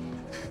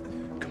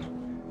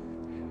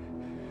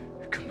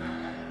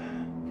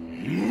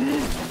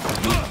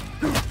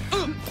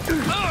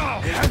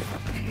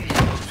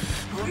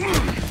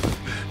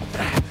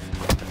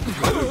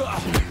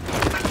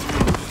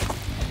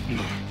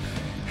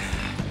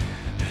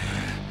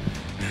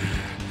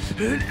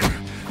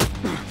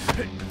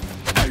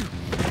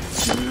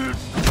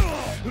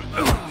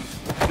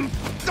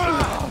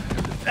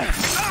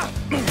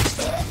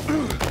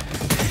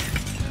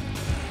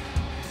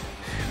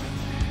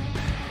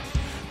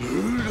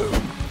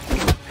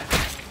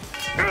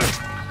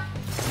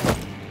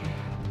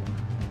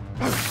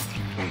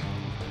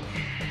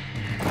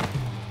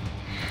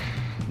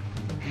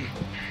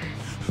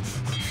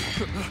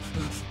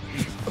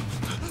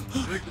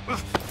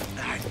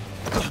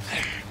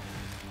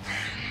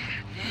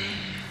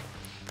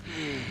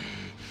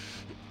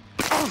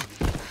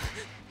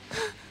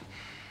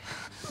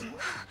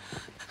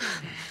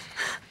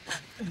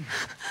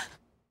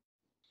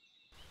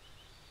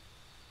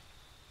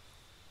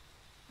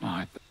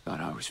 I thought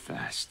I was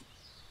fast.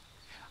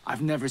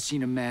 I've never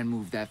seen a man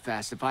move that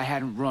fast. If I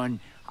hadn't run,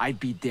 I'd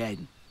be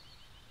dead.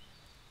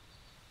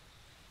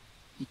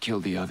 He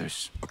killed the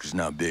others. Walker's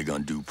not big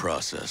on due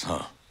process,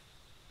 huh?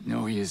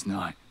 No, he is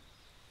not.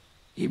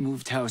 He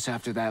moved house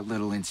after that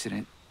little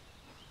incident.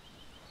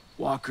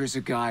 Walker's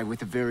a guy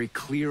with a very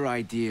clear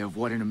idea of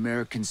what an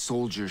American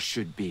soldier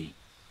should be.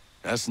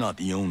 That's not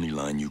the only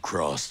line you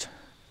crossed.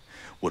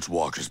 What's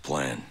Walker's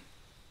plan?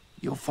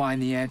 You'll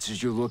find the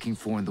answers you're looking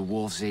for in the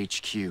Wolves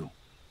HQ.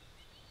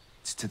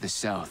 It's to the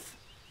south.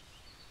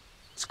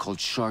 It's called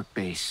Shark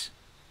Base.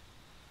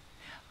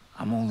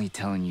 I'm only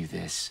telling you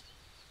this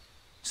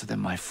so that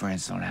my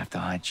friends don't have to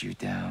hunt you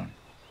down.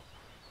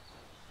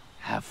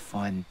 Have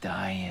fun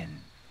dying.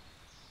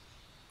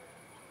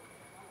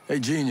 Hey,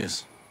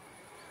 Genius.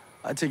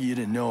 I take it you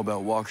didn't know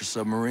about Walker's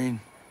submarine?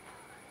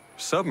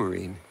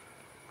 Submarine?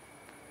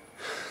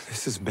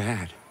 This is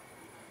bad.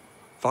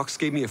 Fox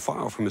gave me a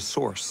file from his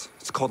source.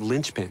 It's called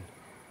Linchpin.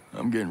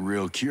 I'm getting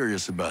real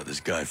curious about this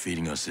guy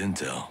feeding us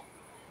intel.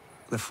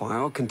 The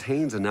file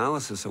contains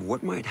analysis of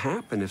what might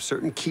happen if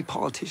certain key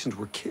politicians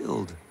were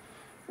killed,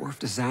 or if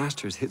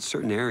disasters hit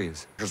certain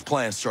areas. His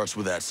plan starts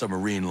with that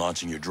submarine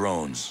launching your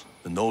drones.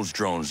 Then those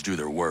drones do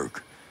their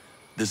work.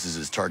 This is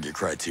his target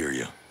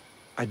criteria.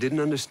 I didn't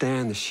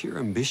understand the sheer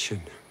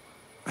ambition.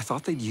 I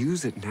thought they'd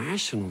use it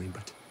nationally,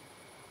 but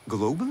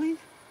globally?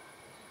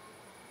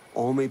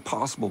 All made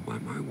possible by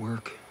my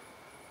work.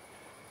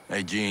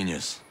 Hey,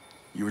 Genius.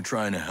 You were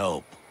trying to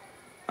help.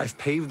 I've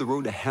paved the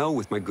road to hell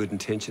with my good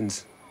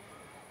intentions.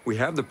 We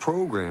have the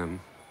program.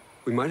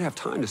 We might have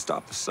time to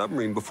stop the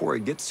submarine before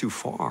it gets too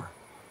far.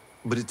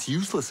 But it's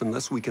useless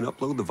unless we can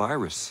upload the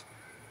virus.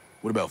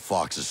 What about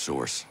Fox's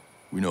source?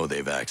 We know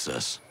they've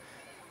access.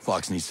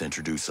 Fox needs to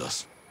introduce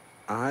us.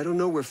 I don't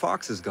know where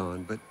Fox has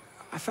gone, but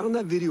I found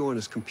that video on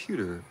his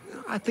computer.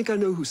 I think I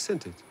know who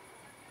sent it.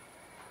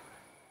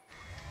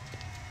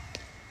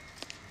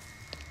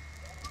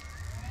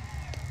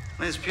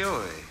 Miss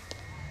Puri,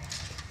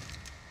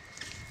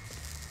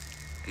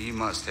 you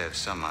must have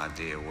some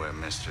idea where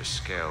Mr.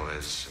 Skell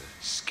has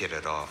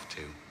skidded off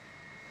to.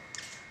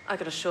 I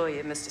can assure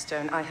you, Mr.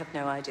 Stone, I have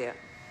no idea.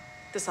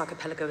 This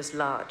archipelago is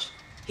large.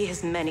 He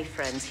has many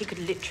friends. He could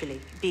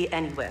literally be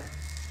anywhere.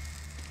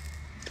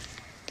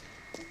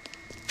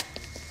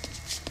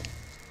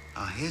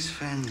 Are his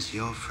friends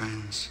your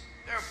friends?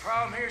 There a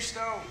problem here,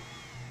 Stone?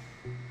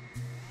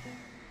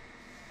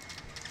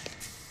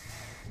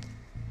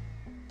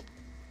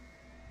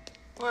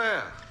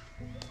 Well,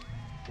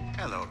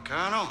 hello,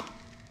 Colonel.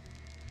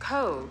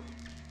 Cole.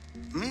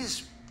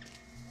 Miss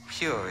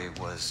Puri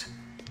was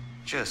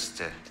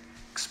just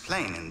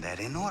explaining that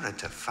in order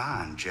to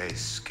find Jace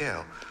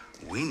Skell,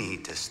 we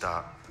need to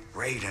start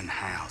raiding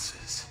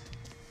houses.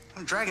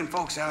 Dragging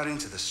folks out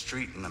into the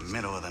street in the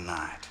middle of the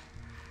night.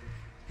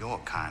 Your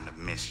kind of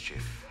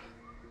mischief.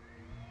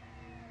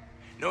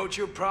 Know what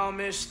your problem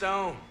is,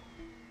 Stone?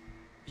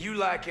 You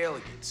like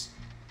elegance.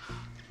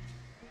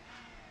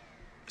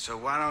 So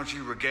why don't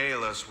you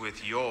regale us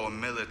with your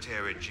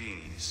military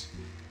genius?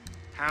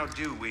 How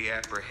do we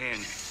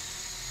apprehend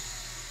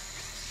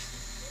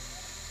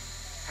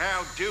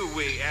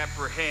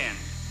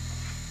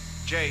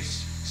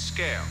Jace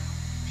Skell?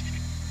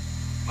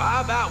 Well,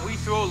 how about we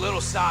throw a little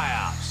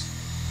psyops?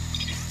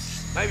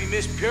 Maybe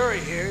Miss Puri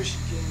here, she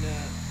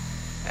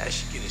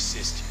can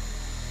assist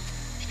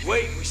you.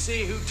 Wait and we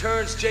see who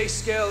turns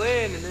Jace Skell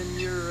in, and then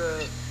your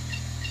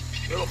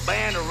little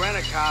band of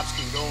rent-a-cops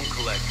can go and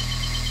collect him.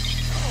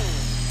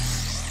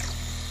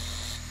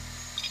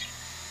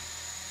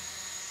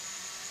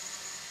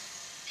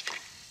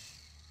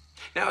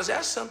 Now, is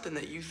that something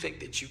that you think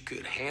that you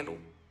could handle,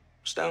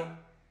 Stone?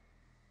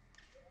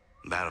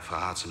 Battle for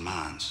hearts and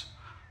minds.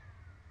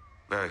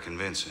 Very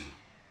convincing.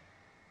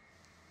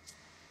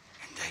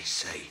 And they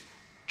say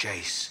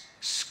Jace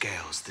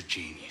Skell's the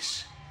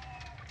genius.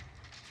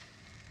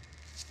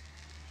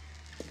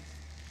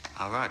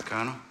 All right,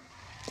 Colonel.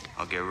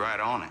 I'll get right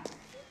on it.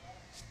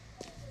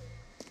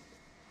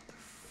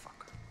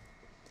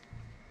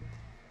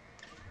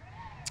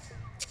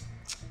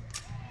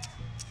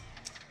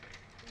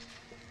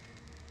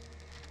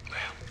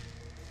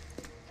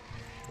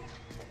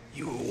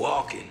 You were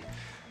walking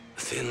a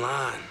thin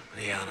line,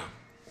 Rihanna.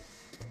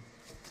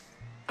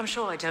 I'm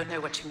sure I don't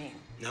know what you mean.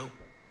 No.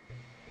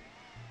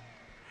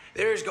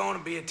 There's going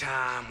to be a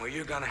time where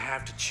you're going to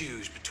have to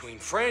choose between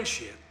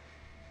friendship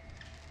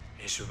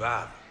and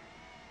survival.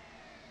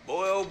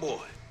 Boy, oh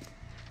boy.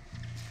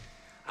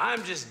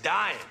 I'm just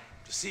dying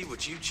to see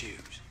what you choose.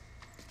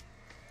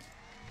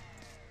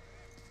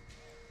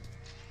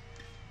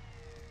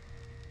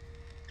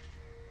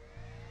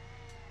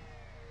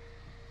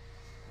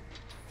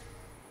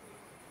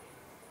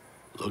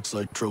 Looks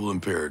like trouble in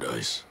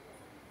paradise.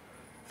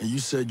 And you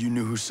said you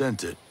knew who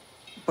sent it.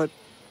 But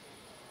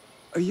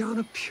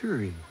Ayana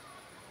Puri,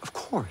 of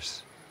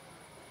course.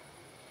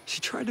 She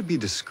tried to be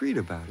discreet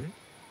about it.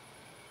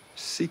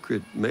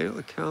 Secret mail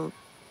account,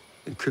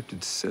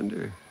 encrypted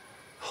sender,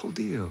 whole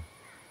deal.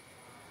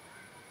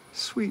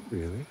 Sweet,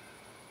 really.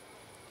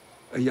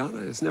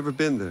 Ayana has never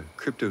been the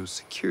crypto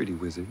security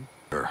wizard.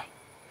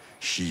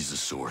 She's the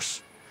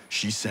source.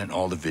 She sent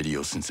all the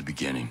videos since the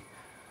beginning.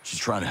 She's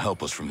trying to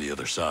help us from the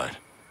other side.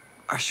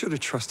 I should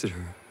have trusted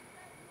her.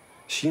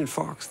 She and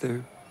Fox,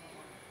 they're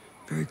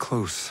very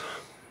close.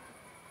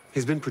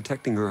 He's been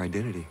protecting her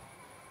identity.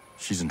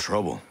 She's in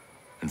trouble,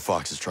 and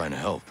Fox is trying to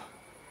help.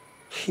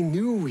 He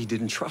knew we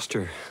didn't trust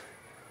her.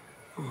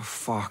 Oh,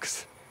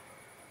 Fox.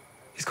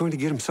 He's going to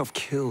get himself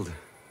killed.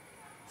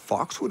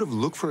 Fox would have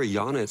looked for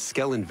Ayana at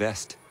Skell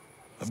Invest.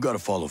 I've got to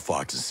follow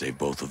Fox and save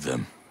both of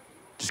them.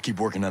 Just keep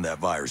working on that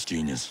virus,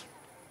 genius.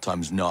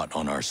 Time's not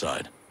on our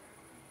side.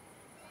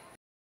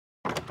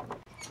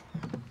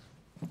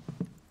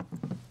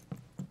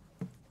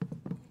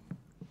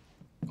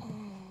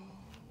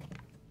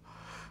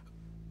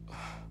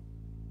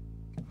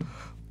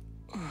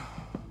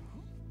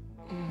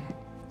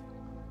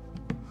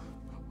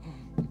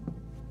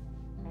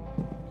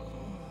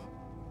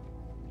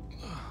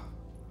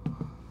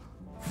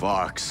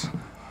 Fox.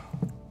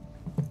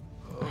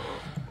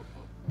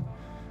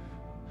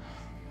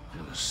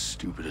 You're the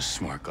stupidest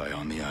smart guy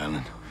on the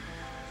island.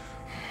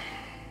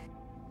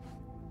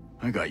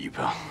 I got you,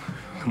 pal.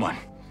 Come on.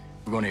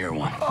 We're going to Air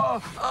One.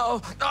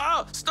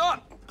 Stop!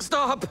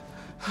 Stop!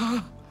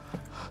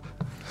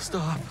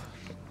 Stop.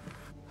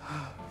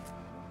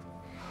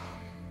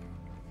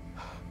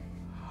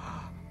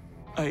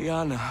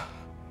 Ayana.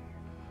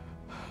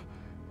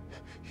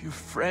 Your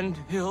friend,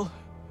 Hill.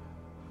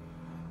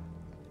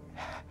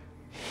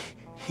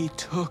 He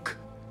took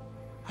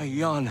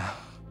Ayana.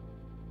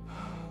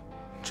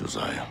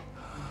 Josiah.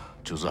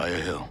 Josiah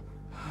Hill.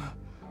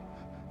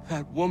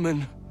 That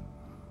woman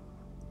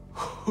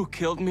who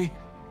killed me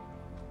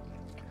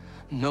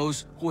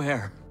knows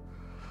where.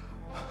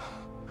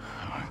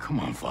 Come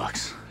on,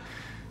 Fox.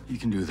 You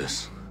can do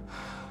this,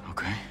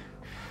 okay?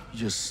 You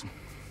just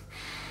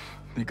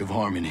think of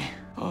Harmony.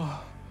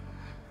 Oh,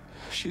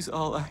 she's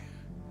all I...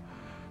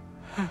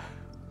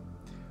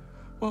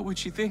 What would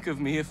she think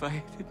of me if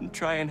I didn't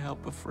try and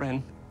help a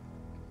friend?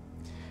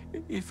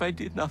 If I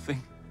did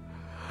nothing?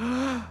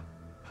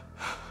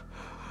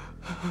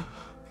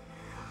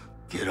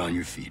 Get on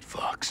your feet,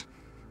 Fox.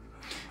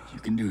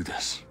 You can do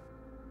this.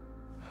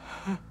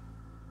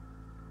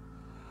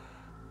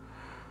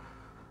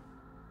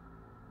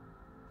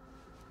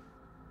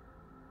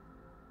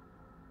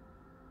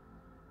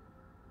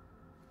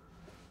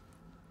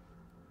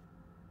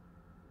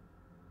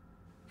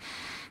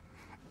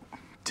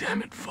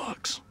 Damn it,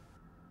 Fox.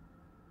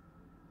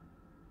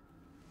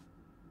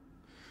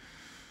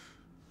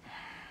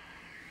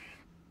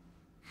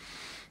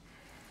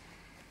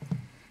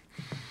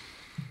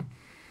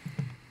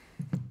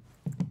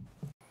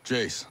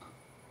 Jace.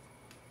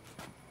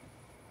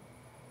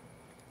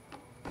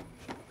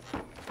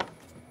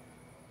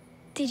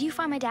 Did you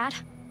find my dad?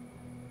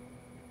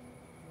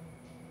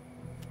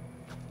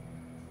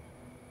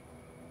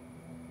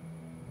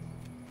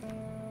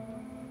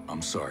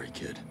 I'm sorry,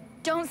 kid.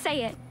 Don't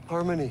say it.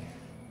 Harmony.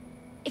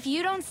 If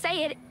you don't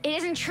say it, it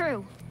isn't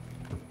true.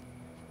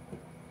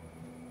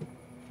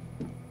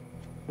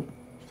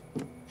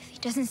 If he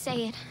doesn't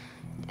say it,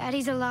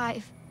 Daddy's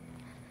alive.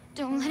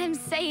 Don't let him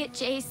say it,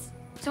 Jace.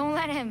 Don't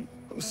let him.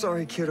 I'm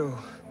sorry, kiddo.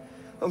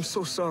 I'm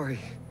so sorry.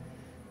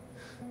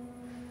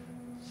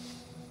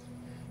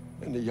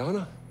 And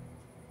Ayana?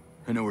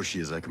 I know where she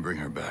is. I can bring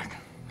her back.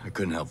 I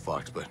couldn't help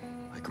Fox, but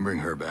I can bring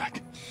her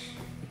back.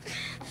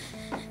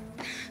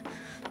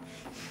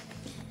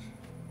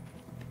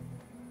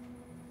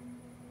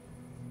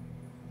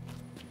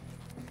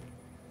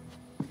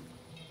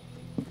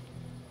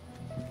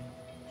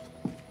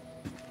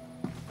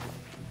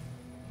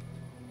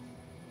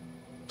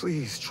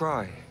 Please,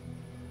 try.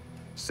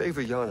 Save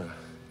Ayana.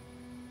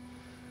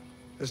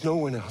 There's no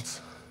one else.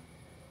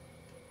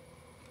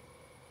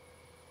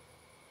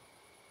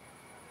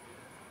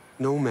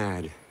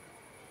 Nomad.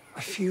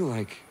 I feel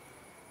like...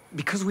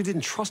 because we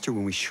didn't trust her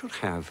when we should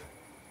have,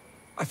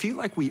 I feel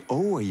like we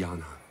owe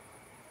Ayana.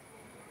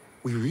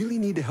 We really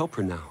need to help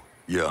her now.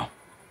 Yeah.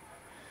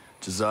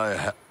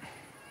 Josiah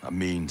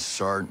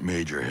Sergeant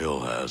Major Hill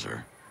has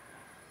her.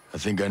 I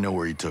think I know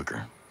where he took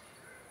her.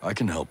 I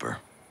can help her.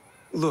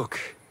 Look,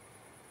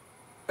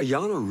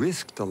 Ayana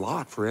risked a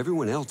lot for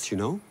everyone else, you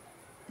know?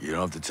 You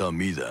don't have to tell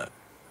me that.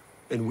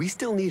 And we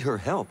still need her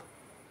help.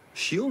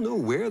 She'll know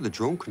where the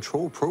drone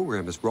control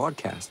program is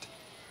broadcast.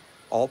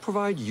 I'll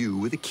provide you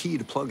with a key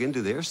to plug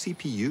into their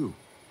CPU.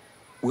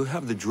 We'll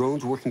have the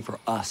drones working for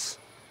us.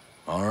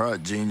 All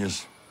right,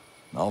 genius.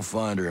 I'll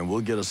find her and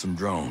we'll get us some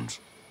drones.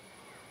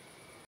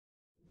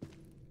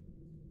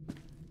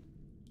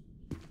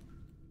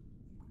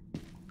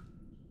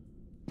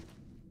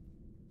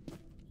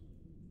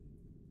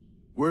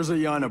 Where's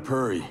Ayana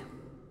Puri?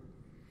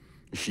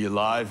 Is she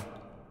alive?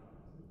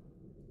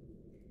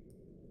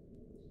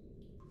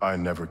 I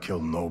never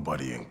killed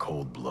nobody in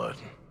cold blood.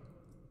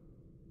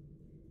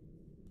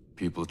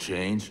 People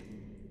change?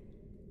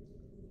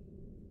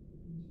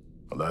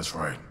 Well, that's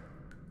right.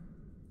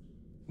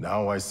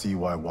 Now I see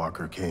why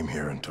Walker came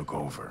here and took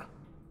over.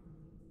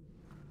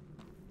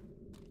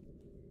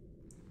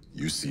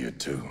 You see it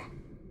too.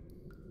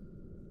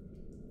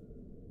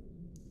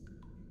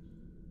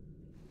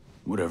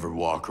 Whatever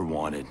Walker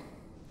wanted.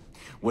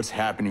 What's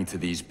happening to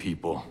these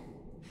people?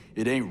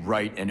 It ain't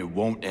right and it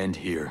won't end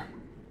here.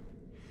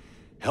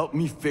 Help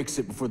me fix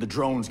it before the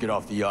drones get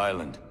off the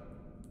island.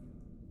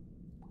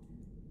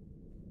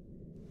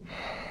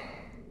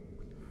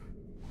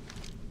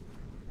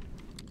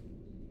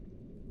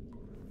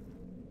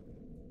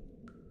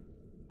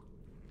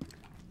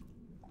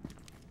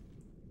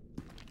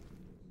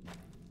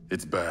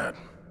 It's bad,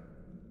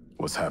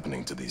 what's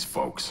happening to these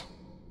folks.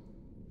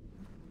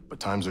 But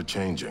times are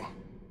changing.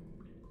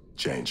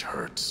 Change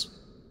hurts.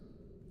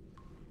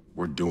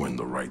 We're doing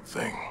the right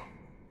thing.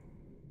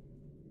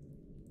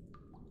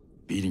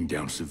 Beating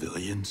down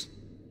civilians?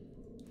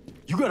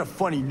 You got a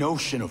funny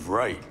notion of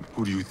right.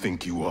 Who do you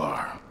think you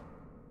are,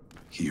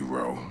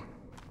 hero?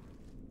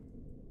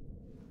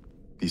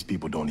 These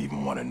people don't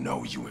even want to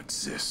know you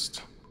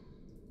exist.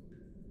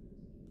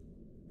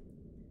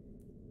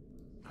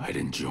 I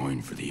didn't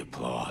join for the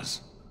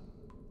applause.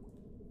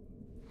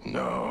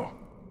 No.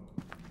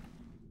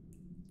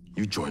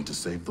 You joined to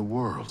save the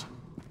world.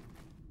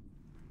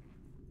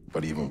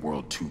 But even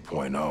World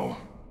 2.0,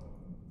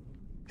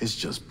 it's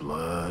just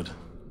blood,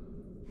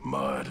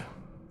 mud,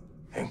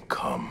 and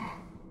cum.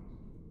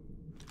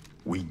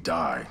 We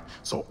died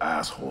so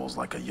assholes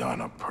like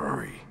Ayana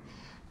Puri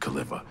could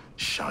live a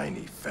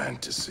shiny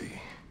fantasy.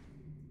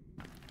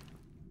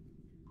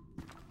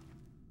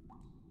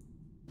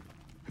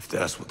 If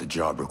that's what the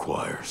job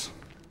requires.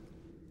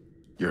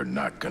 You're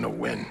not gonna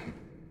win.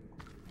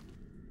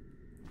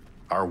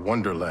 Our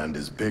wonderland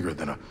is bigger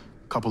than a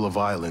couple of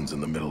islands in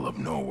the middle of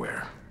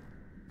nowhere.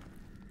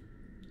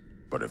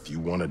 But if you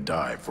want to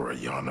die for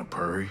Ayana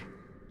Puri,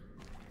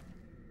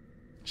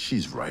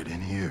 she's right in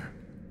here.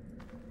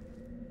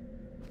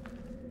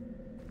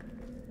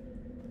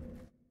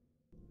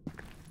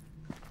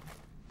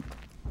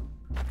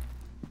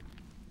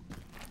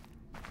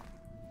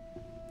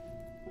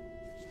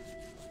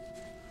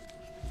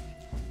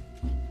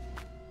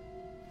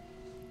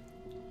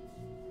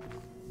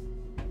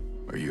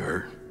 You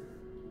hurt?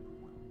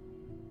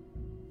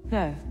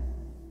 No.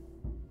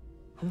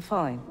 I'm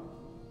fine.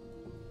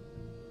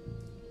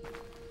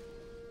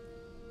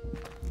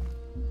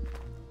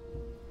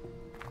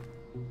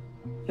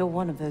 You're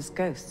one of those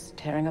ghosts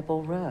tearing up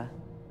Aurora.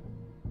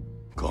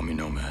 Call me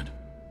Nomad.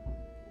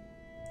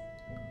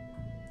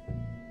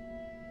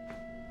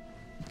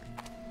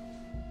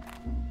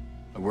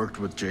 I worked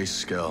with Jace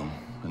Skell,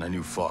 and I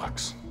knew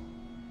Fox.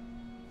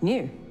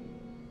 New?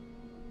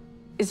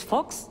 Is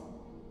Fox?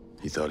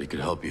 He thought he could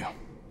help you.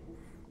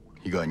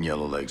 He got in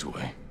Yellowleg's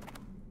way.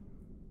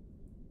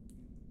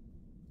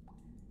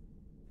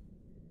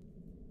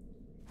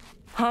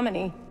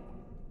 Harmony.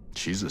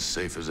 She's as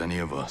safe as any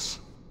of us.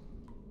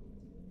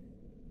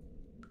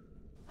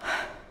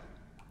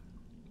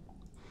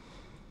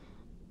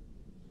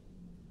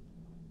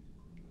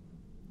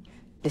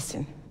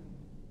 Listen.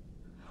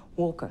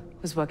 Walker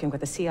was working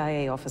with a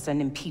CIA officer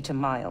named Peter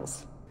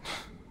Miles.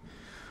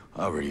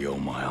 I already owe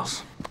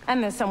Miles.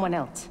 And there's someone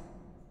else.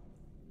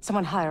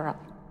 Someone higher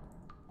up.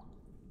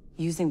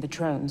 Using the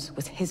drones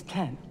was his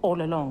plan all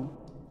along.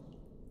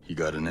 You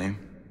got a name?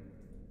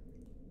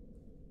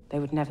 They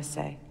would never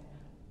say.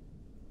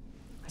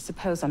 I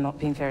suppose I'm not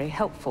being very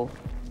helpful.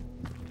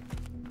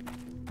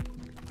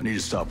 I need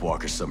to stop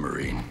Walker's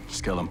submarine.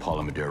 Skell and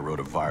Polymadere wrote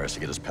a virus to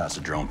get us past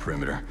the drone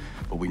perimeter,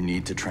 but we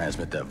need to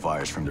transmit that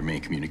virus from their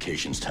main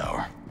communications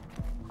tower.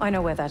 I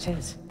know where that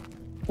is.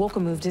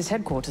 Walker moved his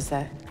headquarters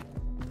there.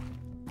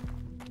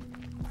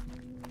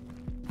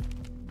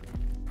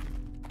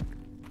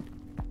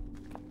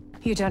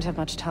 You don't have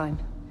much time.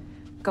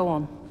 Go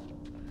on.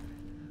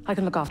 I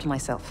can look after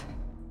myself.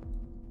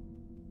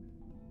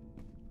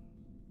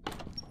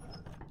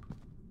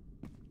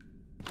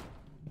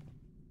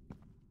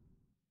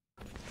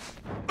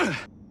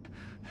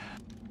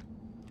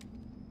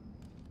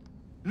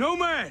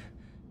 Nomad!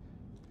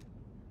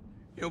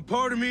 You know,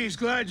 part of me is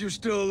glad you're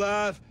still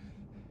alive.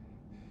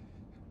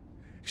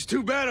 It's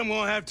too bad I'm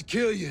gonna have to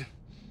kill you.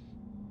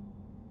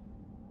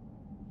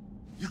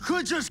 You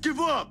could just give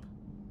up.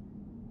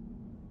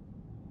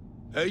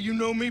 Hey, you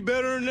know me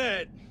better than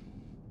that.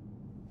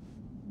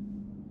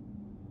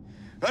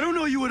 I don't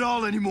know you at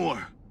all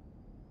anymore.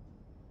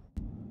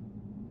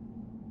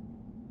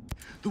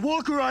 The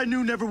Walker I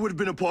knew never would have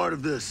been a part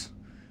of this.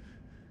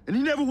 And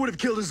he never would have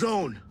killed his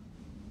own.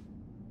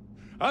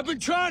 I've been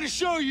trying to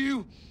show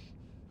you,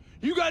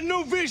 you got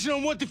no vision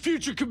on what the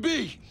future could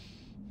be.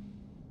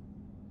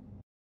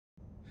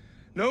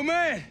 No,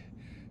 man.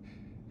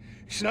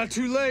 It's not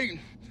too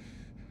late.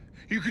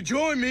 You could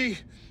join me.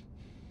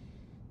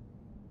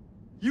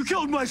 You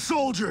killed my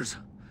soldiers.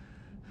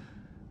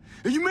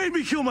 And you made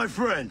me kill my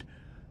friend.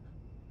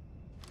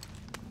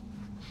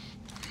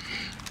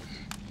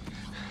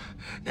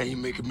 Now you're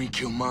making me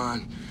kill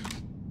mine.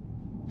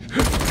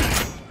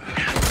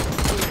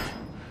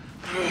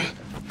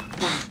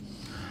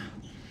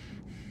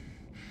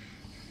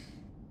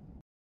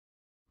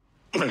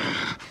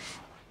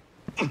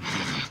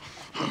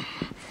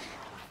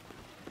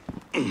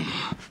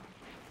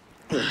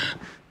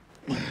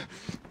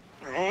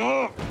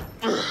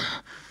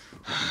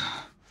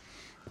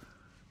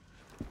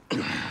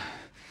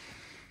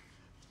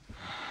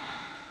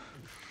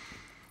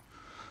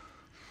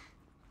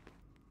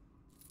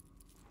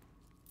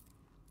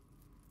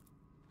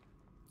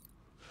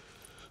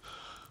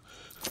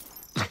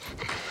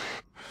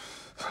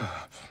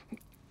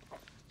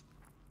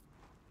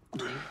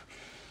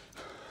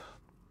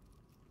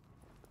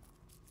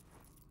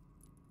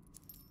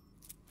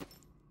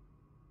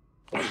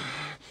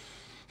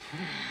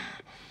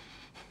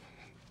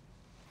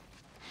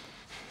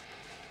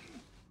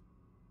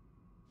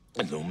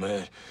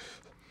 Nomad.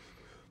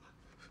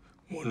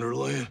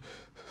 Wonderland.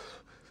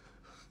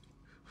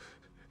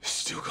 It's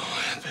still gonna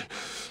happen.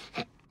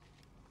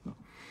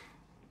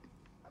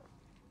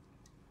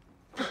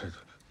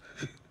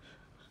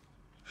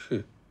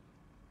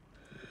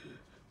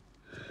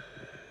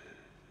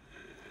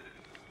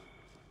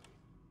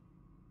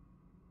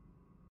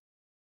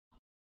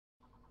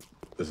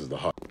 This is the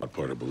hot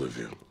part of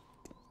Bolivia.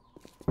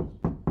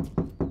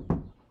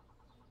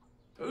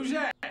 Who's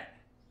that?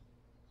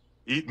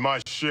 Eat my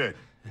shit.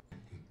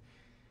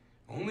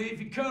 Only if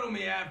you cuddle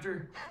me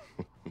after.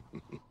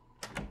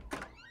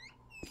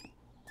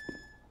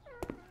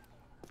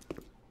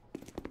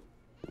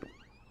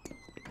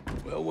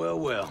 Well, well,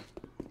 well.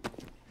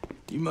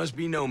 You must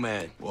be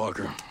Nomad.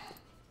 Walker.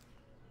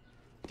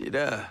 Did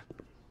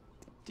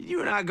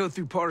you and I go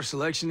through part of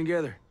selection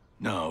together?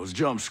 No, it was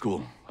jump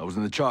school. I was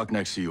in the chalk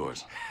next to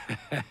yours.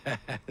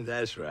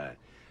 That's right.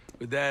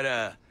 With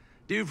that,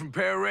 dude from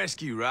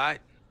Pararescue, right?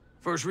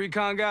 First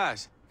Recon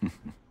guys?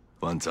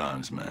 Fun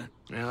times, man.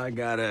 Now I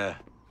got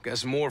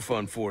some more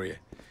fun for you.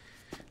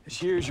 This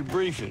here's your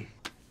briefing.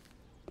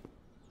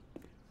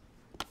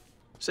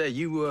 Say,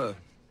 you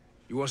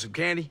want some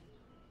candy?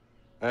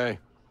 Hey.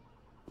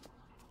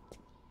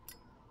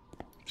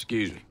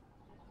 Excuse me.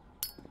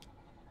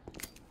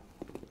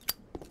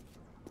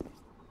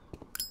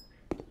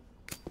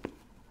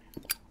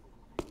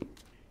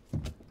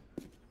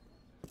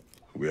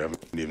 We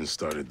haven't even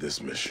started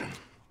this mission.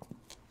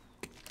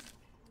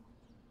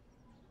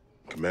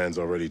 Man's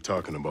already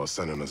talking about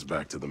sending us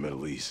back to the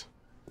Middle East.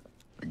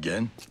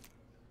 Again?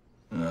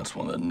 And that's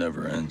one that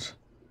never ends.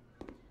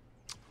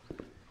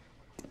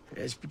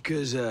 That's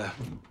because,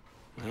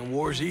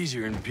 war's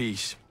easier in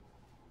peace.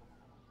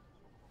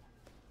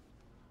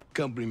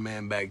 Company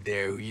man back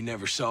there, who you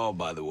never saw,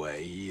 by the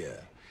way,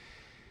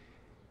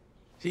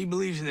 he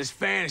believes in this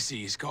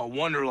fantasy. It's called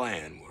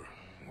Wonderland, where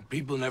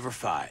people never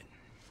fight.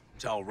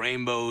 It's all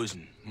rainbows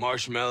and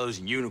marshmallows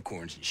and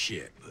unicorns and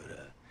shit, but,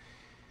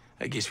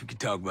 I guess we could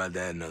talk about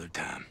that another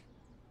time.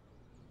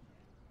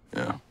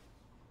 Yeah.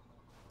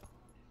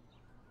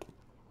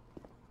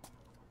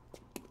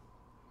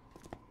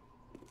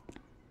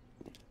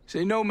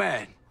 Say,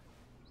 Nomad.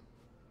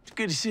 It's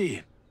good to see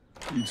you.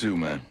 You too,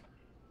 man.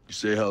 You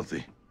stay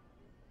healthy.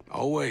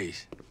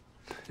 Always.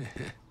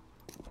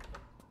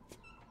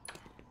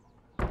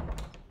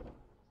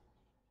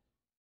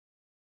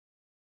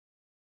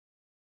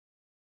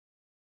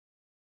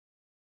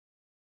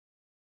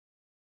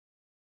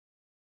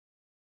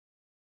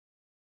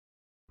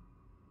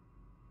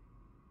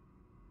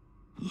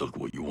 Look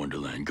what your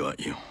Wonderland got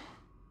you.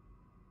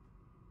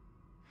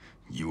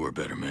 You are a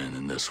better man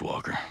than this,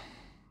 Walker.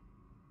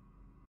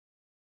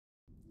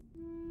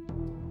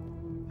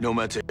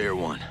 Nomad to Air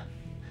 1.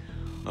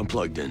 I'm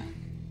plugged in.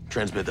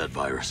 Transmit that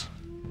virus.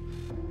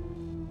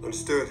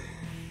 Understood.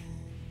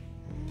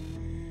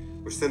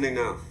 We're sending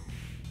now.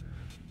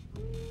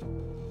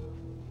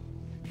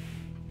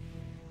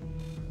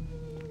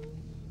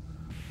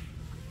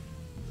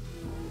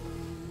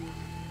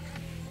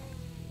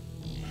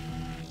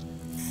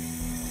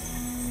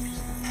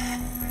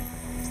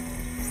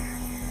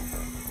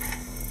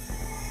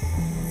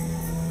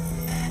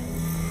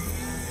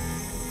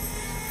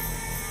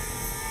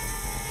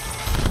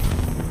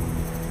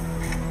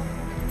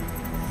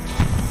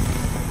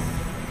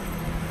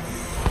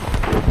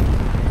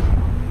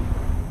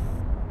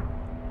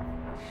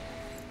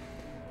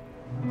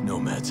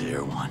 Nomad to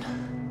Air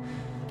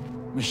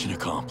 1. Mission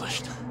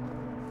accomplished.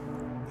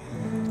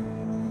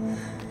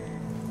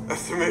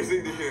 That's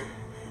amazing to hear.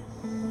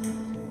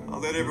 I'll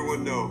let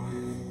everyone know.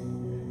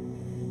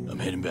 I'm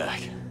heading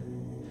back.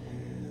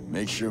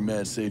 Make sure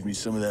Matt saved me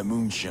some of that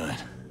moonshine.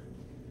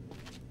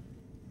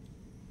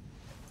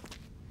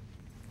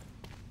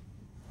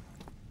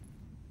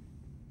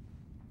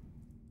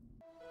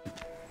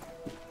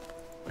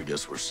 I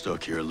guess we're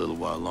stuck here a little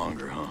while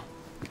longer, huh?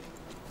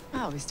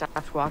 Well, we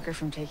stopped Walker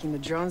from taking the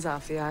drones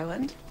off the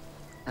island.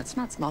 That's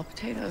not small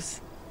potatoes.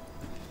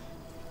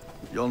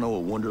 Y'all know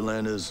what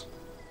Wonderland is?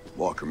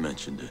 Walker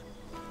mentioned it.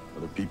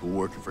 Other people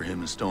working for him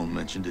and Stone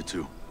mentioned it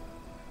too.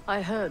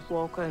 I heard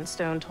Walker and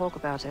Stone talk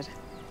about it,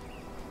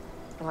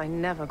 but I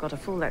never got a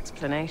full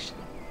explanation.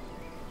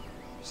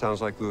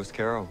 Sounds like Lewis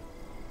Carroll.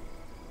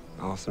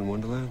 Alice in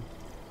Wonderland?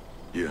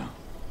 Yeah.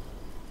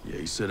 Yeah,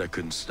 he said I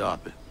couldn't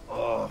stop it.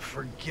 Oh,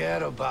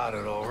 forget about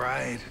it, all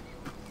right?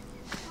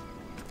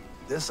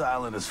 This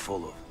island is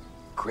full of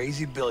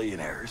crazy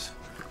billionaires.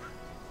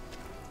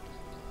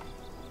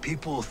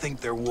 People who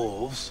think they're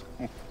wolves.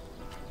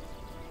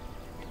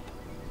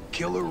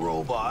 Killer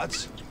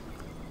robots.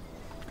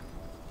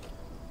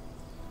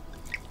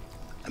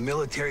 And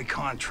military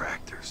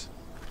contractors.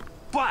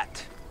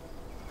 But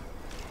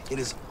it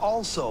is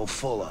also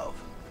full of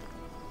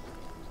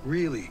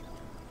really,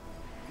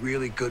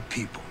 really good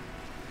people.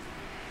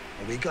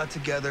 And we got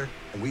together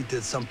and we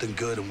did something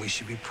good, and we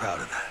should be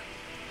proud of that.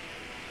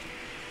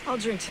 I'll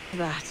drink to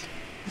that.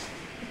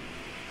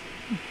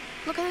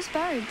 Look at those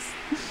birds.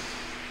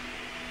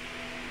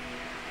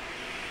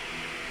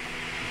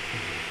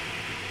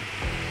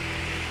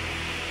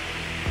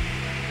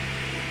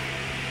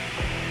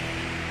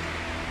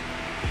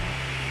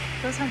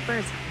 Those aren't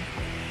birds.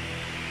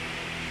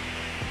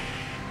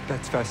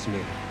 That's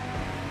fascinating.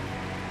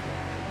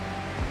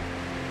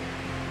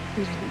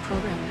 We didn't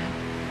program them.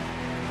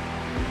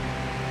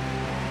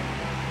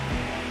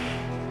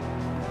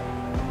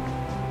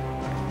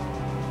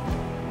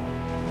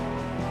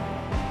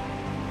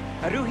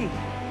 Aruhi.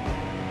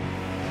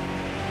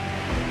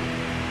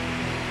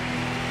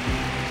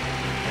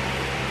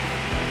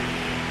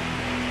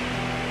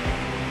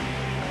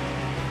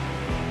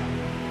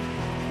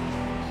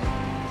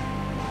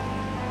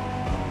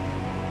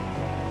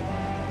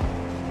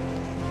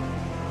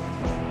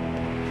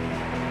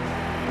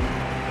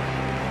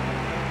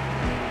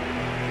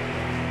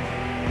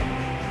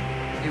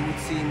 It would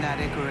seem that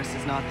Icarus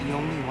is not the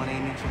only one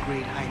aiming for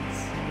great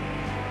heights.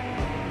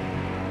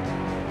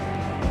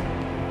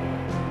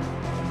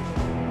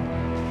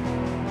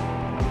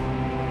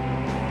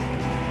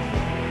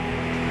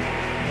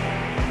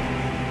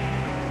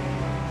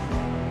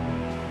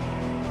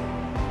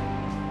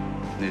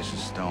 This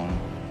is Stone.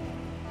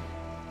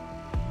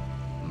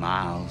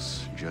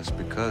 Miles, just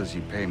because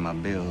you pay my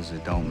bills,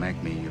 it don't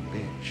make me your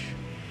bitch.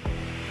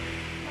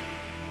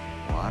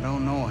 Well, I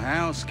don't know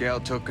how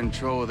Scout took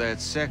control of that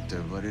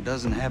sector, but it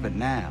doesn't have it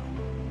now.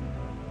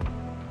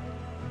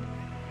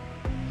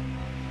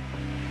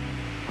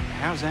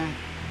 How's that?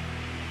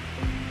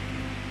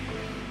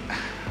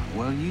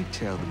 Well, you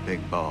tell the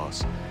big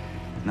boss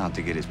not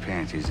to get his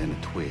panties in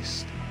a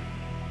twist.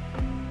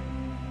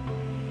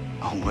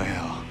 Oh,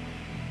 well.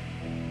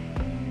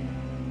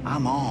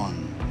 I'm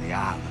on the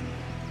island.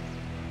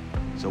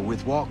 So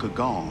with Walker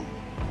gone,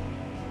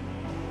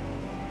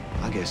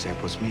 I guess that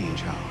puts me in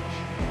charge.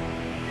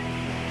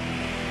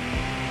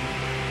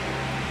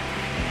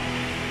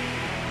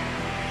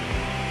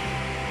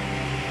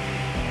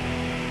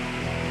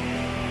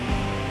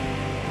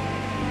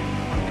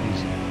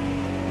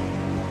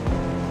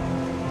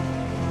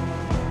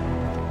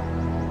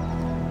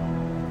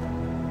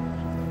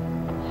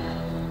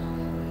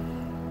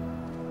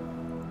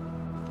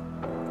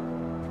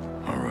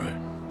 All right.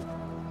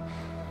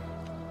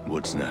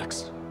 What's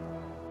next?